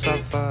will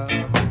suffer.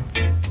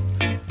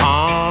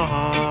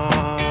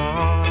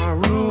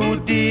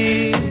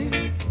 Rudy,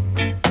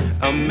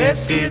 a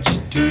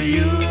message to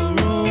you,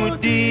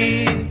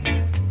 Rudy,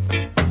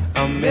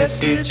 a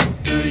message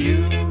to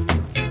you.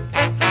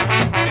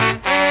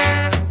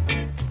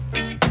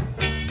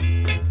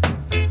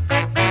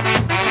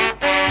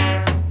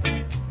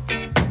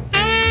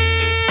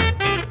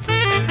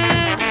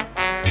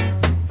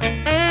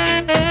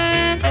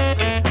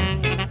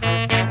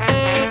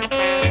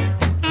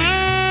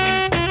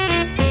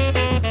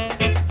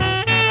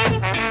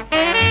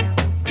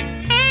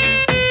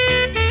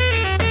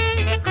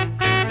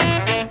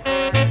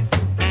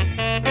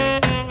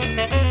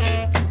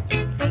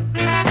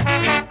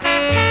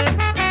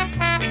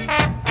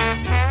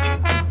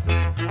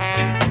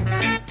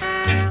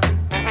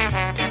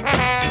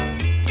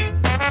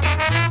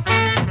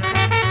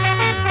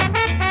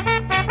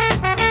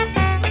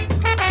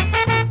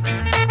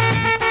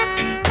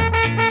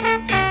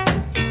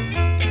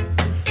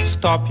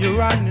 Stop your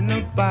running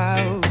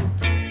about.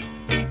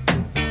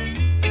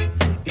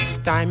 It's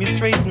time you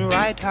straighten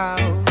right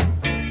out.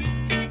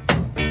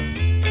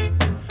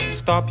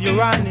 Stop your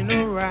running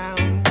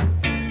around,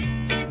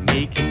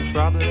 making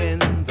trouble in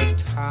the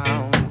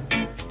town.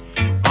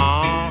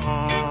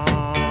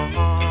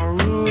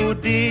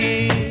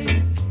 Rudy,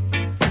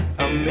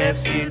 a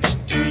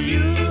message to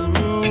you,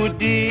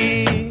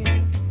 Rudy,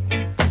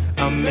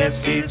 a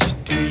message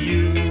to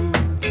you.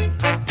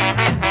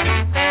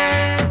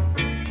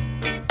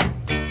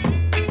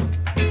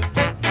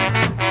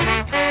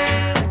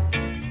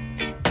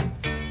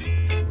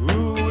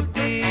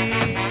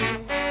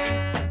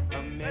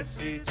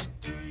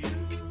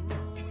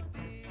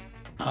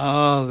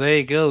 Oh, there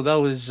you go. That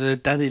was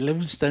Danny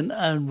Livingston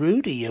and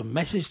Rudy. A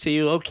message to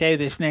you. Okay,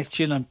 this next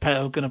tune, I'm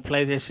going to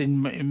play this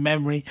in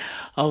memory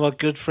of our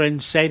good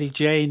friend Sadie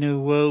Jane,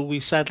 who we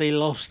sadly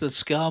lost at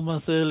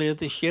Skarmouth earlier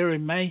this year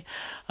in May.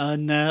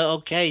 And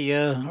all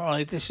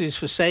right, this is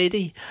for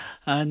Sadie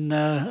and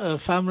her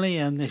family,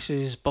 and this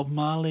is Bob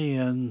Marley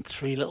and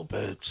Three Little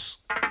Birds.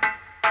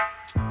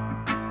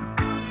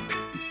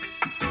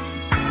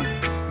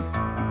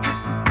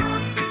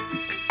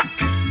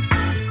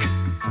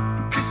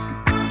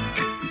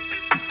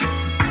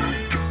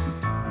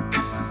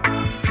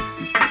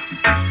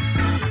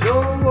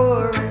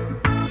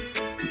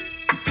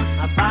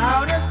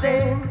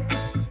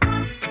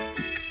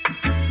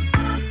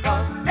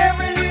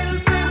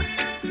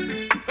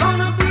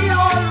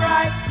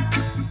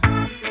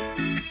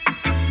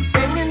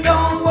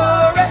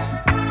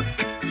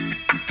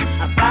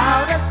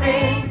 About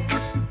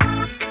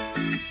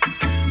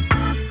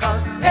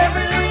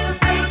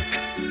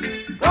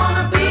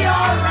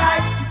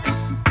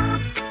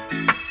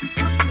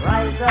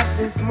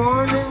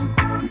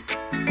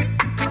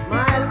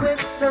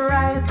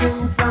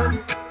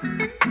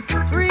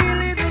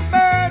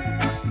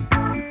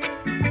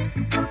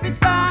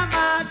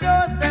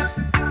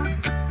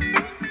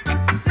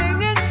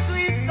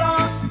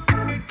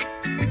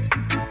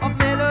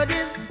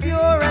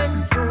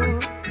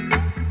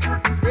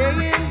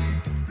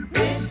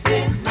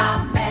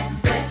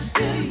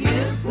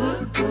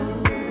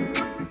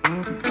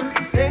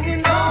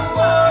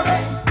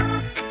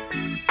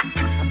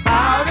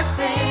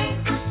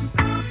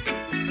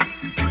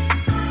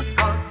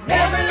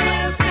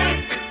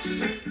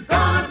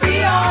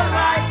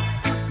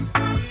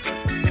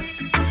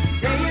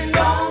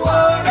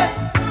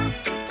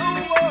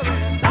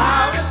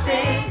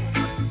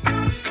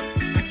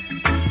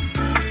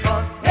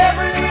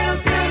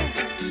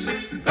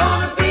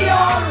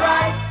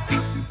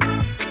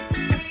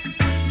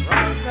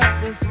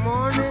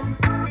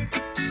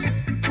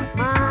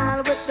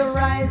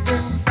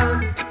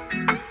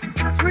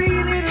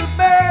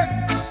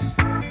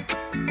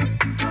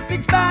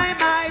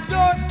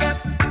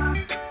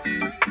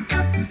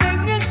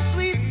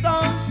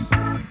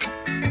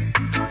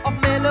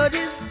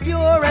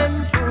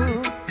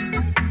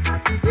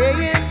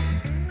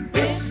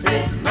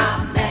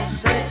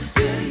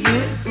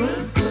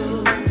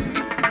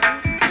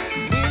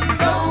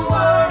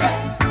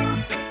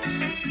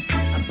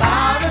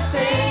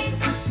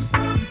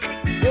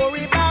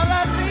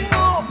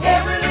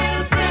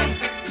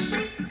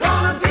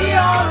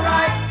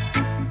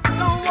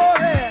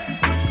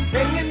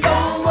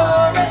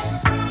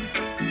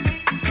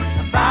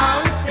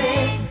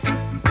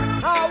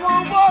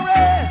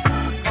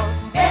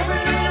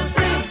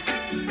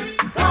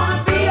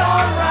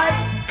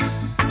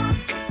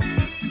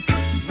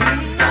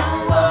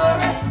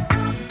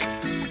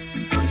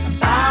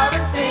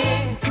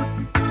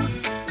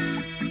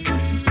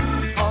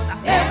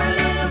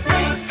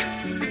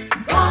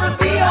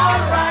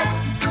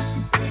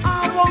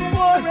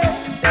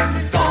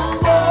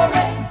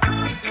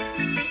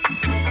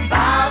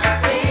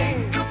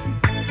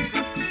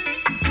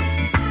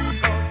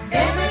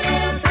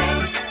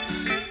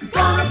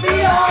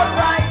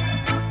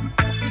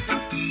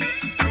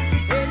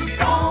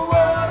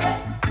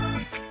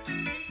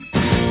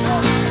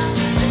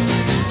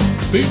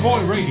Boot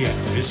Boy Radio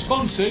is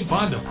sponsored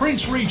by the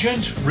Prince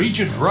Regent,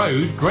 Regent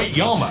Road, Great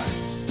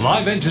Yarmouth.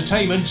 Live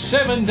entertainment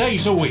 7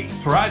 days a week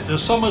throughout the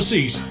summer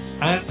season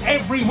and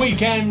every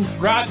weekend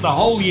throughout the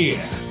whole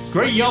year.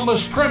 Great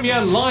Yarmouth's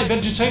premier live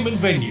entertainment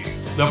venue,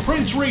 the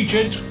Prince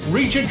Regent,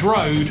 Regent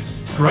Road,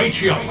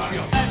 Great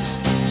Yarmouth.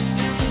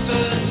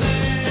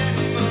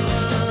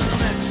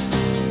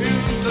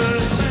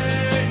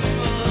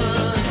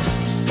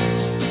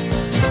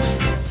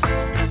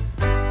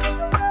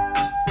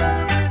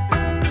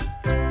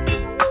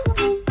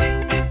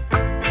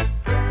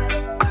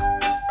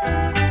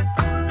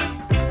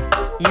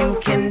 You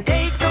can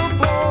take a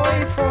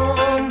boy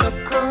from the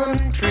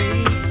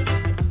country,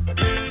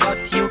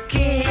 but you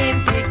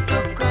can't take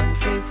the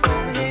country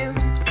from him.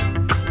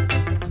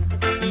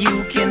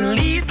 You can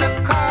lead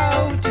the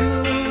cow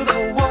to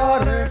the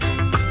water,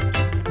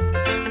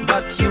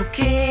 but you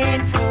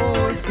can't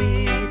force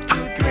it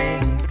to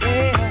drink.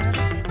 Yeah.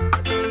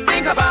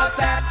 Think about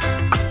that.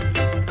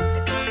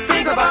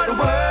 Think about the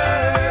word.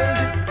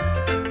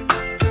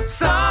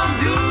 Some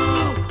do,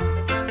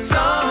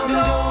 some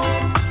don't.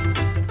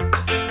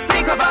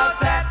 Think about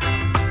that.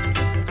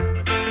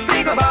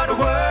 Think about the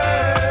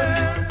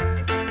word.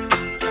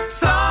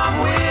 Some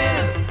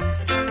will,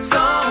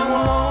 some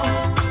won't.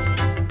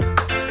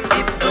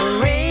 If the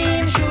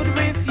rain should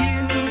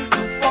refuse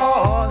to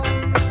fall,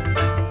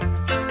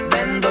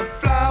 then the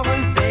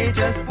flowers they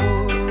just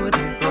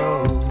wouldn't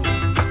grow.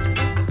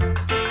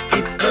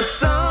 If the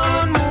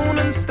sun, moon,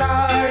 and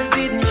stars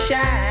didn't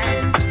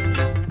shine,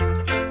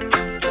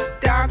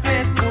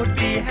 darkness would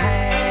be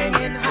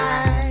hanging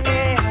high.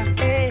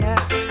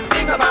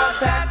 Think about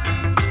that.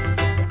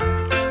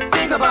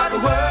 Think about the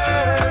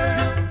word.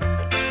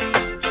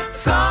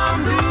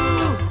 Some do,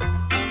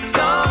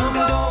 some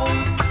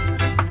don't.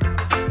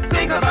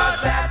 Think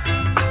about that.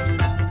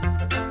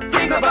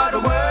 Think about the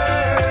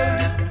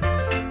word.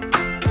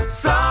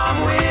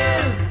 Some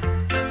will,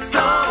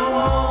 some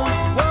won't.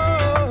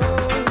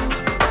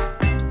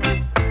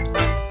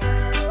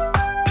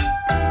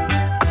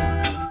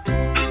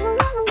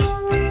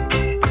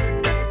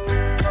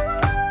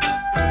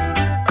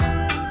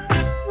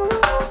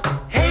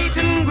 Hate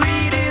and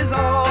greed is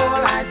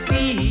all I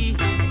see.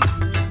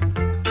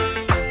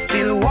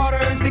 Still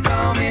waters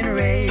becoming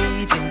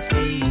raging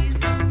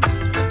seas.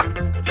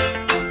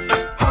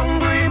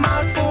 Hungry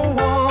mouths for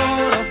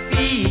want of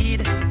feed.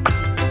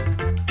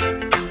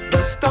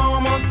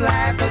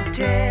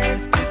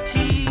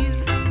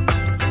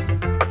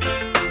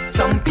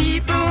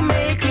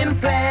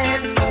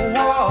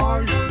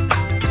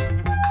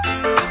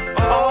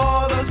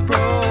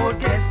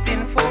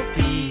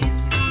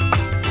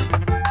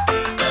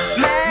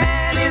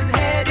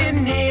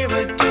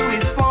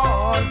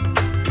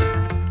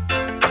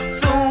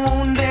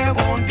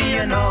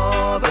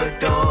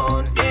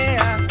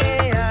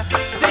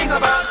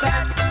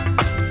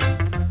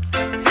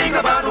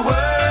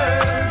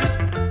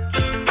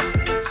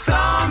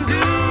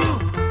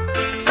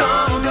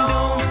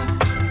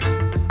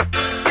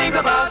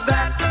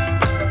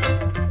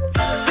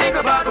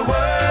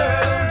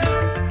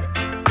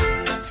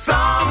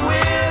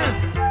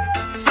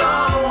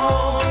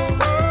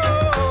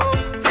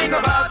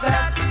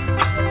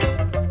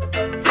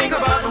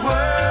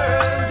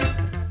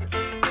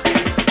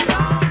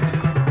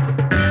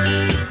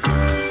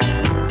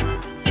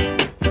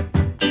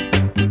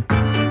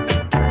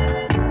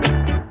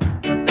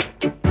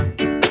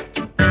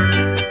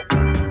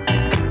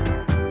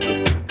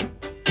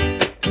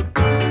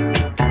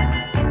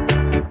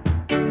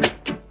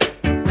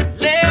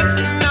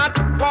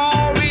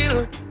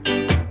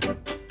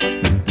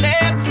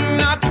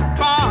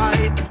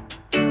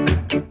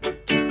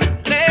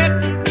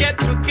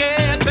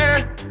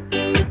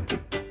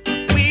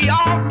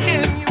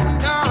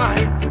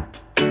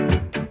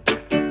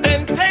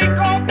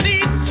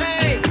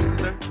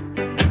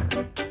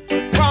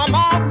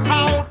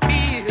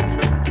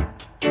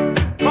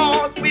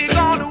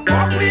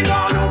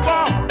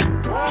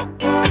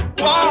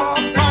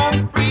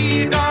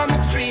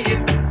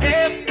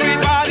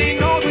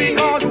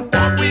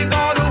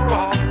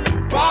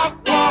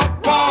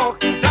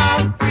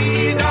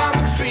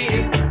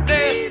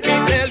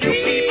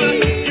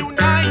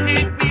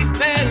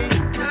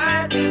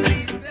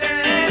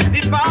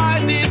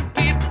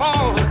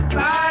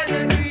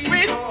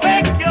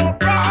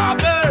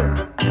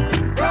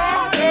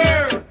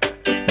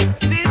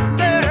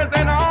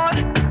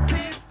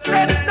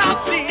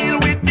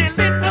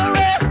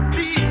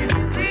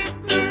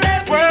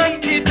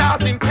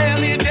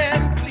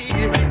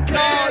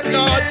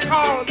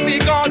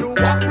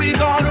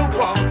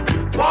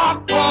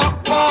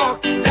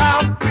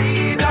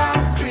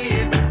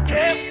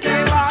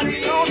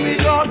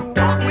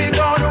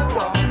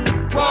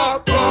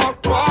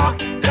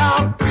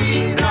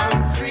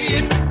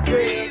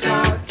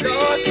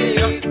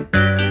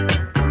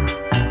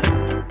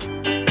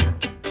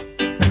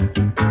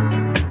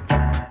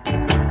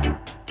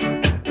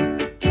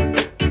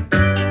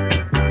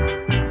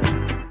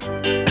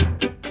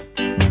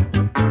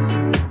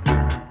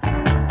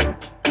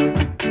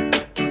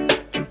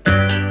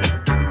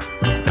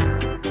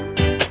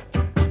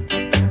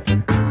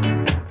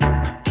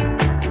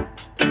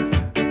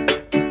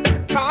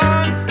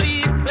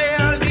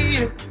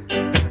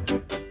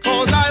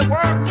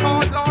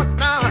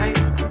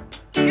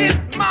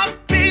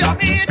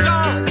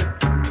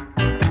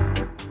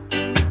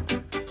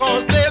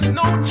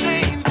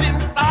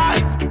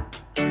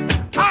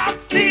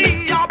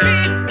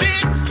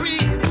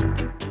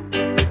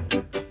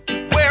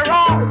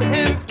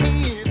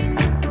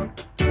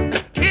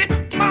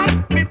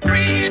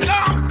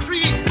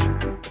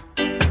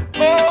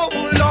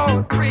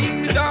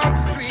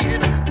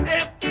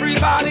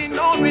 Everybody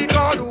knows we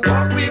gonna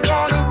walk, we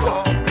gonna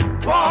walk,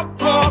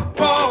 walk, walk,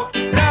 walk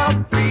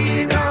down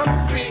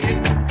Freedom Street.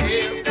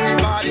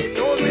 Everybody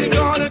knows we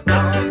gonna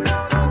talk,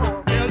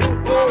 tell the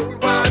whole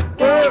wide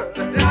world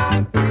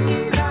down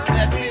Freedom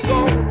that we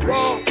gonna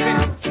walk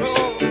and show.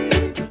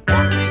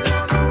 Walk, we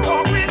gonna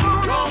walk, we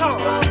gonna talk,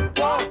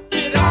 walk,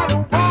 we gonna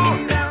walk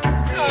down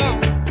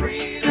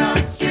Freedom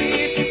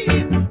Street.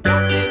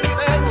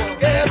 Let's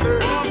together,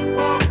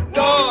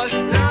 Lord,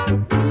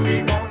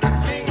 we gonna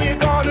sing, we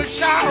gonna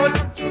shout,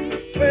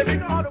 we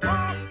gonna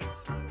walk.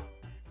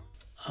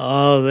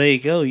 Oh, there you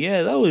go.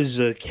 Yeah, that was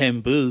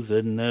Ken Booth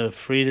and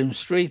Freedom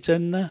Street.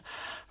 And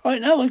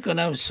right now we're going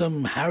to have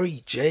some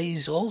Harry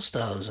J's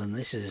All-Stars. And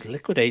this is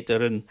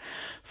Liquidator. And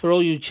for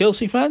all you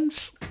Chelsea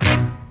fans...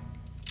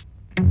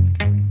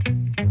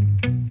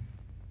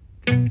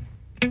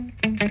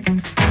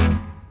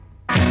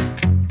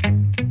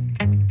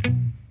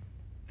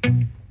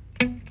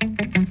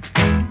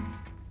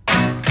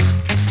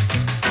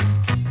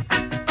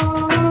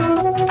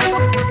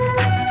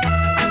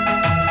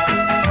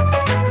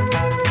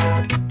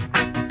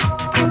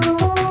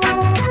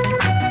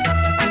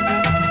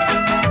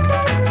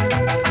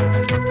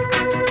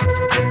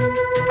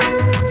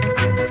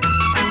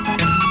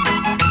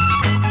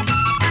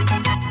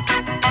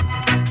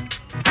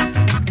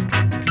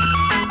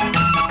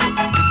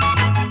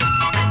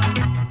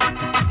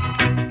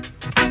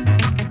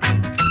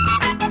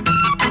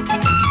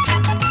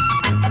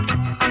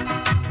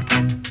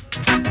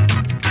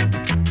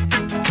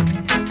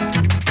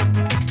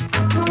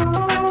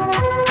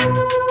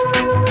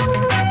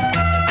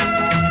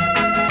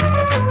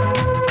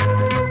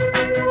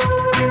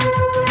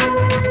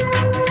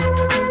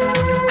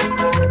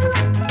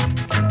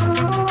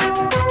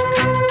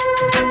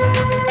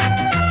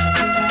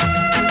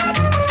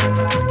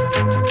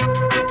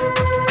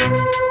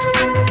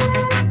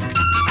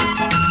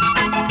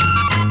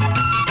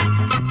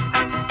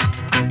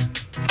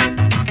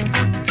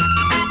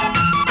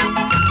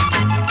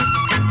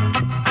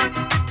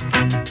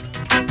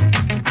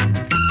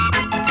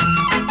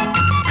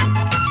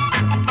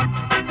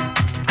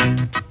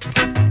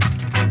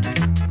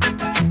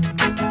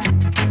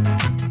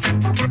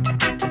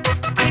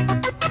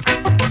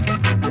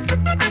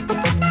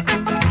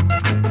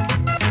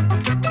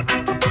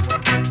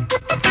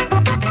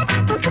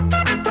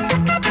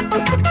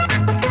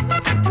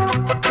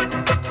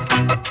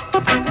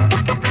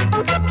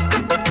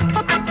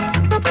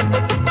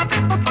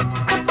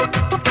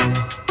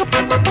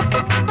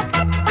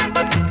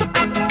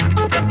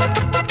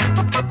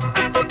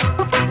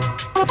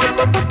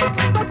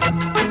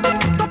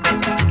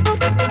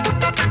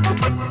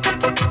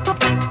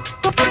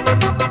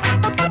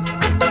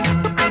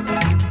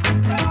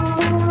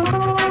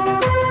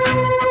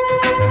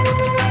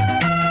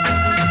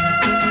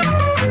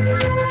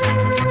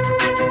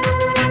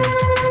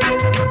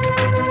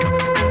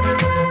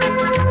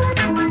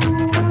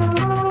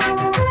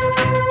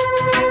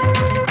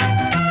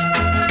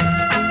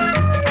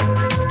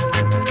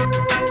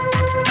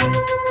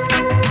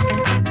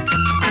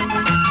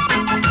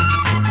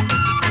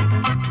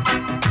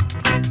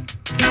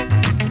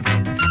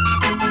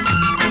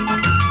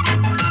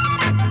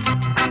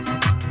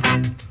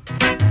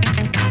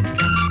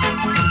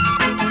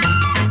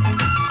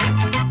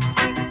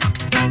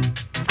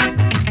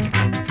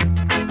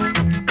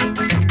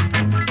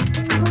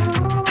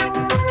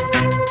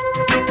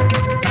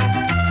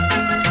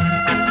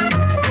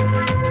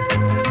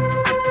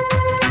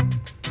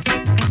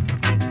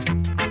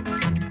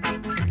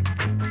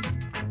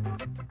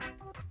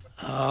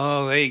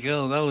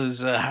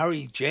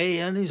 Harry J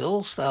and his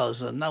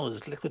All-Stars, and that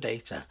was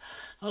Liquidator.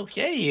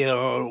 Okay, I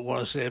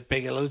want to say a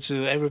big hello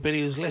to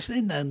everybody who's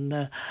listening,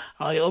 and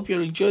I hope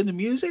you're enjoying the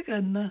music,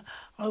 and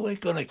we're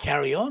going to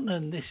carry on,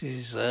 and this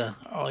is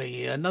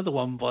another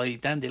one by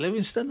Dandy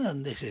Livingston,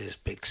 and this is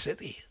Big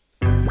City.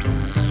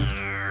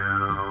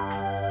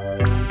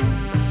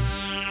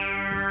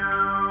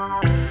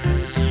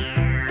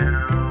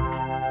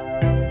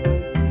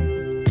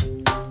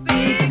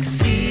 Big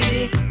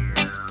city,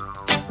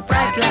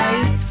 bright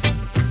lights,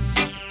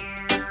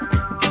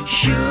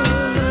 sure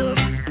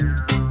looks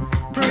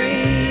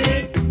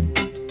pretty.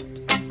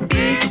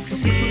 Big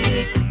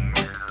city,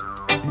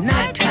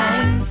 night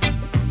times,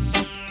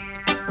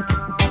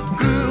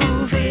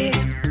 groovy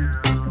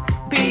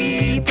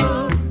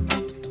people,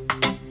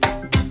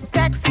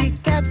 taxi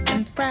cabs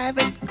and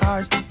private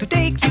cars to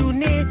take you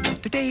near,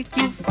 to take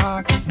you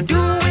far.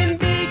 Doing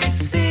big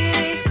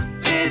city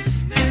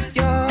business,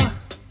 your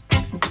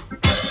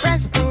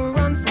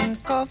restaurants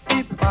and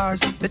coffee bars,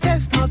 the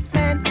Chestnut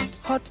Man,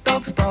 hot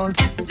dog stalls.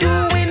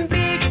 Doing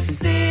big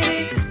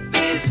city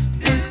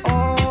business,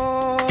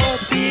 oh,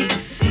 big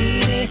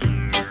city,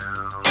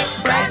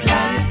 bright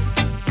lights,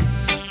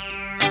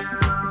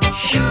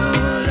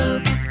 sure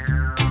looks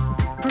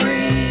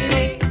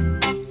pretty.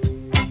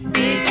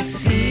 Big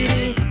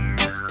city,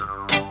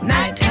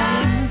 night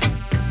times,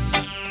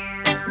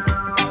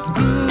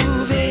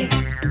 groovy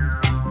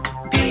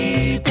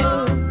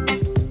people,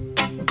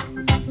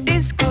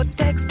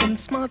 discotheques and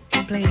smart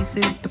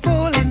places, the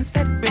bowling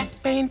sunset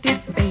with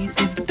painted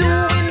faces,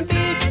 doing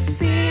big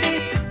city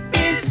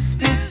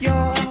business,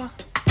 y'all.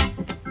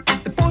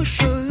 The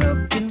pusher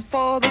looking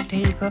for the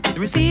taker, the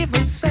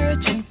receiver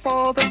searching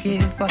for the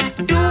giver,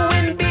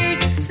 doing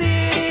big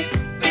city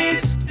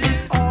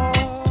business, all.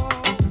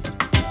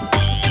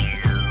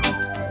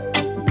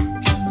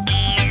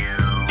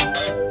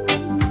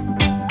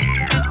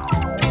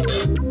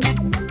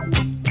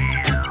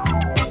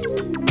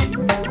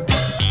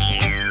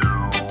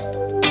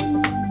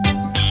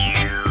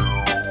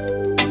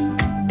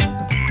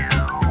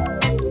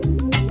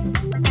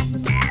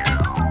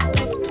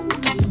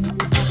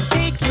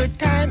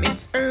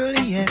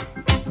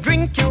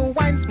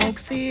 Smoke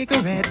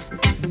cigarettes,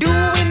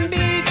 doing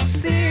big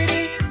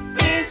city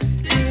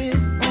business.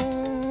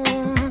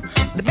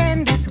 The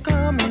band is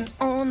coming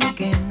on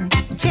again.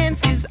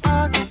 Chances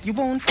are you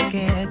won't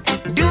forget.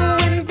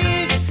 Doing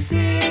big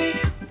city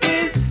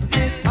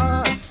business.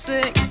 Oh,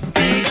 sick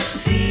big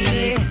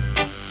city.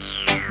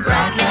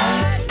 Bright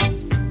lights,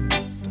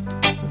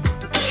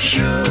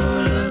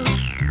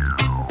 shooters,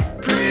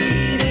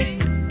 pretty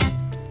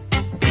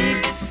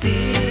big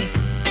city.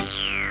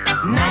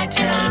 Night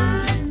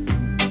times.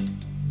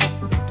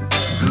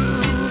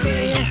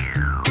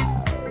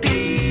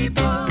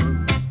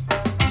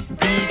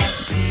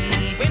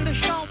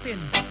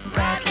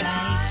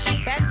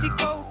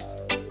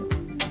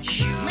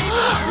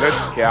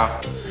 Let's scare.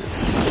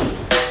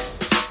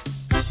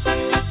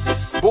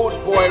 Boot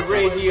Boy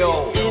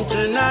Radio.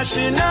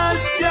 International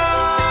ska.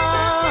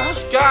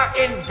 Ska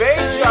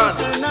Invasion.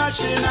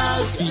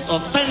 International The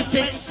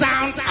authentic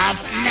sound of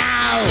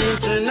now.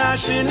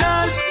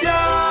 International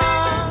ska.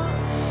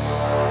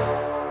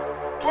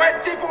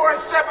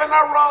 24/7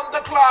 around the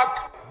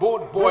clock.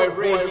 Boot Boy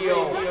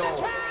Radio.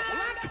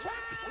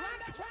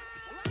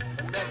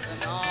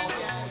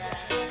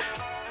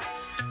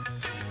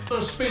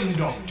 The Spin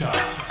Doctor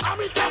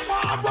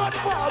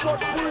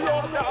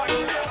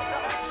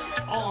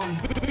on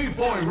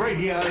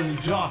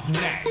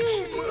bootboyradio.net.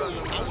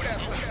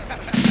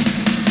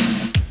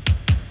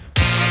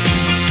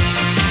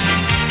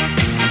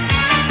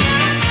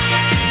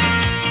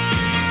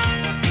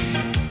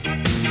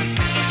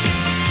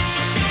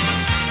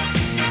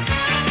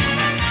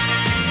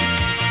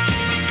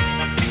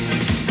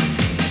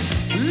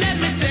 Let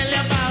me tell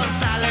you about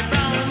Sally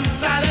Brown,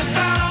 Sally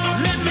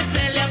Brown. Let me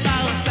tell you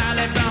about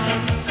Sally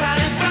Brown,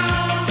 Sally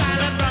Brown.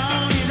 Sally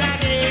Brown is a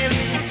girl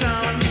in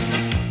town.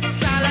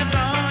 Sally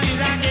Brown is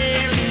a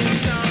girl in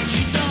town.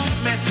 She don't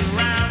mess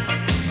around.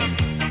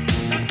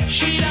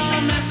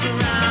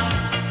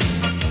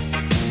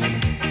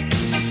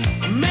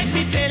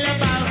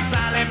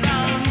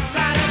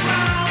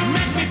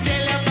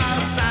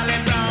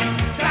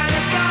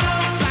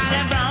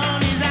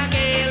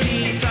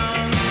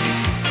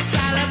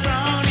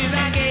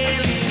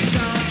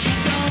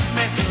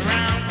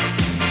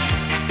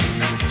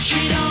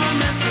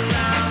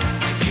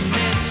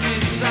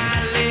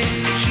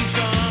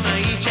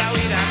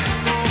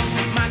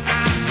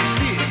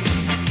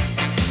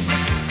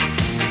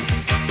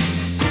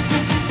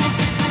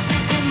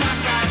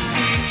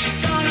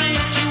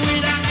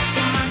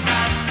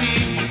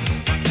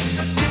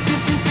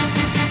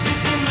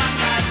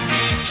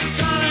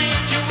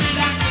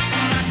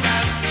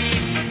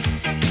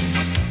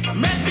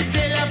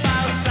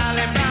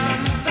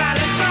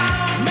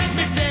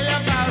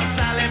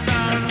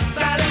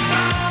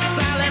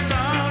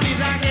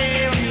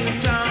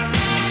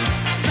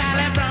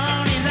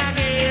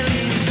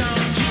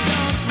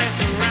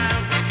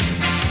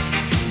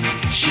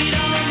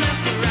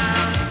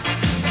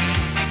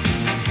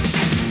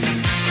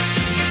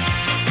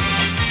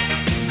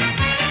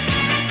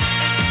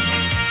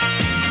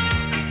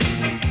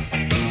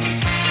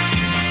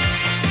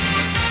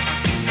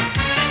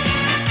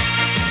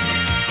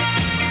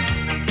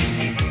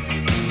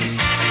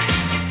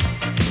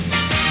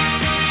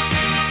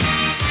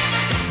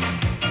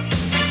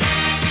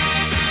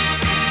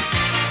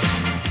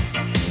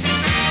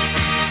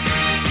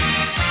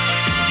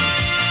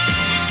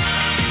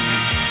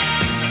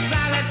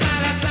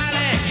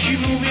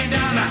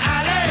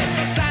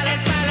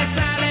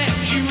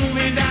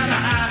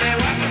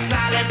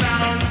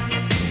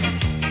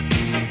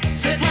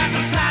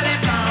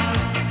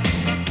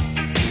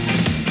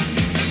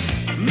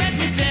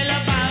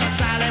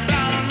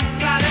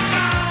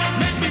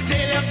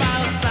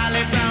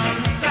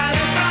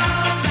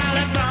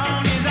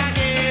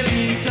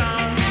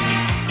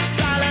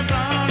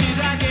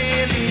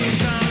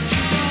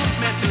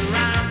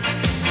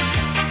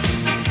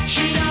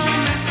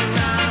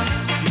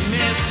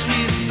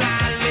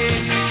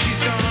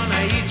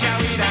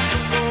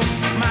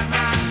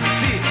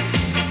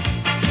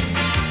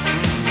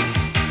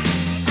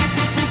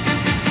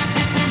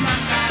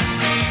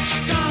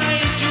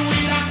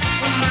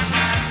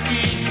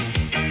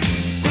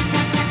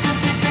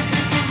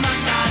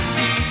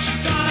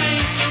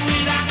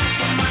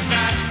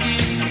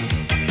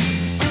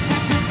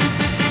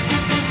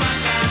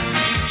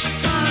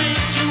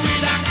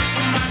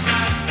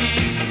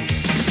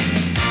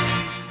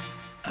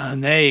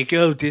 And there you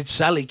go. Did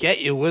Sally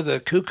get you with a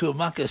cuckoo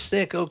maca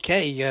stick?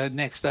 Okay,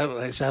 next up,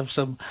 let's have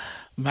some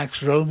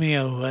Max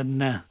Romeo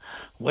and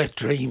Wet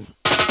Dream.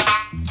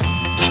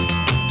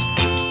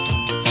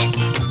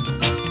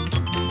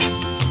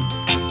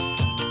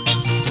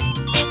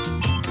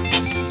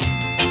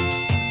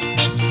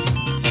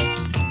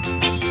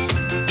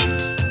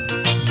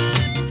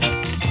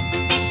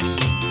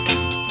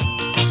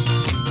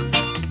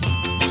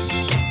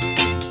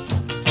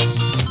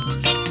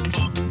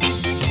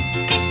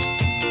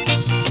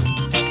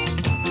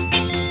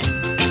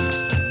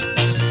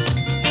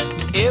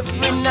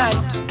 Every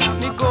night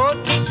me go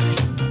to sleep,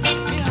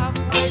 me have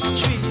wet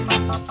dream.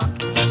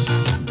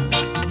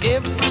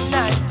 Every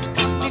night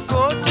me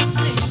go to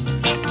sleep,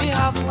 me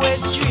have wet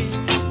dream.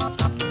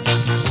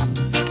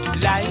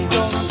 Lie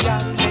down,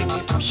 girl, make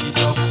me push it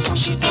up,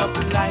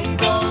 lie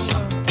down.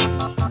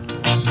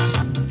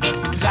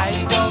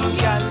 Lie down,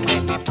 girl,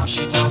 make me push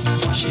it up,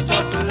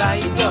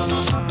 lie down.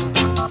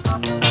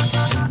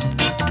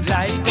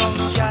 Lie down,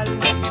 girl,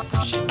 make me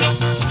push it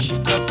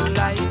up,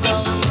 lie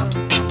down.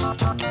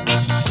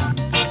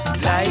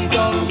 Lie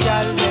down,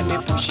 girl, let me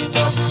push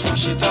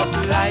it up,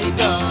 lie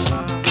down.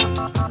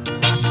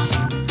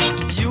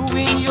 You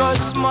in your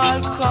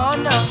small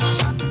corner,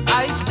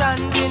 I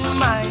stand in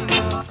mine.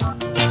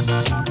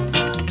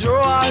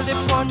 Throw all the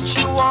punch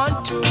you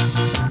want to,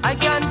 I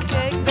can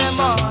take them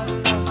all.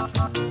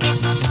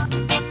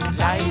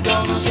 Lie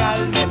down,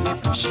 girl, let me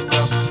push it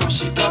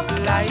up,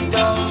 lie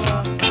down.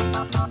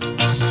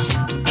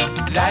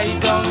 Lie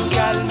down,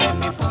 girl, let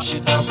me push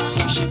it up,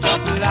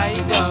 lie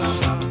down.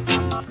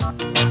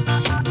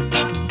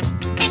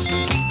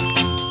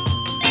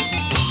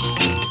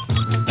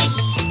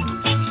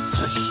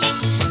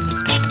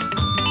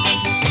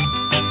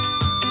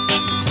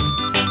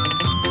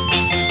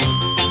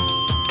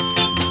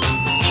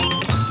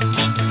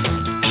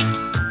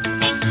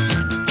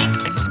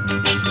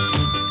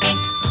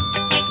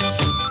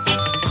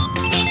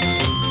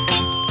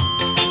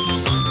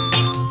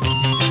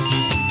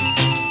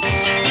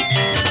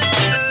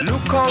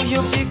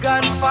 You big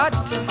and fat,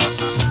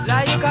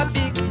 like a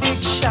big,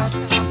 big shot.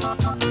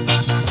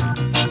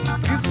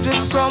 Give the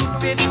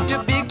trumpet to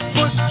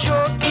Bigfoot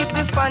Joe, give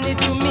the funny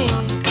to me.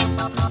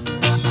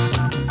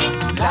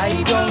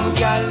 Lie down,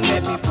 girl,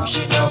 let me push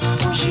it up,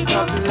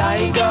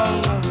 lie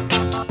down.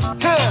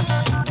 Huh.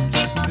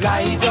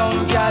 Lie down,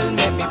 girl,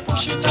 let me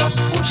push it up,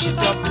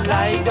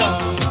 lie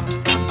down.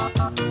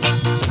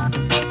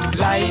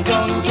 Lie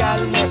down,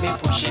 girl, let me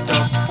push it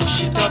up,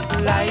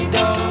 lie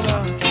down.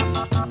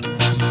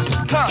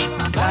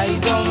 Lie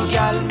down,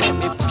 girl, make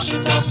me push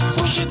it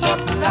up,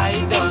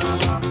 lie down.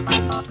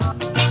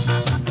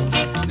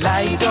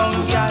 Lie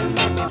down, girl,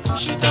 make me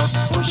push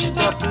it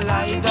up,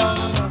 lie down.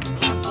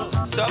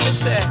 So me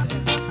say,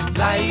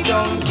 lie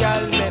down,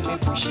 girl, make me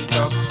push it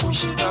up,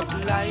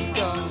 lie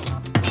down.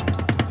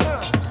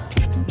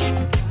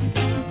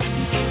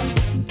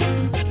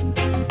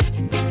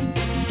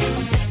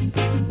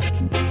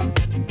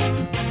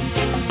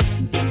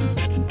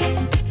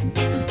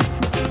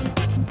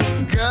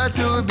 Got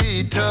to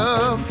be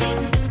tough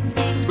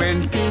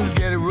when things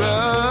get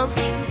rough.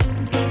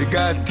 You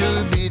got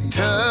to be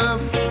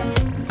tough,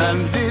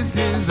 and this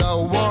is a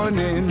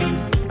warning.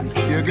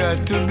 You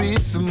got to be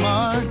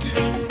smart.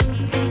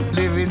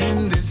 Living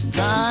in this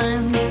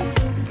time,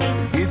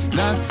 it's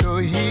not so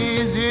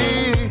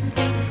easy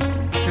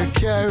to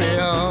carry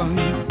on.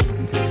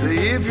 So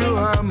if you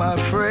are my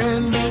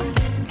friend,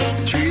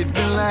 treat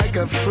me like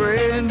a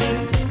friend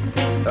in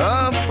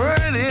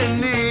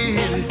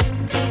need.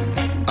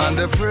 And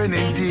a friend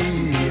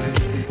indeed,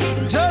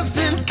 just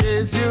in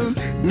case you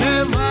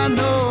never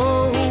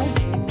know.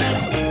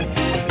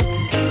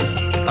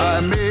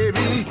 Or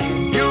maybe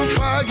you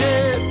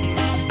forget,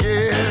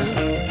 yeah.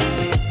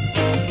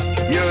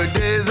 Your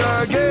days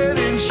are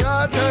getting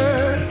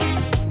shorter.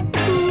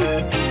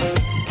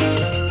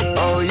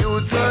 Our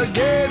youths are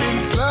getting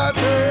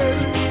slaughtered,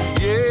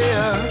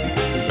 yeah.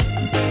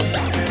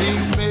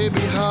 Things may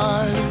be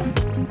hard,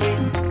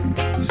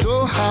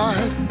 so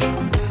hard,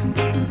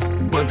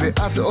 but we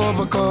have to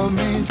overcome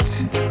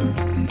it,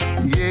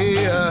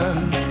 yeah.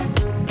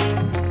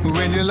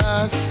 When you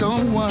lost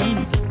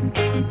someone,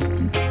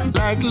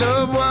 like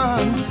loved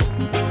ones,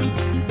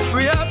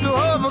 we have to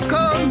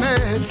overcome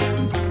it,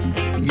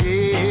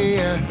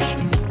 yeah.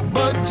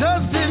 But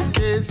just in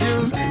case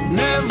you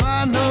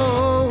never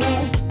know,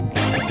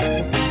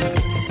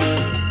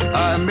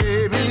 or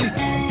maybe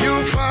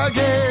you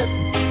forget,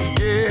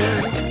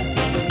 yeah.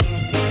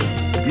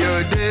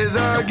 Your days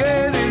are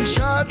getting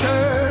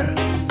shorter.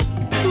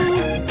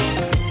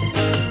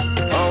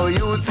 Our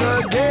youths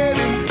are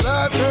getting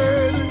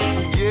slaughtered,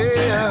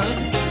 yeah.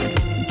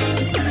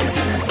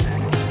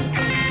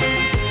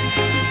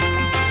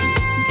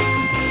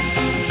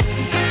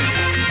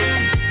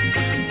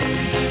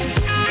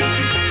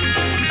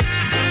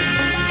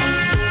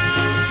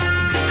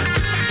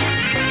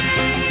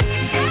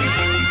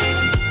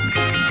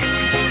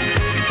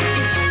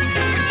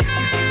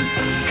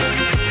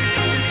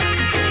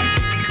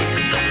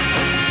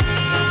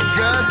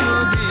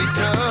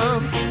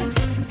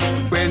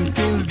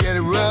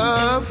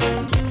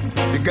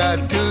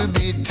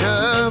 be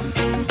tough,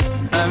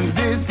 and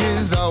this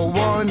is a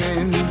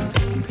warning.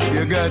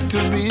 You got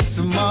to be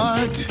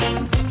smart.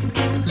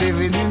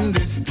 Living in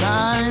this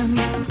time,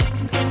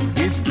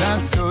 it's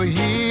not so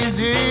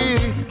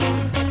easy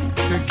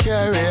to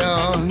carry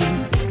on.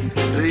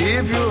 So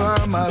if you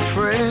are my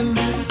friend,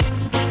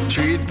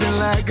 treat me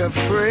like a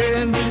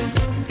friend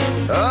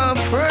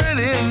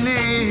in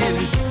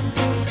need,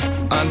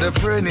 and a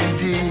friend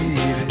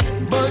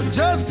indeed. But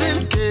just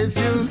in case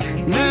you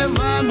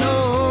never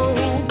know,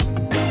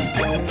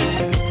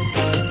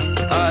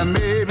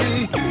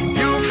 maybe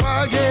you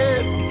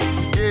forget,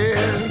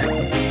 yeah.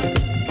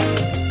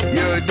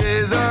 Your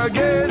days are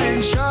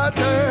getting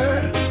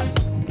shorter.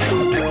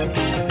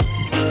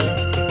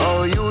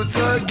 Oh, youths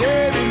are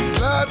getting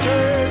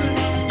slaughtered,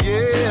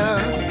 yeah.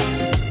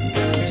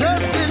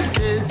 Just in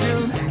case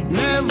you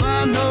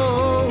never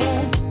know,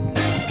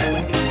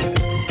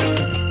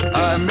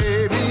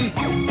 maybe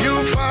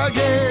you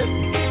forget,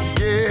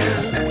 yeah.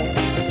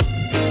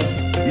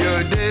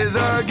 Your days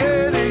are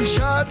getting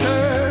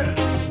shorter.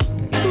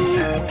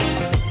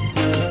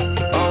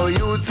 Oh,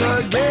 youths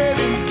are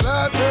getting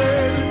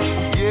slaughtered,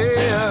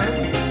 yeah.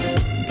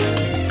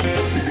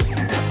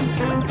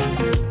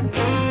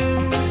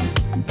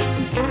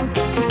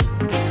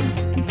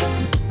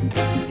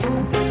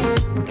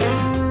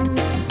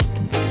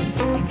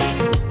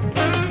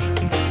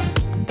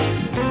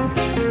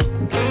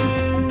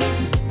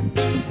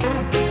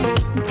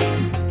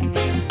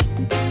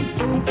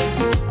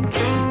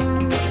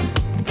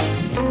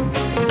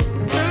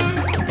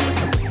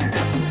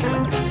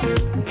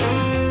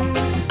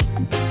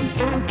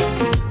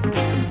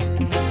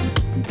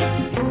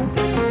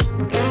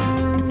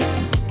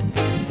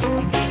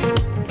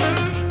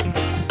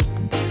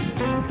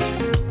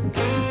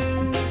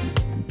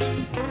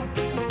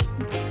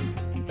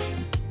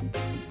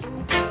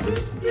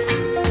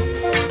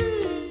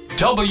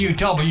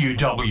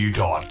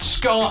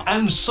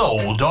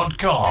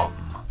 www.scarandsoul.com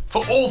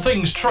for all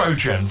things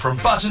Trojan, from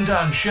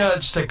button-down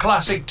shirts to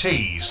classic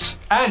tees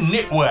and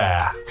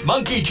knitwear,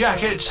 monkey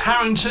jackets,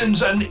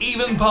 Harringtons and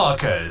even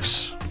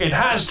Parkers. It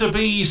has to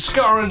be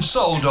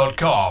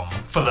scarandsoul.com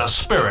for the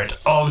spirit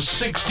of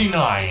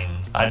 69.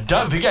 And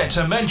don't forget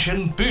to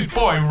mention Boot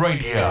Boy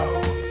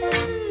Radio.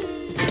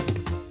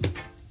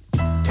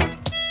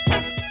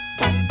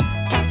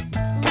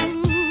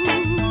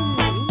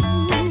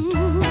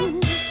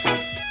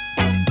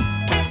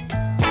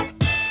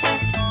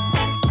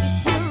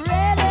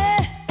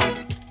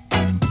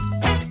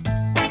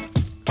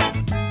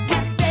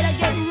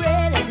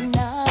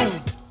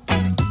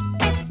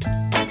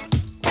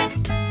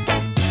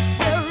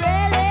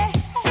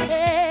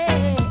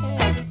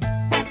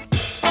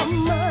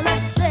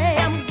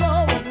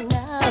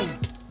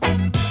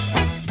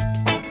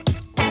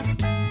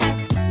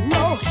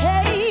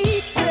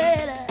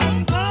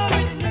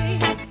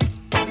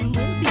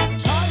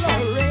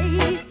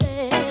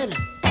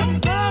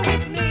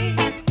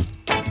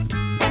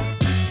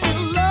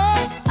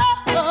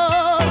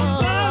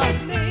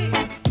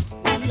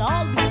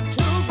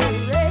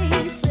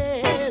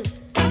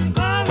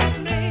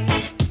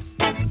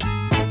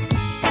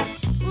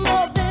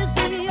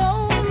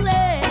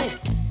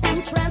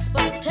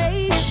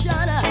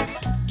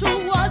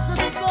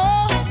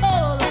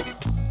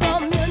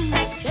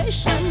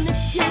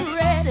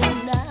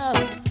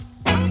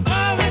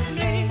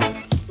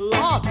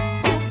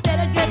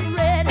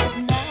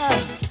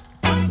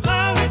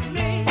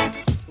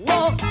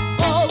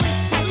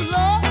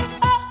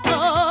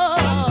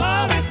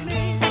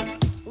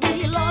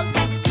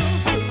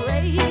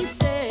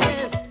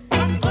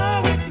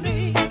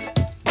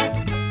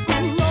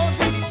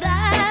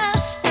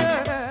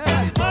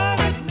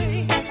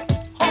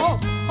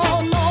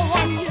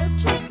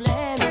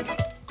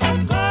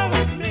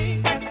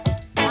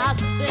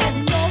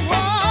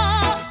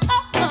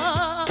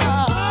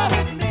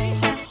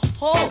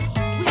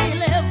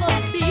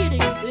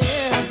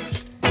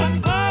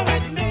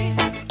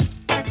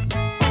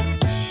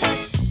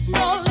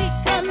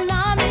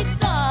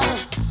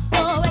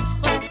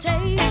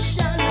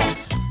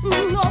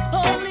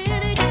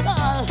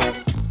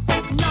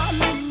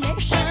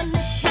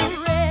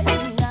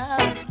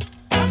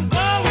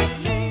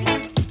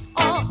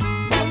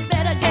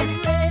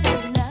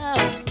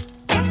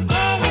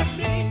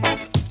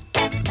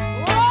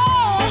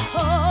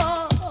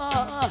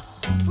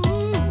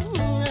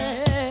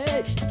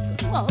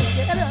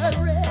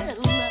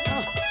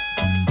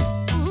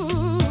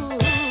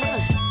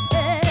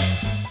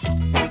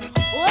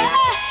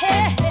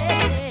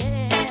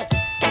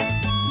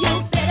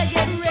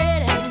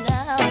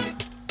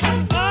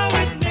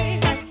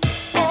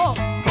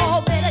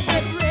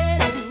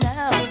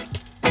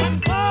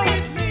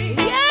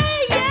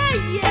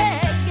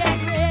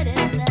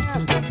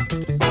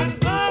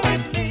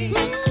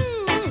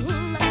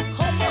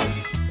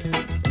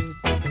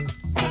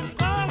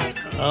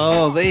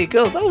 Oh, there you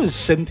go. That was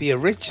Cynthia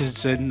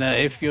Richards, and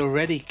if you're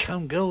ready,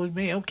 come go with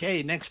me.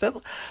 Okay, next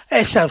up,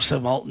 let's have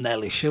some Alton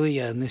Ellis, shall we?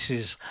 And this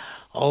is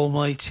All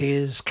My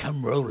Tears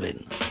Come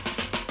Rolling.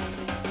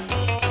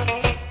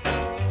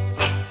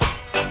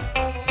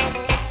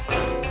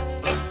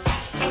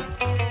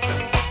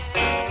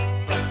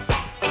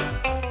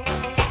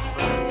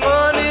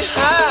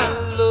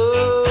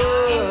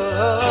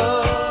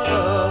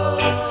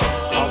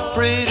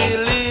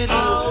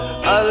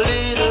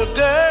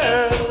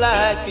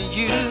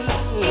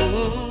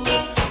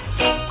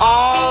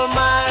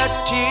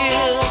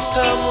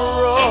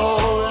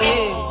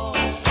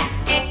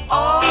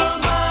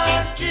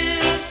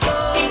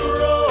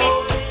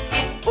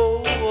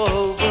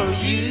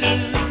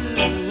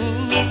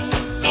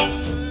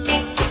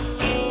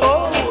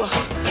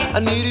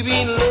 need to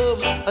be in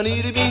love, I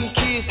need to be in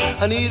kiss,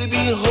 I need to be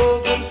in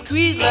hug and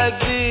squeeze like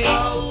this.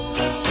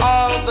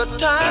 All the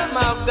time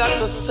I've got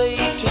to say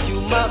to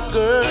you, my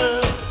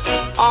girl,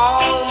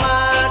 all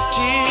my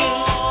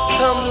tears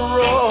come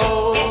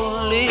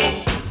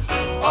rolling.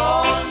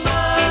 All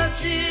my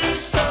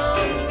tears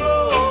come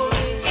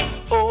rolling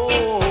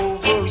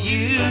over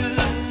you.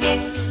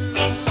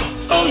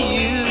 Oh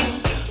you,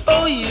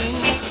 oh you.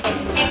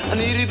 I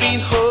need to be in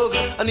hug,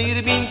 I need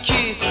to be in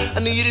kiss, I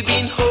need to be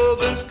in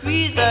hug and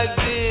squeeze like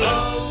this.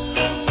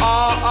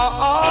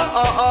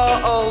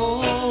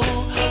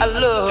 I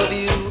love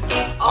you.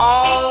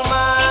 All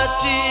my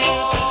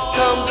tears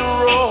comes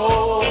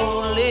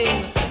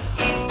rolling.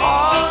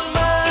 All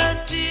my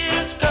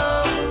tears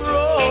come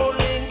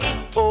rolling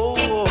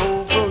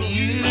over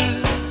you,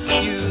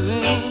 you.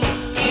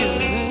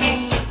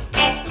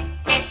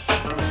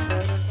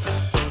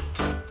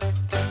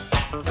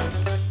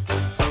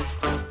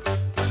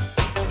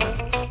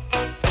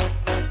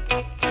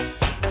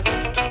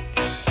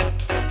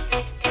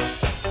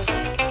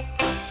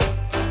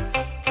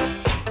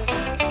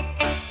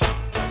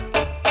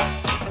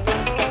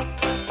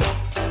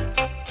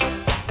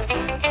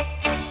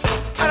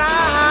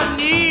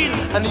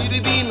 I need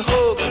to be in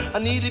hug, I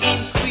need to be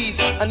in squeeze,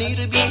 I need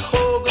to be in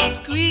hug and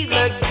squeeze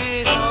like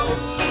this.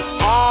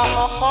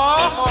 All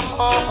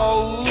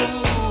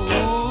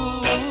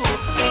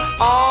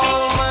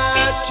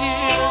my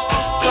tears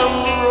come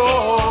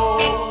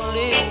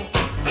rolling.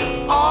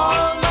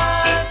 All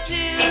my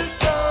tears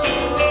come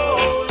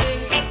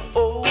rolling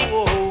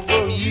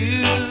over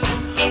you,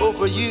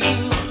 over you,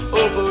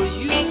 over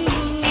you.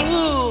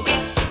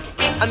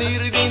 I need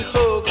to be in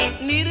hug,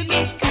 need to be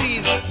in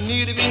squeeze,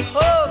 need to be in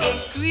hug and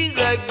squeeze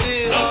like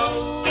this.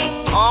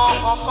 All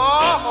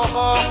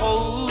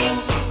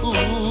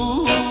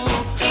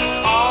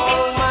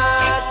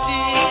my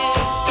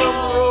tears come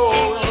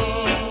rolling.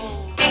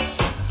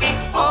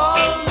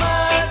 All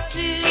my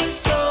tears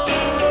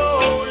come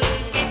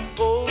rolling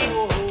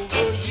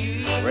over you.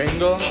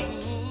 Ringo,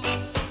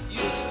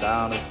 this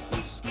town is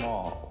too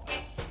small.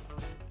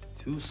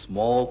 Too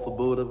small for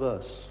both of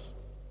us.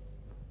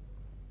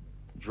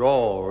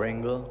 Draw,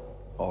 Ringo,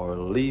 or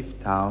leave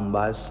town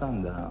by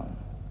sundown.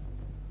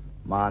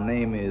 My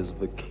name is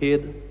The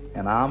Kid,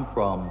 and I'm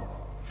from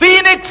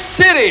Phoenix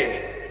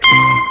City!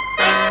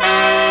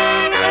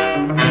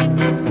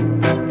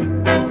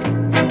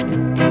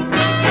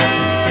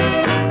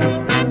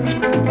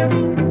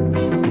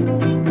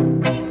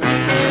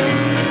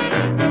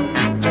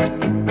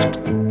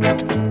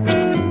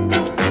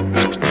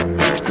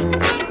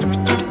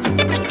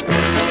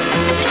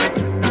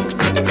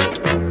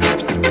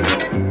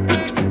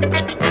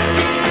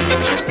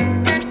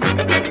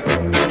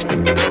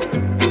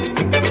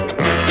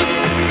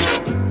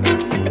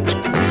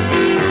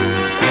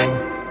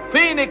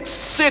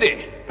 City.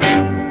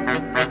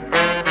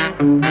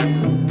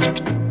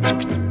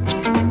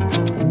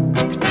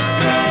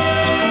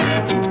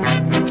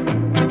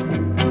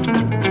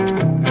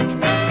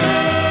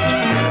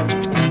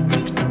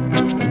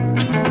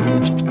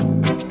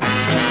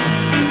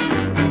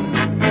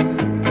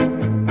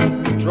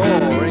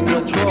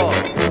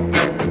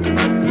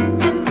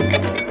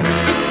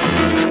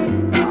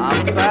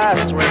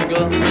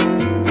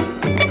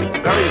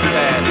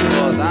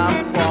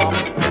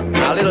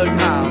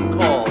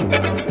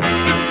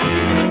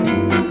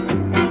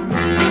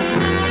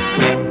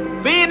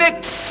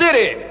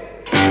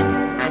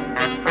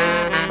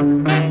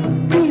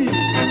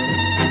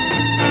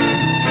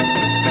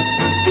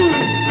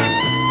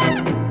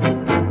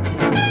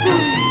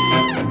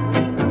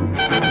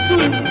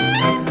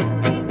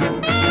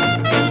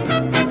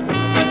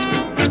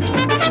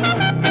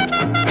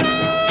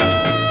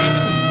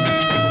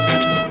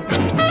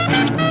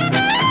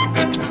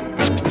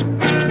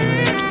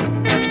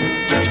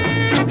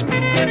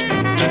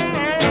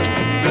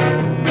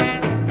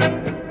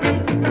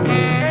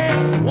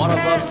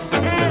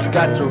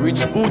 Got to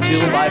reach Boot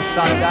Hill by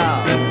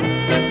sundown.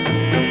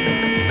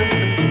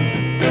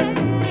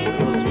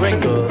 Cause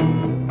Ringo,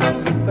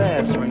 I'm too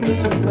fast, Ringo,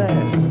 too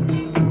fast.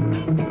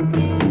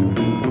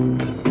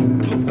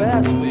 Too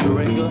fast for you,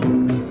 Ringo.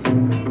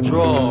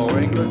 Draw,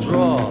 Ringo,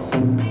 draw.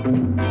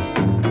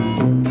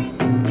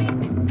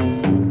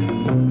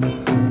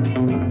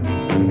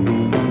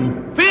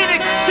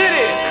 Phoenix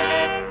City!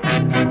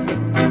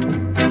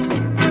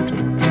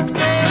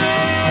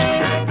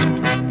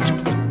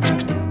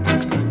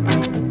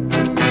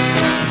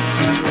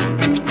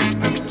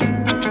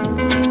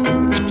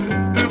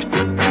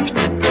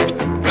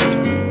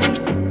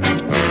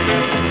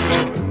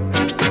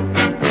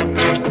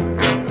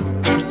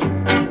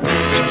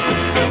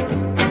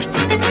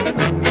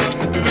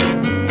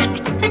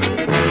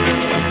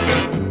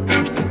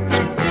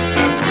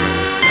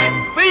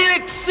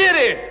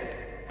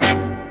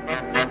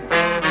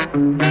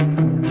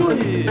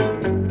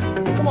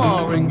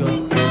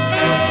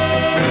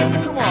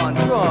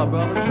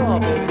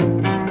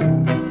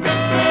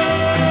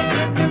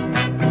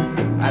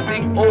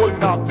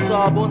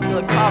 Sawbones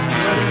gonna cop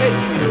ready made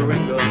for you,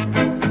 Ringo.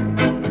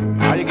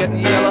 Are you getting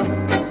yellow?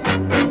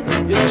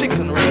 You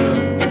chicken ringer.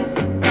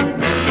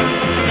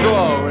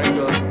 Draw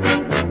ringer.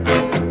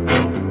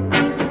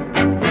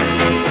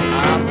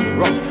 I'm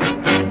rough,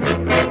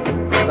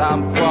 'cause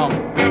I'm from a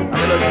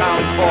little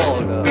town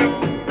called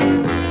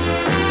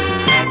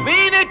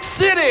Phoenix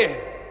City.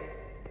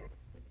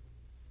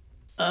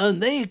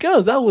 And there you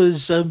go. That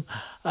was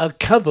a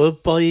cover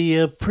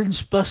by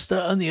Prince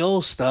Buster and the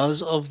All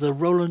Stars of the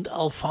Roland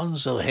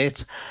Alfonso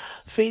hit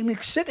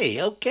Phoenix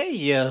City.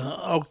 Okay.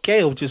 I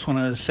just want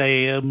to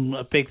say a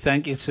big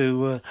thank you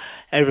to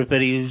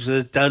everybody who's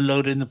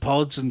downloading the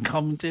pods and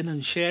commenting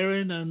and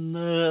sharing and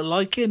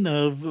liking.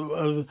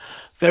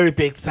 Very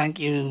big thank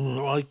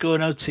you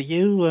going out to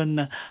you,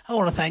 and I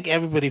want to thank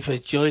everybody for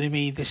joining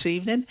me this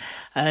evening.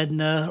 And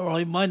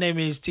my name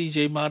is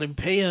DJ Martin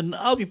P, and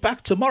I'll be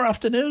back tomorrow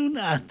afternoon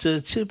at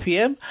 2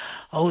 p.m.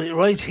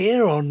 right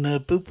here on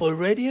Bootboy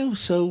Radio.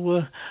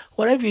 So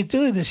whatever you're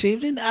doing this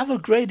evening, have a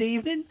great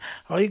evening.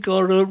 I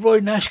got Roy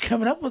Nash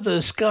coming up with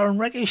the Ska and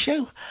Reggae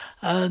show,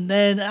 and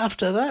then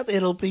after that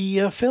it'll be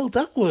Phil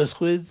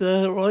Duckworth with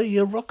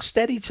Roy Rock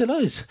Steady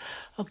tonight.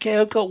 Okay,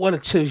 I've got one or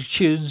two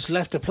tunes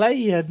left to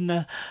play, and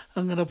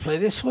I'm going to play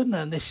this one,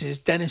 and this is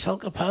Dennis Al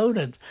Capone,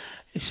 and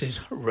this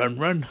is Run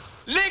Run.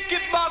 Lick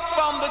it back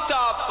from the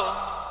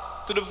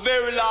top to the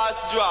very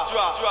last drop. You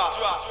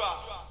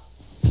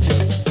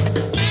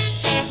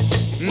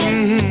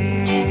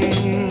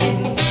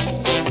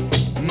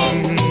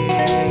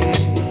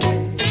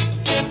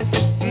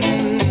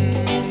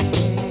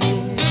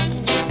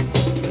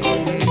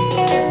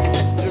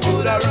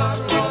gotta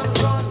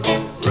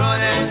run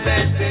as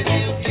fast as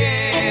you can.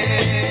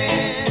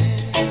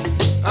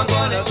 I'm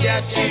gonna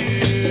get you.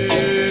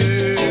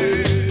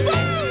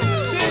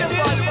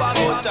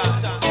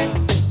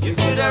 You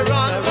gotta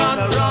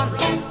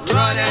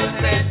run as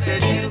fast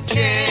as you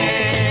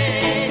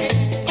can.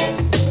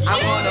 I'm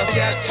gonna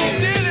get you.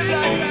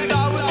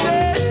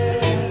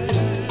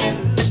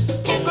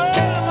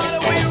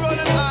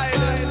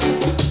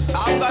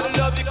 I've got a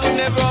love you could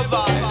never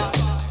avoid.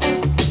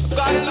 I've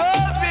got a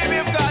love, baby,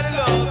 I've got a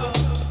love.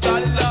 I've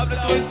got a love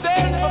that was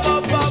sent from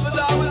above, as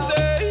I would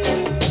say.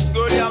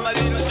 Girl, you're my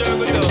little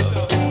turtle dove.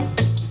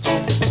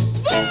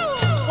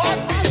 What,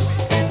 baby?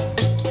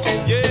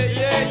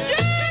 Yeah.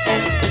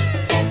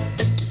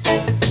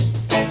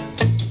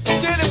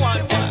 Tell it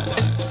one time.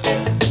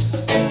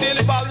 Tell it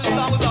about the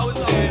songs I would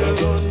say.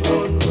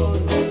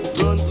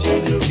 Run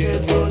till you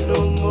can't run no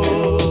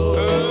more.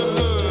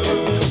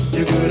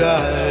 You could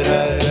hide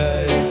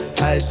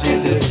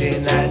till you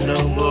can't hide no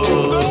more.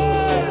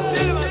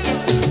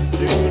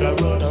 You could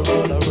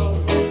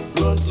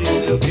run till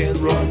you can't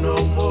run no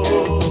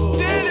more.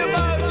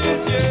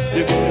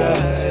 You could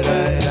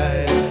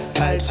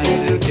hide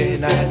till you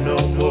can't hide no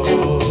more.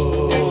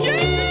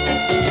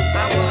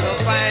 I'm gonna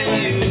find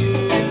you.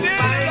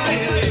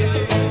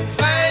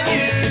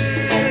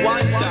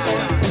 One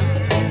time.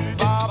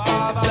 Baba,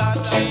 black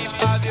sheep,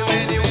 have you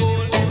any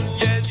wool?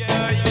 Yes,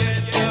 sir,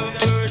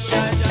 birds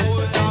and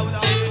bulls, I would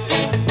say.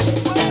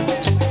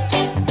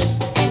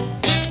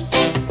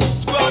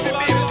 Scrub it,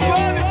 baby,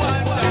 scrub it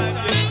one time.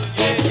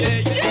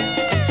 Yeah.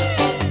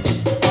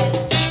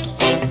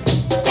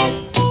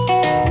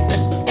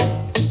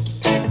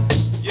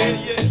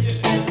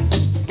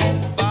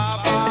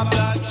 Baba,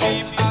 black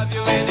sheep, have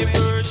you any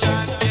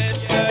Persian?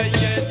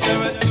 Yes, sir,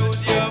 a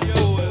studio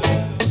fool.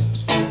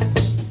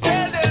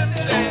 Tell them,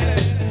 say,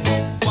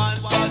 one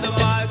for the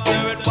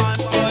master and one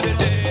for the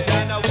lady,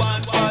 and a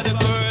one for the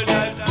girl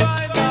that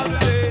find out the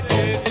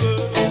lady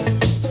good.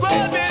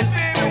 Scrub it,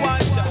 baby,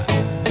 one time.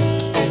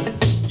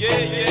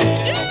 Yeah.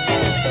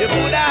 You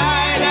could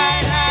hide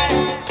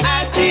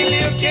until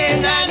you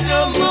can't hide no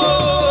more.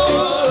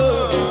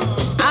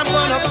 I'm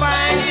gonna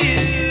find you.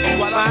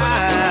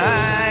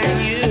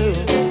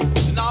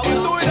 Now we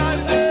do it, I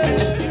say.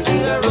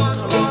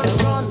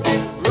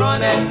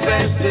 Run as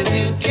fast as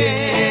you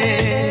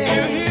can.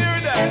 You hear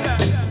that?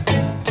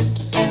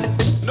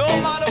 No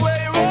matter where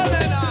you're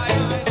running,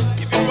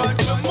 if you run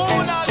to the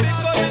moon, I'll be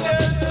coming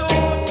there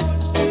soon.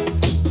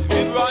 If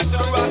you run to the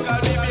rock,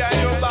 I'll be behind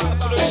your back.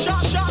 Put a shot.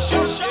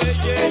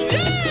 Yeah.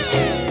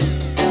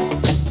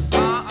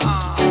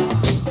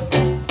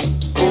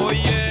 Oh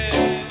yeah.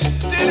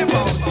 Tell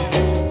about it.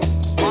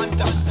 One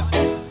time.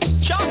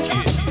 Shock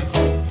it.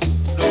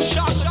 No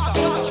shock it.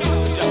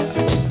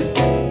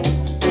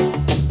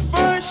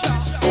 First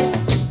shot.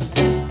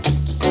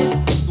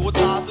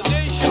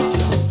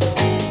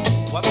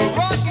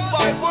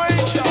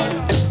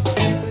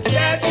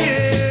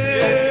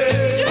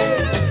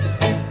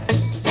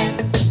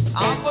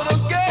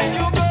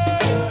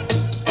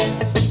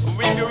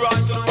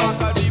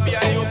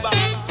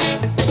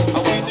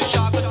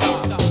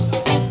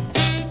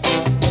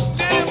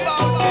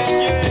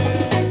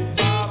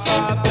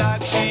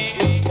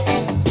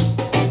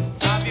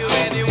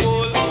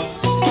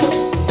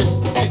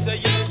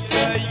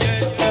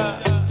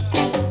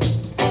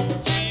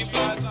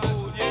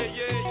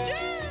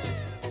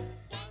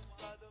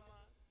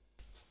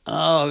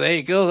 There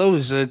you go. That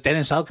was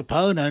Dennis Al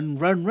Capone and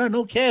Run Run.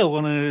 Okay, I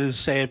want to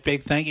say a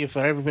big thank you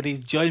for everybody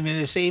joining me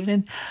this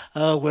evening.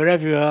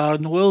 Wherever you are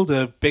in the world,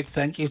 a big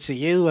thank you to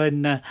you.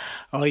 And a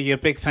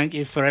big thank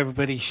you for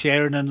everybody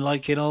sharing and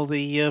liking all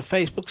the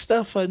Facebook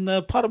stuff and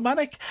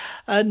Podomatic.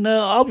 And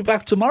I'll be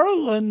back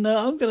tomorrow, and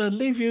I'm going to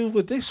leave you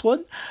with this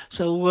one.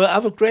 So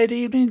have a great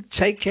evening.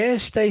 Take care.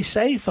 Stay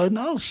safe. And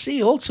I'll see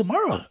you all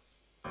tomorrow.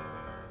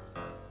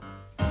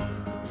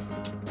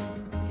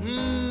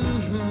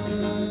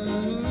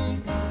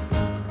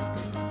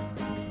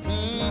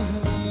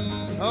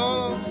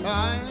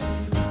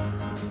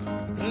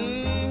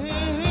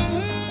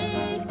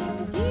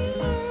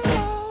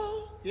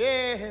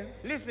 Yeah,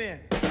 listen.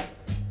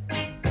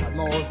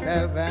 Almost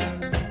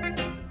heaven,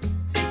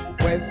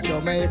 West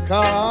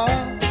Jamaica,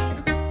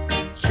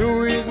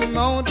 through his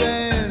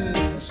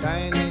mountain,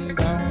 shining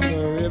down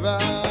the river.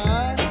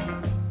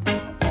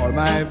 All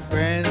my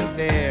friends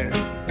there,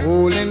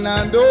 holding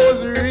on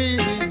those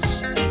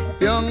reeds,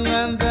 young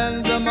and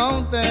then the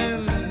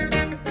mountain,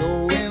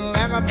 blowing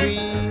like a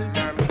breeze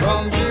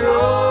from the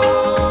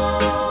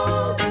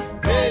road.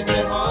 Take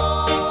me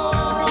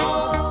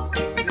home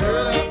to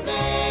the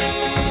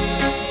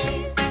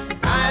place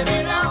I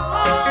belong.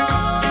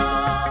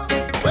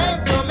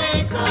 West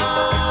Jamaica,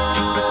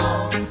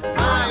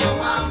 my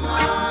mama,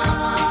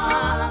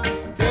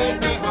 take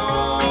me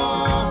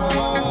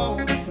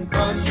home,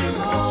 country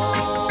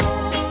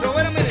road. No,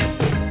 wait a minute.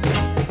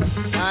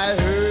 I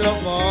heard a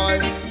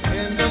voice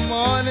in the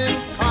morning,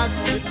 as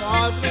she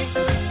calls me,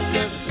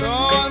 said,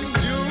 son,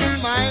 you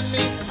remind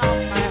me of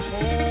my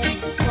home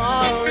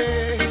far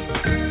away.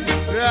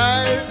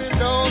 Driving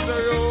down the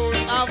road,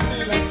 I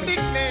feel a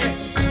sickness.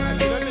 I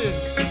should have been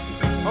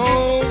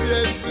home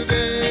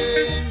yesterday.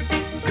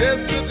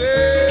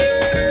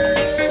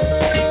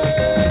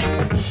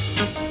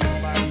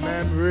 My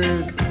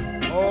memories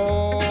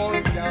all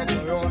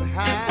gather on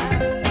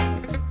high.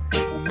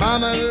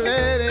 Mama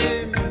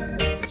letting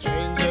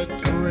stranger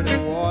through the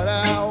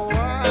water,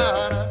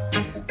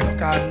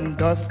 dark and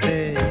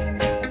dusty,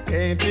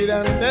 painted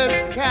on the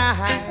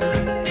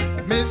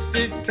sky.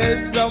 Mystic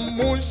taste of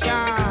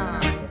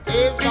moonshine,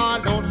 taste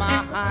gone on my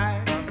high.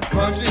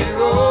 Country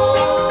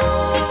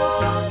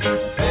road,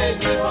 take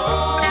me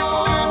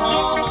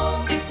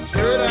home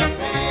to the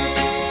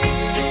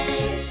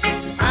place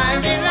I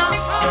belong.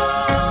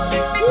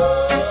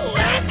 Ooh,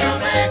 West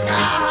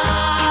Jamaica,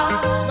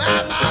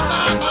 mama.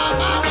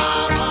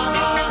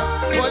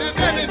 What you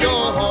tell me go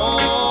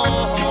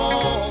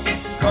home,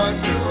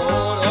 country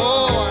road.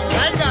 Oh, I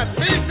got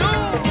me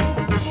too.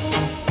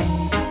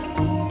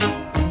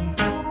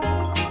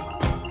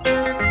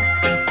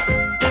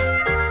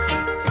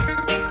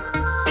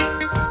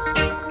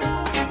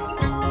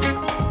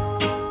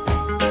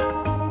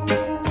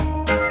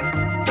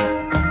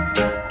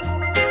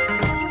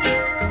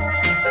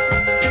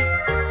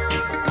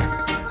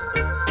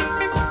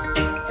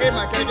 Hey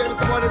man, can you get me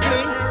some more of this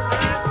thing?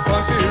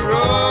 Country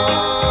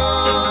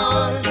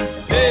road,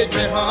 take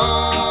me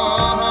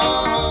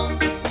home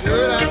to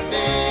that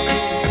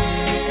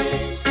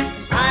place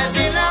I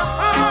belong.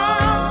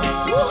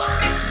 Ooh,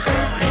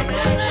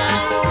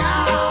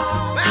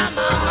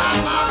 mama.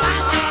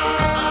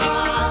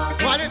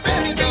 Why you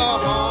tell me go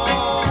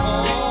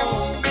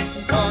home,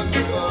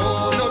 country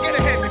road? No, get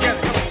your hands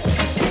together.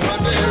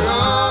 Country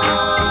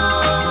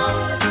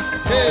road,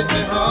 take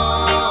me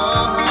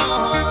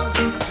home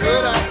to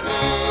that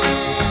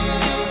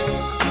place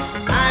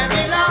I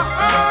belong.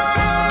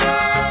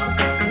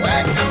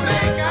 West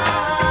Jamaica,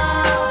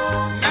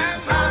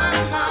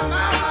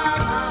 mama.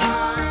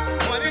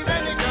 Why you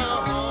tell me go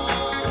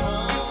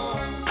home,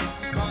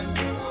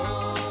 country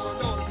road?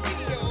 No,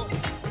 studio.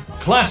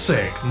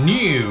 Classic,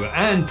 new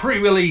and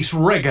pre-release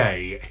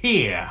reggae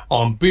here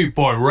on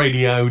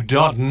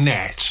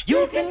bootboyradio.net.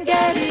 You can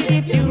get it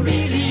if you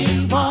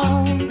really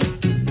want.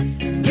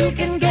 You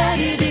can get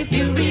it if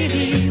you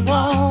really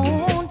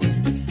want.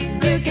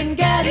 You can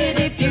get it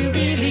if you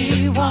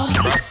really want.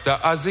 Rasta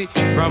Ozzy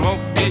from up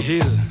the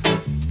hill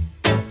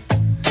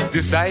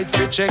decide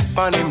to check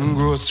on him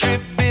grocery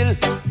bill.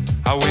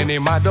 And when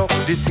him add up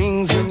the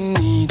things him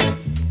need,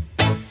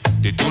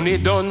 the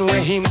tune done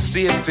where him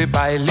save fi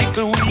buy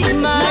little weed.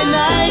 My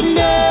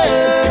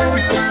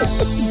nightmares,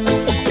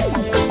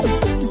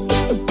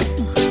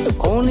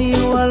 only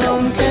you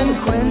alone can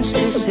quench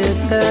this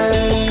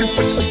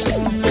thirst.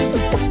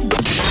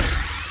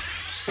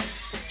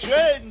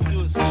 Train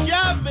to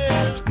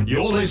scavenge.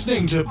 You're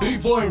listening to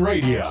Boot Boy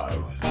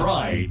Radio.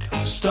 Pride,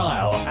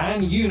 style,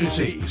 and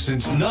unity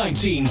since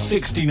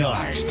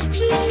 1969.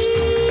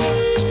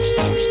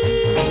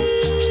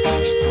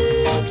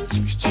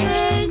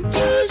 Train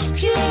to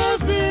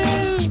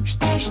scavenge.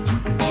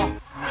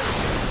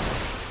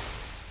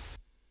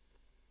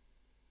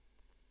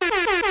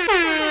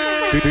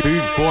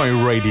 Boot Boy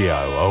Radio,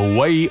 a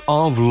way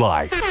of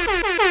life.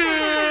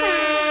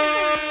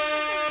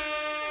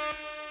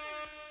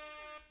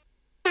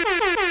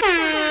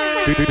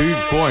 Boot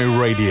Boy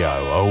Radio,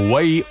 a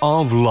way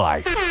of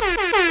life.